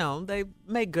 You know, they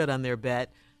made good on their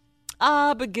bet.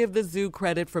 But give the zoo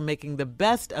credit for making the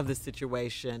best of the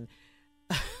situation.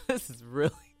 This is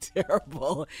really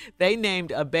terrible. They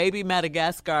named a baby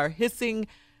Madagascar hissing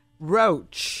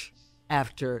roach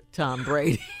after Tom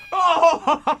Brady.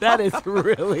 That is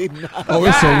really nice. Oh,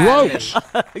 it's a roach.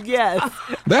 Yes.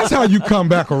 That's how you come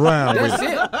back around. That's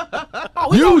it.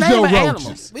 Use your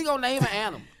roaches. We gonna name an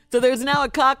animal. So there's now a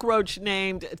cockroach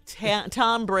named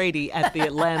Tom Brady at the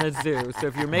Atlanta Zoo. So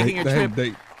if you're making a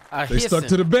trip... They stuck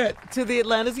to the bet. To the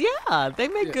Atlantis, yeah. They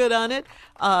made good on it.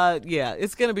 Yeah,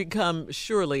 it's going to become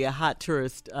surely a hot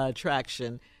tourist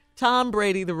attraction. Tom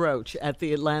Brady the roach at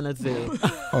the Atlanta Zoo.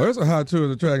 Oh, it's a hot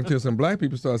tourist attraction until some black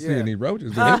people start seeing these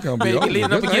roaches. Then it's going to be over. Lean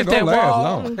up This against ain't that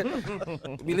going to wall. last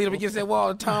long. We lean up against that wall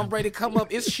and Tom Brady come up,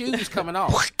 his shoes coming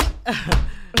off.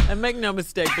 And make no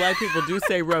mistake, black people do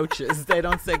say roaches. They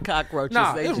don't say cockroaches.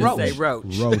 No, they it's just say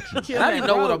roach. Roaches. And I didn't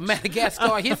know what a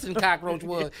Madagascar hissing cockroach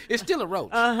was. It's still a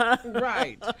roach.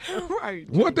 Right. Right.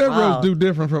 What that roach do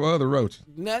different from other roaches?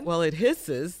 Nothing. Well, it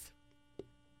hisses.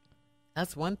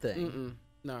 That's one thing.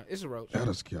 No, it's a roach.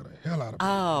 That'll scare the hell out of me.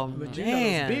 Oh, But you man.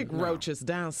 know those big roaches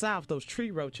down south, those tree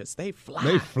roaches, they fly.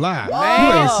 They fly.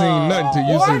 You ain't seen nothing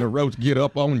till you seen a roach get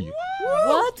up on you.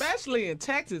 What? Especially in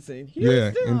Texas and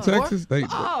Houston. Yeah, in Texas, they...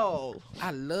 Oh.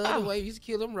 I love the way you used to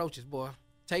kill them roaches, boy.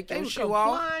 Take They your would shoe come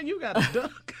off, flying, you got to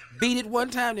duck. beat it one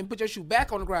time, then put your shoe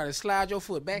back on the ground and slide your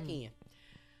foot back in.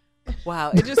 Wow,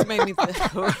 it just made me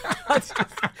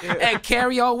And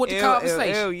carry on with the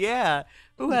conversation. Ew, yeah.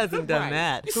 Who hasn't done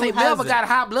that? You Who say Melva hasn't? got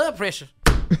high blood pressure.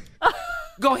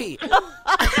 Go ahead.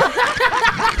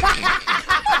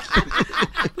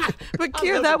 But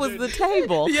Kier, that was the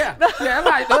table. Yeah, that's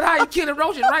how you kill the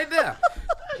roaches right there.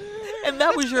 And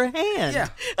that was your hand. Yeah.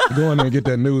 Go in there and get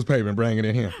that newspaper and bring it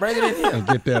in here. Bring it in here. And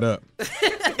get that up.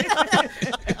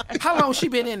 How long she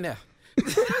been in there?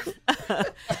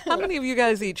 How many of you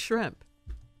guys eat shrimp?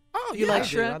 Oh, You yeah, like I do.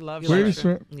 shrimp? I love You like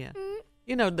shrimp. Yeah.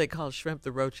 You know they call shrimp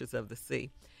the roaches of the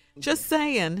sea. Just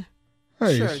saying.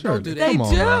 Hey, Shirley, Shirley, don't do that. They come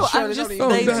on, do. man. I'm just, Shirley,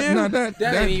 they don't do. Now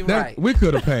That ain't even right. We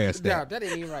could have passed No, that. that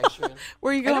ain't even right, Shirley.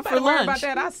 Where you going Ain't for nobody worried lunch?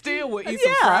 about that. I still would eat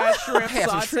Yeah. some fried shrimp, Had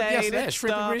some shrimp sauteed yesterday. and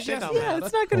Shrimp and stuff. grits It don't yesterday. Yeah, matter.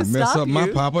 it's not going to Don't mess stop up you. my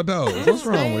Papa Do's. What's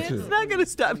wrong with It's you? not going to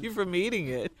stop you from eating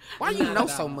it. Why you know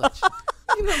so much?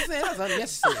 You know what I'm saying? That's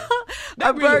unnecessary. That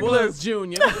A really burglar. was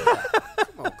Junior.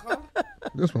 Come on, Carl.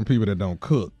 This from people that don't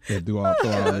cook. That do all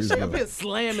throw all these She a stuff. bit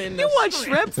slamming. You want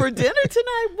shrimp for dinner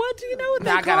tonight? What do you know what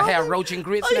Now I they gotta call have it? roach and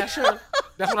grits now, Shirley.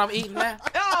 That's what I'm eating now.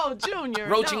 Oh, Junior.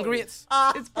 Roach no. and grits.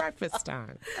 It's breakfast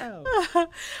time. Oh.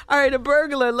 All right, a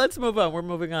burglar. Let's move on. We're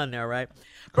moving on now, right?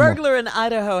 Burglar in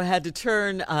Idaho had to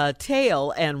turn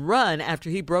tail and run after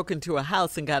he broke into a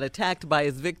house and got attacked by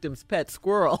his victim's pet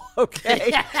squirrel.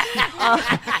 Okay.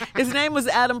 His name was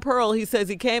Adam Pearl. He says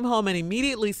he came home and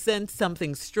immediately sensed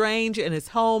something strange in his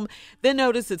home, then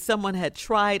noticed that someone had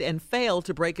tried and failed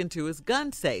to break into his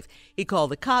gun safe. He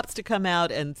called the cops to come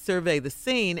out and survey the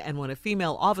scene, and when a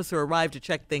female officer arrived to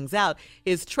check things out,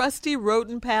 his trusty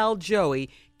rodent pal, Joey,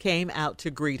 came out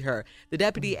to greet her. The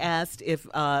deputy asked if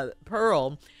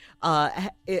Pearl,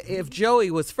 if Joey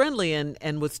was friendly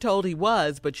and was told he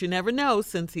was, but you never know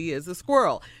since he is a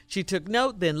squirrel. She took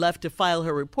note, then left to file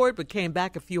her report, but came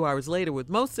back a few hours later with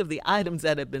most of the items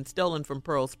that had been stolen from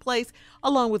Pearl's place,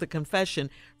 along with a confession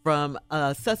from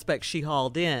a suspect she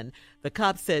hauled in. The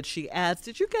cop said she asked,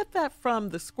 "Did you get that from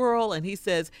the squirrel?" And he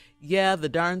says, "Yeah, the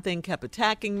darn thing kept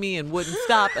attacking me and wouldn't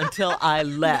stop until I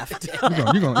left."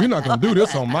 You're not gonna do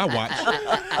this on my watch.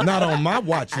 Not on my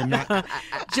watch. And not.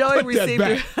 Joey Put that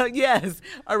received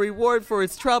a reward for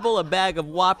his trouble, a bag of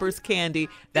Whoppers candy.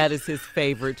 That is his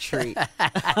favorite treat.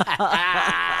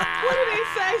 What did he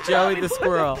say? Joey the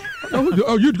squirrel.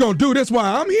 Oh, you gonna do this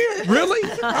while I'm here? Really?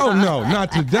 Oh no,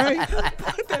 not today.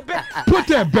 Put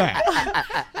that back.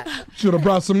 Should have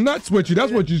brought some nuts with you.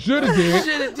 That's what you should have did.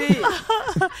 Should have did.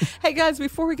 Hey guys,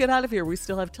 before we get out of here, we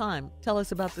still have time. Tell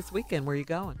us about this weekend. Where you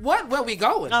going? What? Where we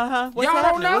going? What's Y'all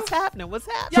happening? don't know? What's happening? What's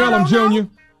happening? Tell him, Junior.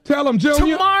 Tell him,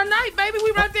 Junior. Tomorrow night, baby.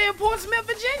 We right there in Portsmouth,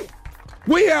 Virginia.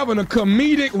 We having a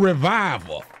comedic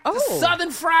revival The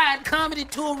Southern Fried Comedy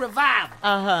Tour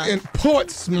Revival. in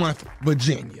Portsmouth,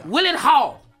 Virginia. Willett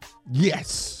Hall.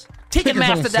 Yes. Tickets on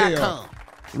Ticketmaster.com. sale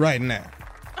right now.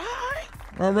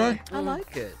 All right. I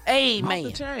like it. Amen.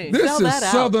 This Sell is that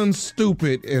out. Southern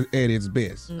stupid at its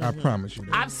best. I promise you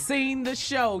that. I've seen the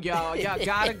show, y'all. Y'all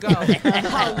gotta go.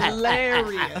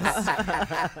 Hilarious.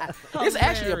 It's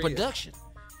actually a production.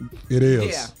 It is.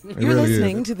 Yeah. It You're really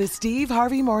listening is. to the Steve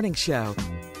Harvey Morning Show.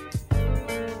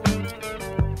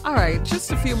 All right,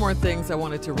 just a few more things I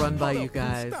wanted to run by you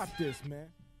guys. Stop this, man.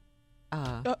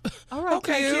 All right,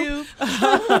 Okay,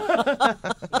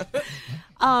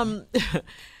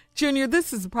 Junior,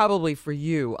 this is probably for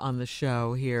you on the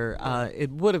show here.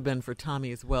 It would have been for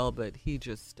Tommy as well, but he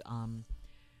just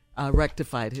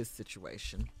rectified his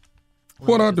situation.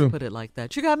 What'd I do? Put it like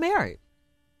that. You got married.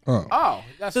 Oh.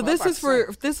 That's So what I'm this about is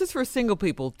to say. this is for single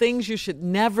people. Things you should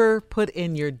never put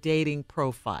in your dating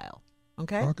profile.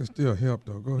 Okay? I can still help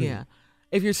though. Go ahead. Yeah.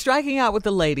 If you're striking out with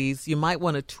the ladies, you might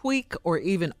want to tweak or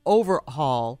even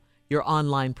overhaul your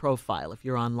online profile if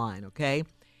you're online, okay?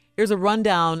 Here's a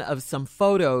rundown of some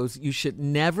photos you should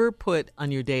never put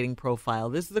on your dating profile.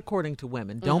 This is according to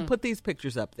women. Don't put these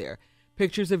pictures up there.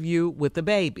 Pictures of you with a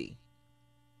baby.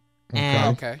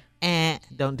 Okay.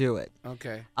 Don't do it.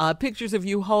 Okay. Pictures of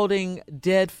you holding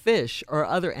dead fish or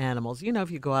other animals. You know,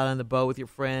 if you go out on the boat with your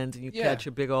friends and you catch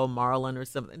a big old marlin or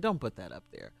something, don't put that up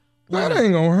there. That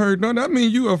ain't gonna hurt. No, that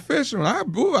mean you official.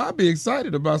 I'd be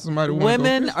excited about somebody.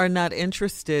 Women are not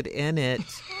interested in it.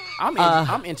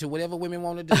 I'm into whatever women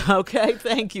want to do. Okay,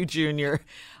 thank you, Junior.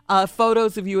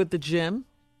 Photos of you at the gym.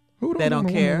 Who They don't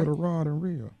want a care. woman with a rod and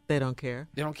reel? They don't care.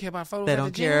 They don't care about photos. They at don't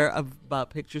the gym? care about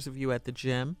pictures of you at the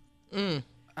gym. I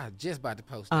was just about to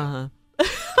post that.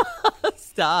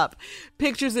 Stop.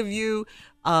 Pictures of you,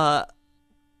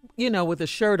 with a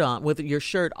shirt on, with your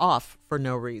shirt off for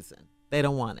no reason. They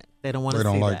don't want it. They don't want to They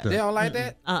see don't like that. They don't like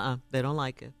that? They don't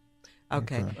like it.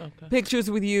 Okay.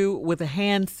 Pictures with you with a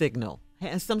hand signal,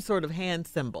 some sort of hand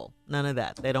symbol. None of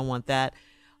that. They don't want that.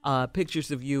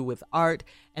 Pictures of you with art.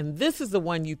 And this is the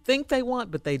one you think they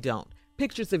want, but they don't.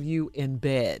 Pictures of you in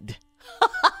bed.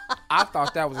 I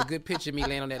thought that was a good picture of me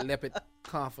laying on that leopard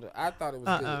comforter. I thought it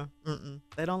was good.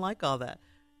 They don't like all that.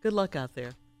 Good luck out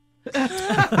there.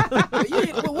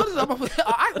 Well, what am I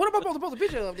supposed to post a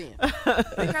picture of then?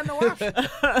 They got no option.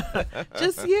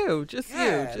 Just you.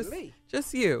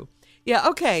 Just you. Yeah,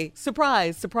 okay.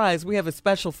 Surprise. We have a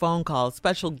special phone call,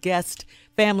 special guest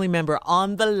family member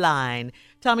on the line.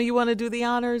 Tommy, you want to do the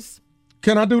honors?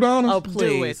 Can I do the honors? Oh,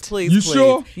 please, please, You please.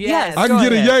 sure? Yes. I can go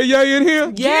get ahead. a yay in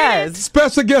here? Yes.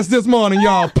 Special guest this morning,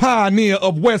 y'all. Pioneer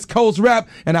of West Coast rap,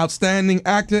 an outstanding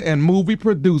actor and movie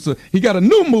producer. He got a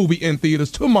new movie in theaters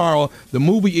tomorrow. The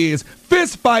movie is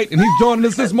Fist Fight, and he's joining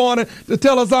us this morning to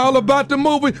tell us all about the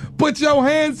movie. Put your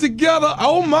hands together.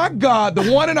 Oh, my God.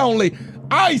 The one and only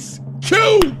Ice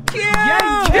Cube.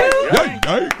 Yeah. Yay.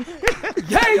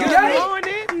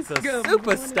 He's a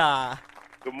superstar.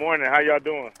 Good morning. How y'all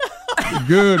doing?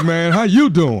 Good, man. How you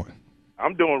doing?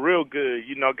 I'm doing real good.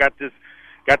 You know, got this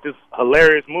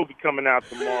hilarious movie coming out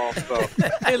tomorrow. So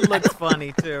It looks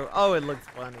funny, too. Oh, it looks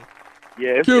funny.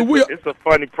 yeah, Dude, it's a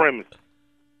funny premise.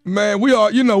 Man, we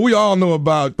all know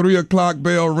about 3 o'clock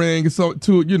bell ring. So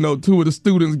two of the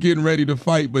students getting ready to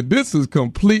fight, but this is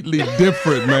completely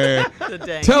different, man.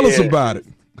 Tell us about it.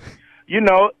 You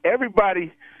know,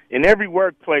 everybody in every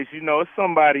workplace, you know, it's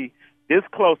somebody this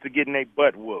close to getting their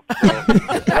butt whooped. So,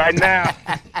 right now,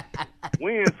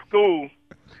 we in school,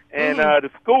 and the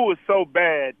school is so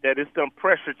bad that it's done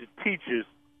pressure to teachers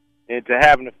into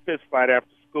having a fist fight after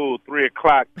school, 3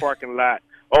 o'clock parking lot,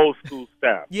 old school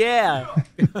style. Yeah.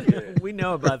 We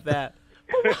know about that.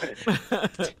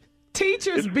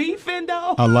 Teachers beefing,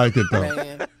 though? I like it, though.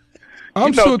 Man.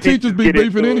 I'm You know sure teachers be get into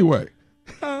beefing it. anyway.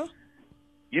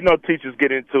 You know, teachers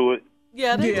get into it.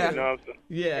 Yeah, they You do. know what I'm saying?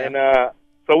 Yeah. And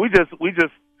so we just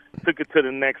took it to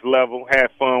the next level, had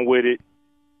fun with it.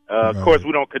 Of course,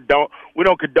 we don't condone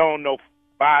no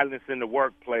violence in the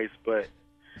workplace, but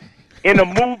in a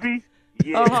movie,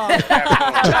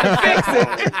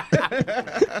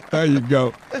 There you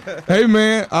go. Hey,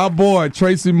 man, our boy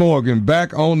Tracy Morgan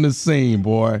back on the scene,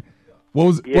 boy.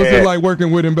 What's it like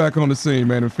working with him back on the scene,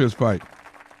 man, in Fist Fight?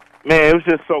 Man, it was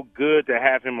just so good to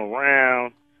have him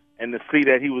around and to see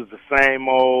that he was the same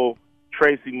old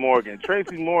Tracy Morgan.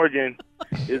 Tracy Morgan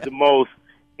is the most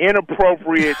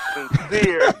inappropriate,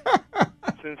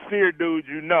 sincere dude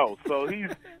you know. So he's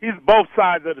both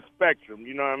sides of the spectrum,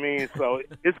 you know what I mean? So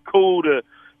it's cool to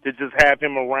just have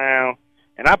him around.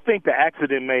 And I think the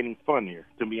accident made him funnier,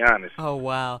 to be honest. Oh,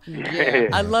 wow. Yeah.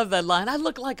 I love that line. I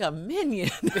look like a minion.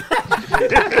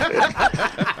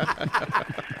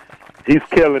 He's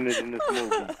killing it in this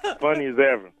movie. Funny as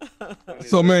ever.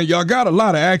 So, man, y'all got a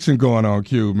lot of action going on,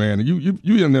 Q, man. You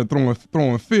in there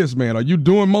throwing fists, man. Are you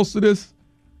doing most of this?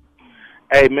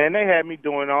 Hey, man, they had me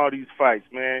doing all these fights,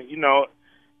 man. You know,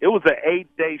 it was an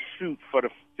 8-day shoot for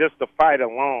just the fight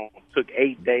alone. It took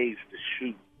 8 days to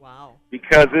shoot. Wow.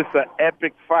 Because it's an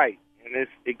epic fight, and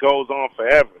it goes on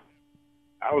forever.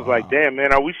 I was like, damn,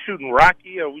 man, are we shooting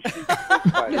Rocky or are we shooting Fist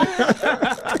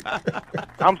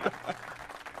Fight?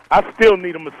 I still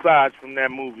need a massage from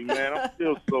that movie, man. I'm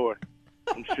still sore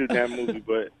from shooting that movie,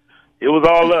 but it was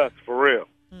all us, for real.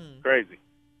 Crazy.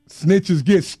 Snitches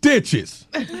get stitches.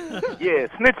 Yeah,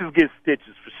 snitches get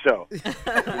stitches for sure.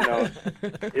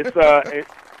 You know,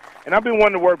 and I've been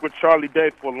wanting to work with Charlie Day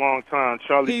for a long time.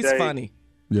 Charlie Day, He's funny.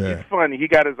 Yeah. He's funny. He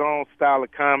got his own style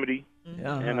of comedy.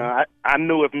 And I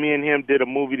knew if me and him did a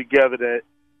movie together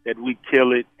that we'd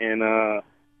kill it. And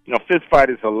you know, Fist Fight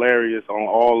is hilarious on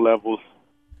all levels.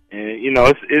 And you know,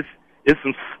 it's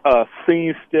some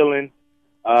scene stealing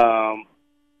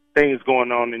things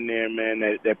going on in there, man.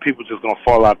 That people just gonna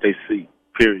fall out their seat.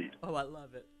 Period. Oh, I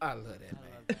love it. I love that,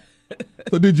 man.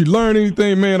 So did you learn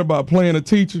anything, man, about playing a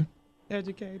teacher?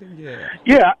 Educated, yeah.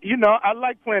 Yeah, you know, I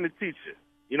like playing a teacher.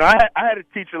 You know, I had a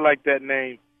teacher like that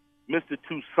named Mr.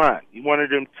 Toussaint. He one of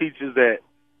them teachers that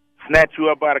snatch you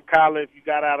up out of collar if you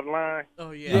got out of line.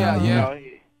 Oh, yeah. You know,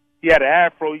 he had an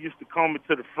afro. He used to comb it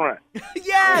to the front. Yes,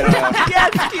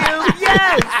 yes, Q,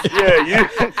 yes. Yeah,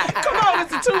 Come on,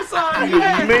 Mr. Tucson.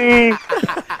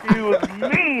 He was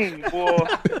mean, boy.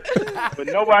 But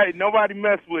nobody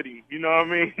messed with him. You know what I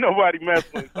mean? Nobody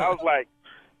messed with him. So I was like,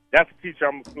 that's the teacher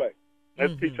I'm gonna play.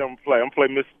 That's the teacher I'm gonna play. I'm gonna play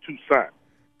Mr. Toussaint.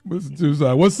 Mr.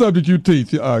 Toussaint, what subject you teach,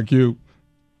 Q?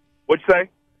 What you say?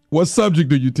 What subject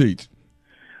do you teach?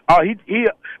 Oh, he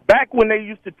back when they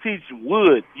used to teach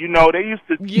wood, you know, they used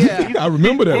to. Yeah, I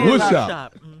remember that wood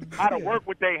shop. How to work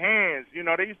with their hands, you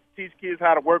know, they used to teach kids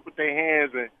how to work with their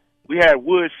hands, and we had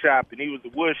wood shop, and he was the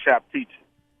wood shop teacher.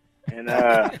 And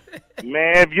man,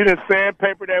 if you didn't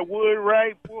sandpaper that wood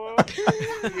right, boy,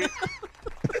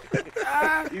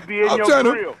 you'd be in your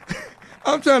grill.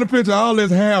 I'm trying to picture all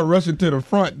this hair rushing to the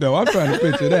front, though. I'm trying to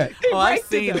picture that. Oh, I've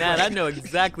seen that. I know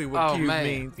exactly what cube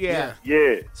means. Yeah.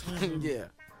 Yeah.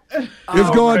 It's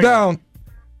going down.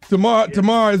 Tomorrow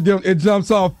it jumps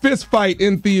off. Fist Fight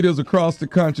in theaters across the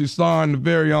country, starring the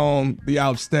very own, the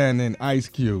outstanding Ice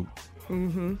Cube.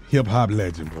 Mm-hmm. Hip-hop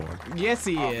legend, boy. Yes,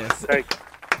 he is.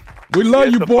 We love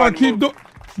you, boy. Keep doing.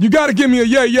 You got to give me a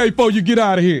yay before you get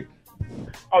out of here.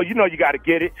 Oh, you know you got to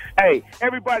get it. Hey,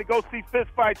 everybody go see Fist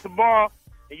Fight tomorrow.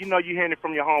 And you know you hearing it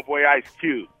from your homeboy Ice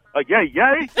Cube. Yay,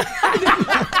 yay.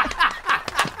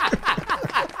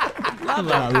 I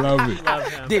love it.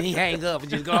 Then he hang up and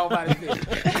just go on by his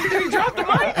business. He dropped the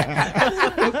mic.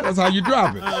 That's how you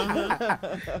drop it.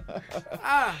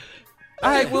 All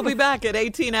right, we'll be back at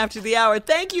 18 after the hour.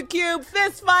 Thank you, Cube.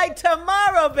 Fist fight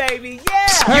tomorrow, baby.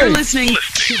 Yeah. You're listening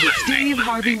to the Steve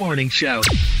Harvey Morning Show.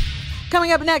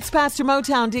 Coming up next, Pastor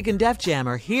Motown Deacon Def Jam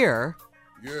are here.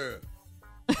 Yeah.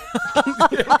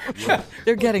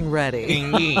 They're getting ready.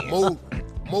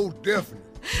 Most definitely.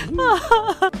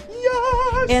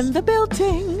 Yes. In the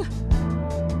building.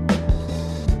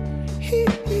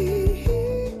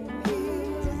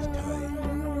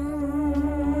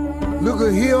 Look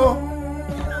at here.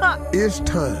 It's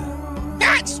time.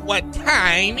 That's what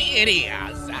time it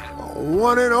is.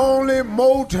 One and only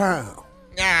Motown.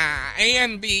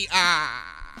 And the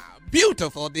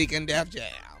beautiful Deacon Def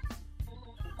Jam.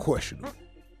 Question.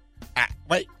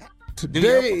 Wait.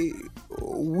 Today,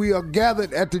 we are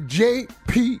gathered at the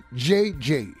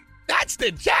JPJJ. That's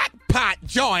the jackpot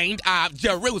joint of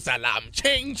Jerusalem.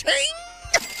 Ching, ching.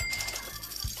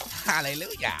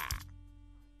 Hallelujah.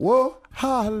 Whoa,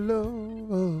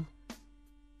 hello.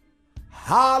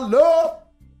 Hello.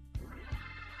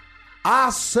 I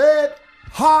said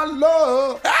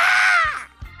hello.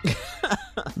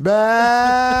 Back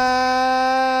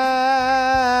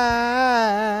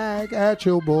at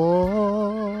your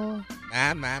boy.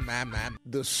 My.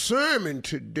 The sermon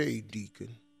today,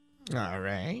 Deacon. All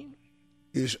right.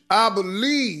 Is I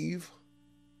believe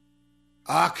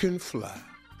I can fly.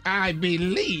 I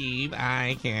believe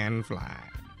I can fly.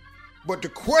 But the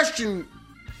question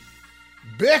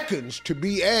beckons to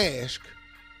be asked,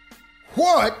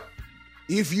 what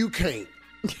if you can't?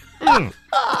 Now,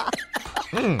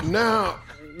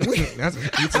 that's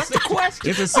the question.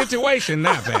 It's a situation,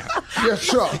 not that. Yes,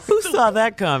 sir. Who saw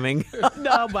that coming?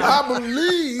 Nobody. I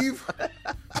believe,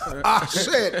 I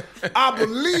said, I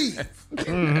believe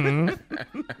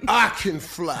I can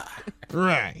fly.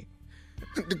 Right.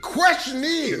 The question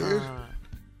is,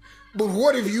 but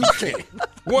what if you can't?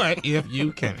 What if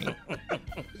you can't?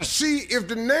 See, if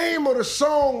the name of the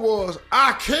song was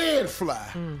I Can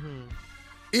Fly,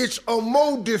 it's a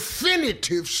more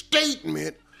definitive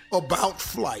statement about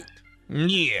flight.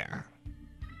 Yeah.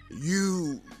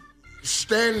 You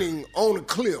standing on a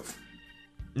cliff.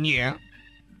 Yeah.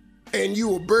 And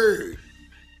you a bird.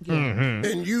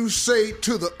 And you say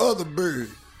to the other bird,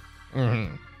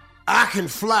 I can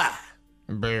fly.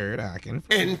 Bird, I can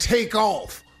fly. And take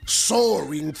off,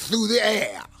 soaring through the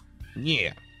air.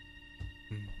 Yeah.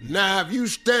 Now, if you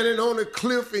standing on a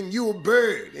cliff and you a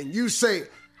bird, and you say,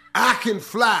 I can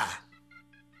fly,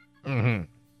 and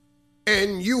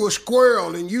you a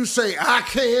squirrel, and you say, I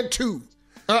can too.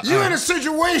 You in a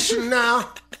situation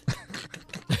now,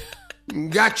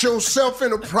 got yourself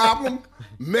in a problem,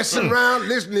 messing around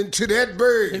listening to that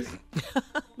bird.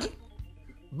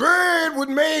 Bird was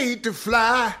made to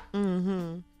fly.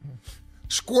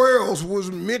 Squirrels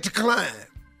was meant to climb.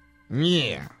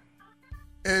 Yeah.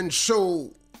 And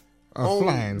so,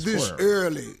 on this squirrel.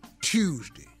 early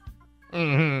Tuesday,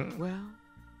 Well,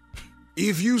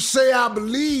 if you say I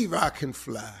believe I can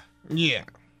fly, yeah,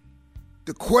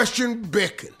 the question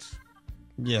beckons.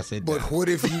 Yes, it But does. what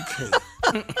if you can't?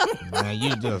 Now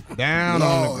you just down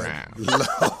on the ground.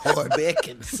 Lord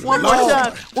beckons. One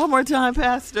more time,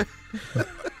 Pastor.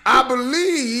 I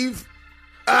believe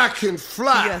I can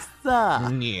fly. Yes, sir.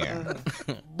 Yeah.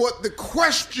 But the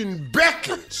question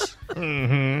beckons.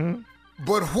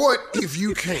 But what if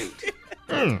you can't?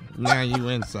 Now you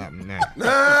in something now.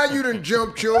 Nah, you done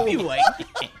jumped your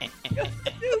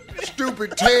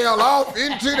stupid tail off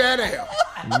into that air.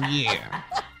 Yeah.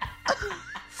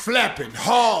 Flapping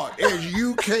hard as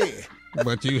you can.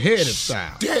 But you headed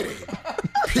south. Steady.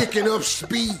 Picking up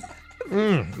speed.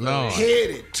 Lord.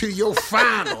 Headed to your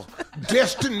final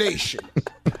destination.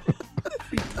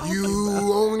 You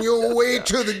on your way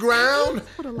to the ground.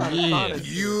 Yeah.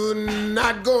 You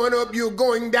not going up, you're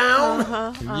going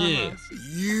down. Yes.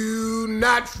 You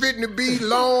not fitting to be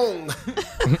long.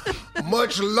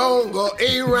 Much longer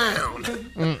around.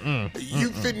 You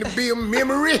fitting to be a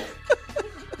memory.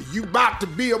 You about to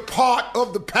be a part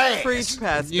of the past. Preach,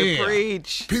 Pastor, Yeah.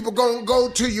 preach. People gonna go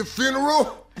to your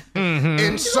funeral.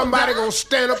 And somebody gonna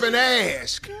stand up and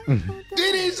ask,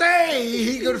 did he say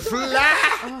he could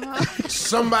fly?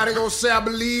 Somebody gonna say, I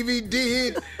believe he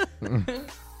did.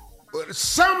 But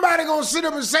somebody gonna sit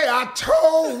up and say, I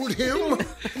told him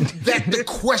that the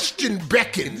question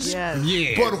beckons. Yes.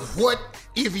 Yeah. But what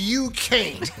if you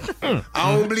can't.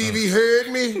 I don't believe he heard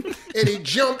me, and he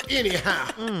jumped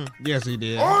anyhow. Yes, he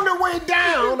did. On the way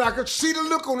down, I could see the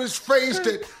look on his face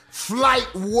that flight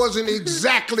wasn't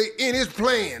exactly in his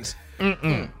plans.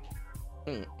 And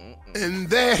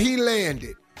there he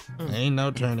landed. Ain't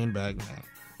no turning back now.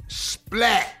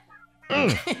 Splat.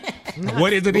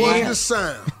 What is it What's again? the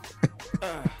sound?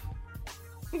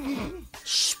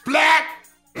 Splat.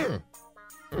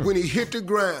 When he hit the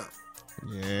ground.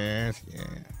 Yes.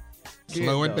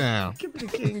 Slow it down. Give me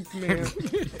the king's man.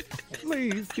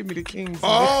 Please give me the king's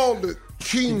All the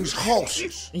king's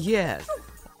horses. Yes.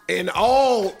 And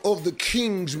all of the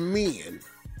king's men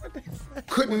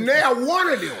couldn't nail one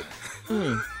of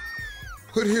them.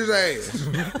 Put his ass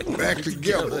back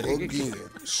together again.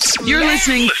 You're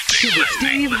listening to the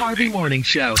Steve Harvey Morning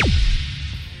Show.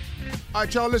 All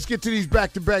right, y'all, let's get to these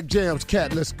back-to-back jams.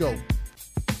 Cat, let's go.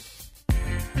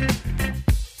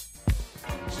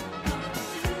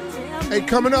 Hey,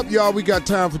 coming up, y'all, we got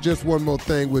time for just one more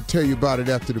thing. We'll tell you about it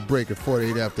after the break at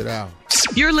 48 after the hour.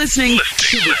 You're listening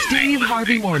to the Steve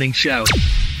Harvey Morning Show.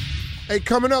 Hey,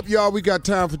 coming up, y'all, we got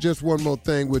time for just one more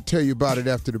thing. We'll tell you about it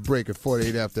after the break at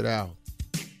 48 after the hour.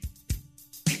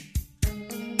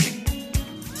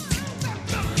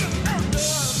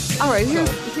 All right, here's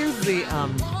the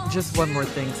just one more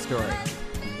thing story.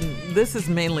 This is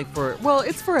mainly for, well,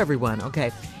 it's for everyone,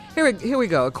 okay? Here we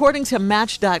go. According to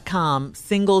Match.com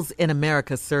Singles in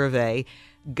America survey,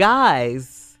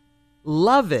 guys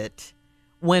love it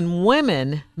when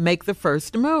women make the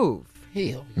first move.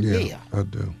 Hell, Yeah, I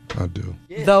do.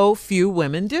 Yeah. Though few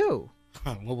women do.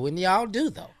 Well, wouldn't y'all do,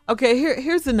 though? Okay,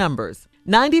 here's the numbers.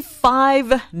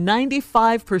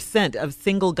 95% of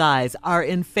single guys are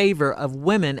in favor of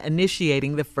women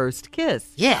initiating the first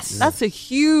kiss. Yes. That's a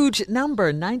huge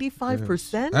number,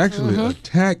 95%. Actually,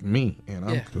 attack me, and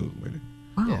I'm cool with it.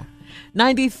 Wow. Yeah.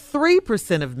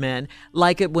 93% of men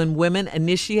like it when women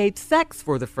initiate sex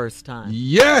for the first time.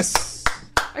 Yes.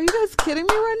 Are you guys kidding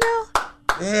me right now?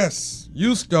 Yes.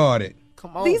 You started.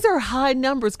 Come on. These are high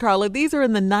numbers, Carla. These are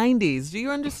in the 90s. Do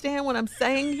you understand what I'm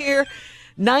saying here?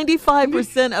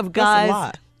 95% of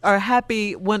guys are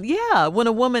happy when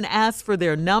a woman asks for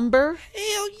their number.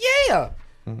 Hell yeah.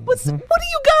 What are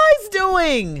you guys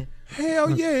doing?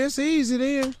 Hell yeah, it's easy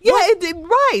then. Yeah,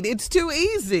 right. It's too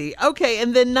easy. Okay,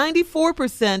 and then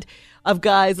 94% of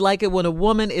guys like it when a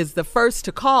woman is the first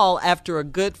to call after a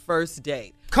good first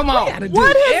date. Come on.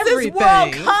 What has this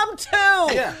world come to?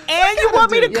 Yeah. And you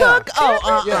want me to cook?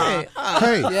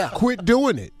 Hey, quit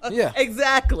doing it. Yeah.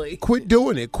 Exactly. Quit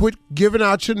doing it. Quit giving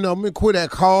out your number and quit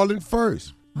calling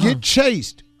first. Get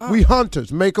chased. We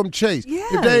hunters. Make them chase.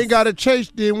 Yes. If they ain't got to chase,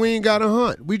 then we ain't got to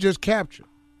hunt. We just capture.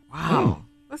 Wow.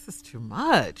 This is too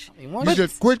much. You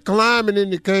just quit climbing in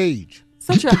the cage.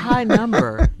 Such a high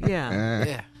number. Yeah.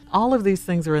 Yeah. All of these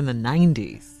things are in the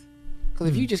 90s. Because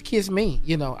if you just kiss me,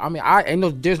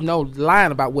 there's no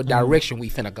line about what direction we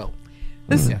finna go.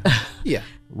 Yeah.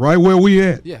 Right where we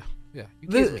at. Yeah. You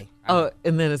kiss me.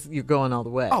 And then you're going all the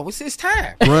way. Oh, it's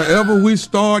time. Wherever we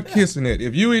start kissing it.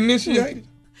 If you initiate it.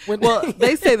 Well,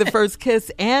 they say the first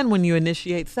kiss and when you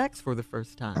initiate sex for the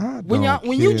first time. When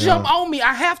you jump on me,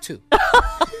 I have to.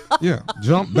 Yeah,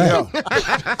 jump back.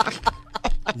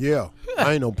 Yeah,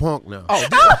 I ain't no punk now.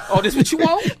 This what you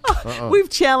want? We've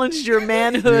challenged your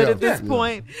manhood at this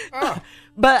point.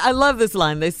 But I love this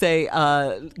line. They say,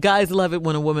 guys love it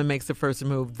when a woman makes the first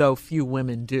move, though few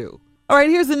women do. All right,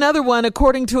 here's another one.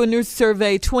 According to a new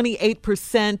survey,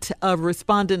 28% of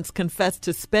respondents confessed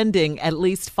to spending at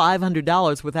least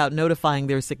 $500 without notifying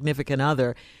their significant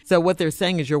other. So what they're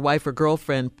saying is your wife or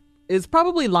girlfriend is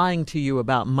probably lying to you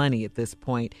about money at this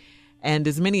point. And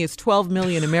as many as 12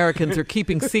 million Americans are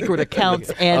keeping secret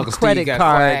accounts and Uncle credit Steve got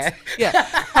cards. quiet. Yeah.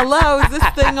 Hello, is this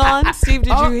thing on? Steve,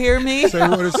 did you hear me? Say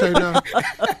what it say now?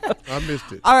 I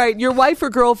missed it. All right, your wife or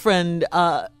girlfriend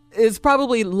is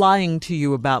probably lying to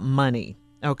you about money,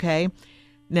 okay?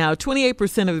 Now,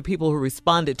 28% of the people who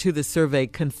responded to the survey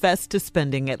confessed to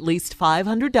spending at least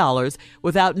 $500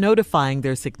 without notifying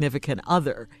their significant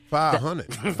other.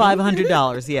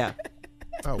 $500? Yeah.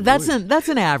 That's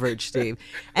an average, Steve.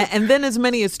 And then as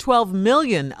many as 12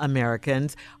 million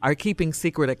Americans are keeping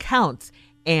secret accounts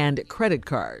and credit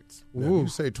cards. Now, you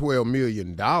say $12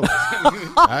 million.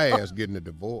 I ass getting a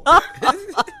divorce.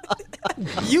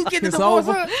 You get the divorce?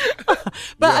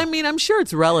 But I mean, I'm sure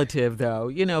it's relative, though.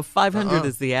 500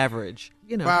 is the average.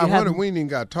 500, we ain't even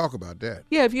got to talk about that.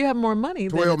 Yeah, if you have more money,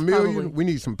 12 then million, probably... we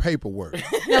need some paperwork.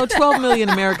 No, 12 million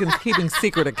Americans keeping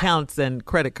secret accounts and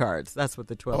credit cards. That's what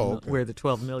where the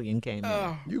 12 million came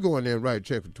in. You go in there and write a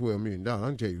check for $12 million. I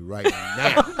can tell you right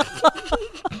now.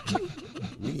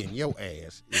 Me and your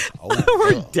ass is over.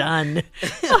 We're done.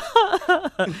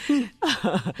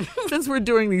 Since we're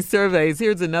doing these surveys,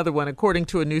 here's another one. According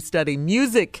to a new study,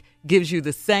 music gives you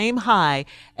the same high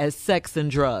as sex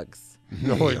and drugs.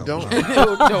 No, it don't.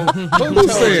 Who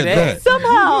said that?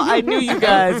 Somehow, I knew you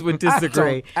guys would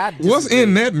disagree. What's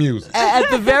in that music?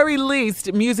 At the very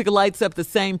least, music lights up the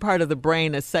same part of the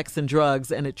brain as sex and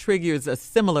drugs, and it triggers a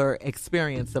similar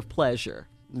experience of pleasure.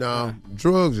 No,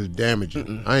 drugs is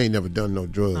damaging. I ain't never done no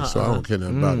drugs, so I don't care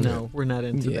nothing about that. No, we're not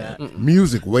into that.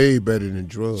 Music way better than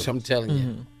drugs. I'm telling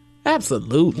you.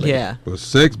 Absolutely. Yeah. But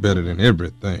sex better than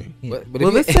everything. But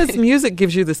well, this says music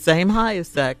gives you the same high as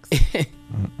sex.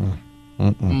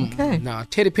 Okay. No,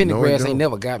 Teddy Pendergrass ain't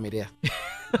never got me there.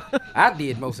 I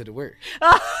did most of the work.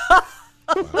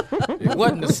 It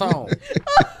wasn't the song.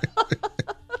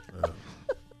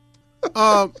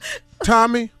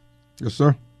 Tommy? Yes,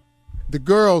 sir? The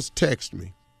girls text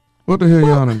me. What the hell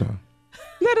y'all done?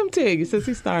 Let him tell you since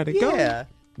he started. Go ahead.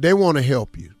 They want to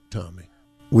help you, Tommy,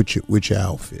 with your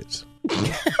outfits.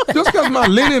 Just because my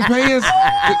linen pants.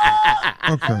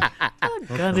 Okay.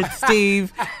 Got it,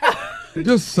 Steve.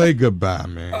 Just say goodbye,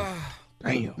 man.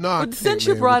 Damn. No, but since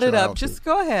you brought it up, just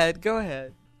go ahead. Go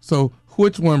ahead. So,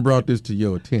 which one brought this to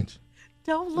your attention?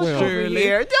 Don't look over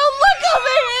here. Don't look over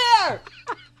here.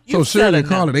 So Shirley and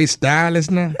Carla, they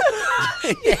stylists now?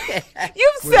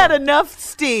 You've said enough,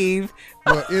 Steve.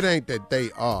 Well, it ain't that they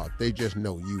are. They just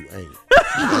know you ain't.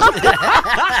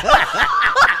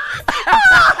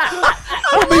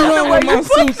 What be wrong with my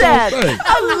suits that? on face?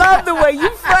 I love the way you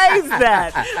phrased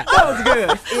that. That was good.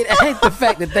 It ain't the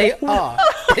fact that they are.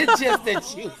 It's just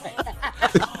that you.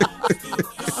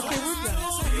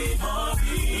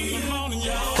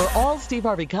 For all Steve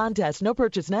Harvey contests, no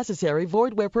purchase necessary,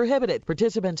 void where prohibited.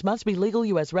 Participants must be legal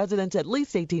U.S. residents at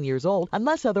least 18 years old,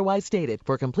 unless otherwise stated.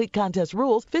 For complete contest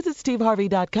rules, visit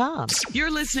steveharvey.com.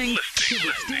 You're listening to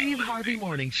the Steve Harvey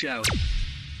Morning Show.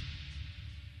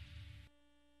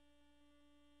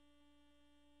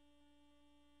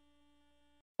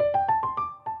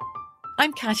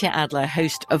 I'm Katya Adler,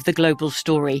 host of The Global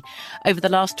Story. Over the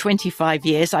last 25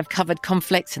 years, I've covered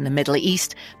conflicts in the Middle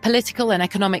East, political and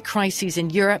economic crises in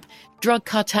Europe, drug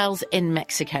cartels in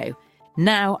Mexico.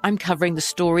 Now I'm covering the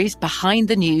stories behind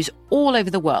the news all over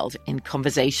the world in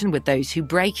conversation with those who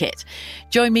break it.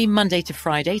 Join me Monday to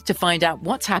Friday to find out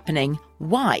what's happening,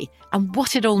 why, and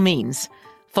what it all means.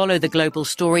 Follow The Global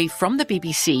Story from the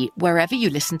BBC wherever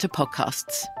you listen to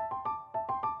podcasts.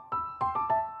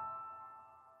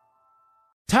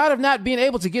 Tired of not being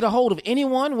able to get a hold of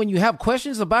anyone when you have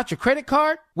questions about your credit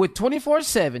card? With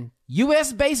 24/7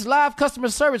 U.S.-based live customer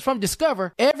service from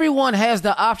Discover, everyone has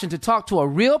the option to talk to a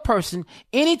real person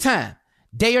anytime,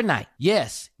 day or night.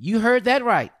 Yes, you heard that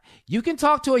right. You can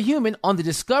talk to a human on the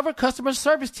Discover customer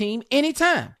service team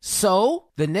anytime. So,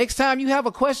 the next time you have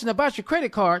a question about your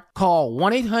credit card, call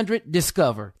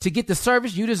 1-800-DISCOVER to get the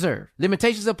service you deserve.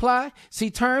 Limitations apply. See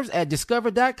terms at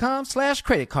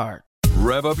discover.com/creditcard.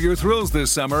 Rev up your thrills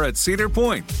this summer at Cedar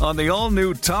Point on the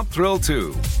all-new Top Thrill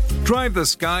 2. Drive the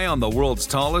sky on the world's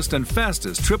tallest and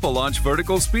fastest triple-launch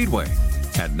vertical speedway.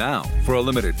 And now, for a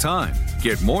limited time,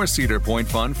 get more Cedar Point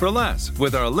fun for less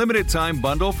with our limited-time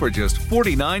bundle for just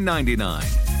 $49.99.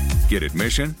 Get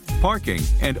admission, parking,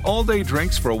 and all-day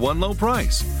drinks for one low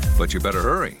price. But you better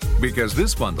hurry, because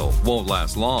this bundle won't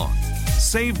last long.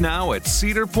 Save now at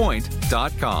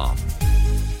cedarpoint.com.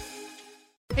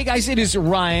 Hey guys, it is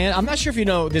Ryan. I'm not sure if you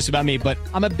know this about me, but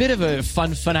I'm a bit of a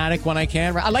fun fanatic when I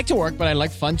can. I like to work, but I like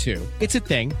fun too. It's a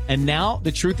thing. And now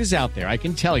the truth is out there. I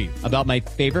can tell you about my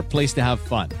favorite place to have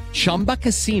fun. Chumba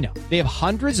Casino. They have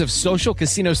hundreds of social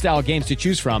casino style games to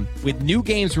choose from with new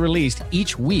games released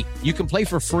each week. You can play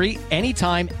for free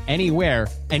anytime, anywhere.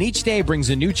 And each day brings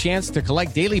a new chance to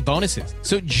collect daily bonuses.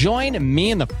 So join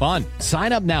me in the fun.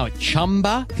 Sign up now at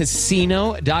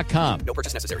ChumbaCasino.com. No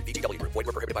purchase necessary. VGW Group. Void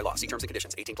where prohibited by law. See terms and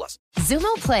conditions. 18+.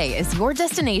 Xumo Play is your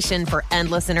destination for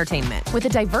endless entertainment. With a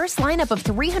diverse lineup of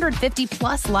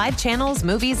 350+ live channels,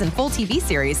 movies, and full TV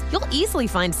series, you'll easily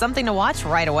find something to watch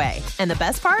right away. And the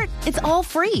best part? It's all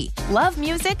free. Love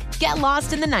music? Get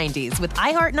lost in the 90s with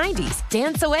iHeart 90s.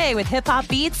 Dance away with hip-hop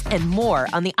beats and more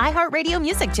on the iHeartRadio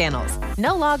music channels.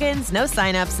 No logins, no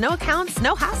signups, no accounts,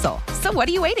 no hassle. So what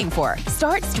are you waiting for?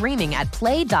 Start streaming at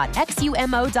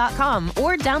play.xumo.com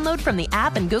or download from the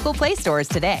app and Google Play stores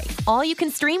today. All you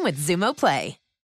can stream with Xumo Play.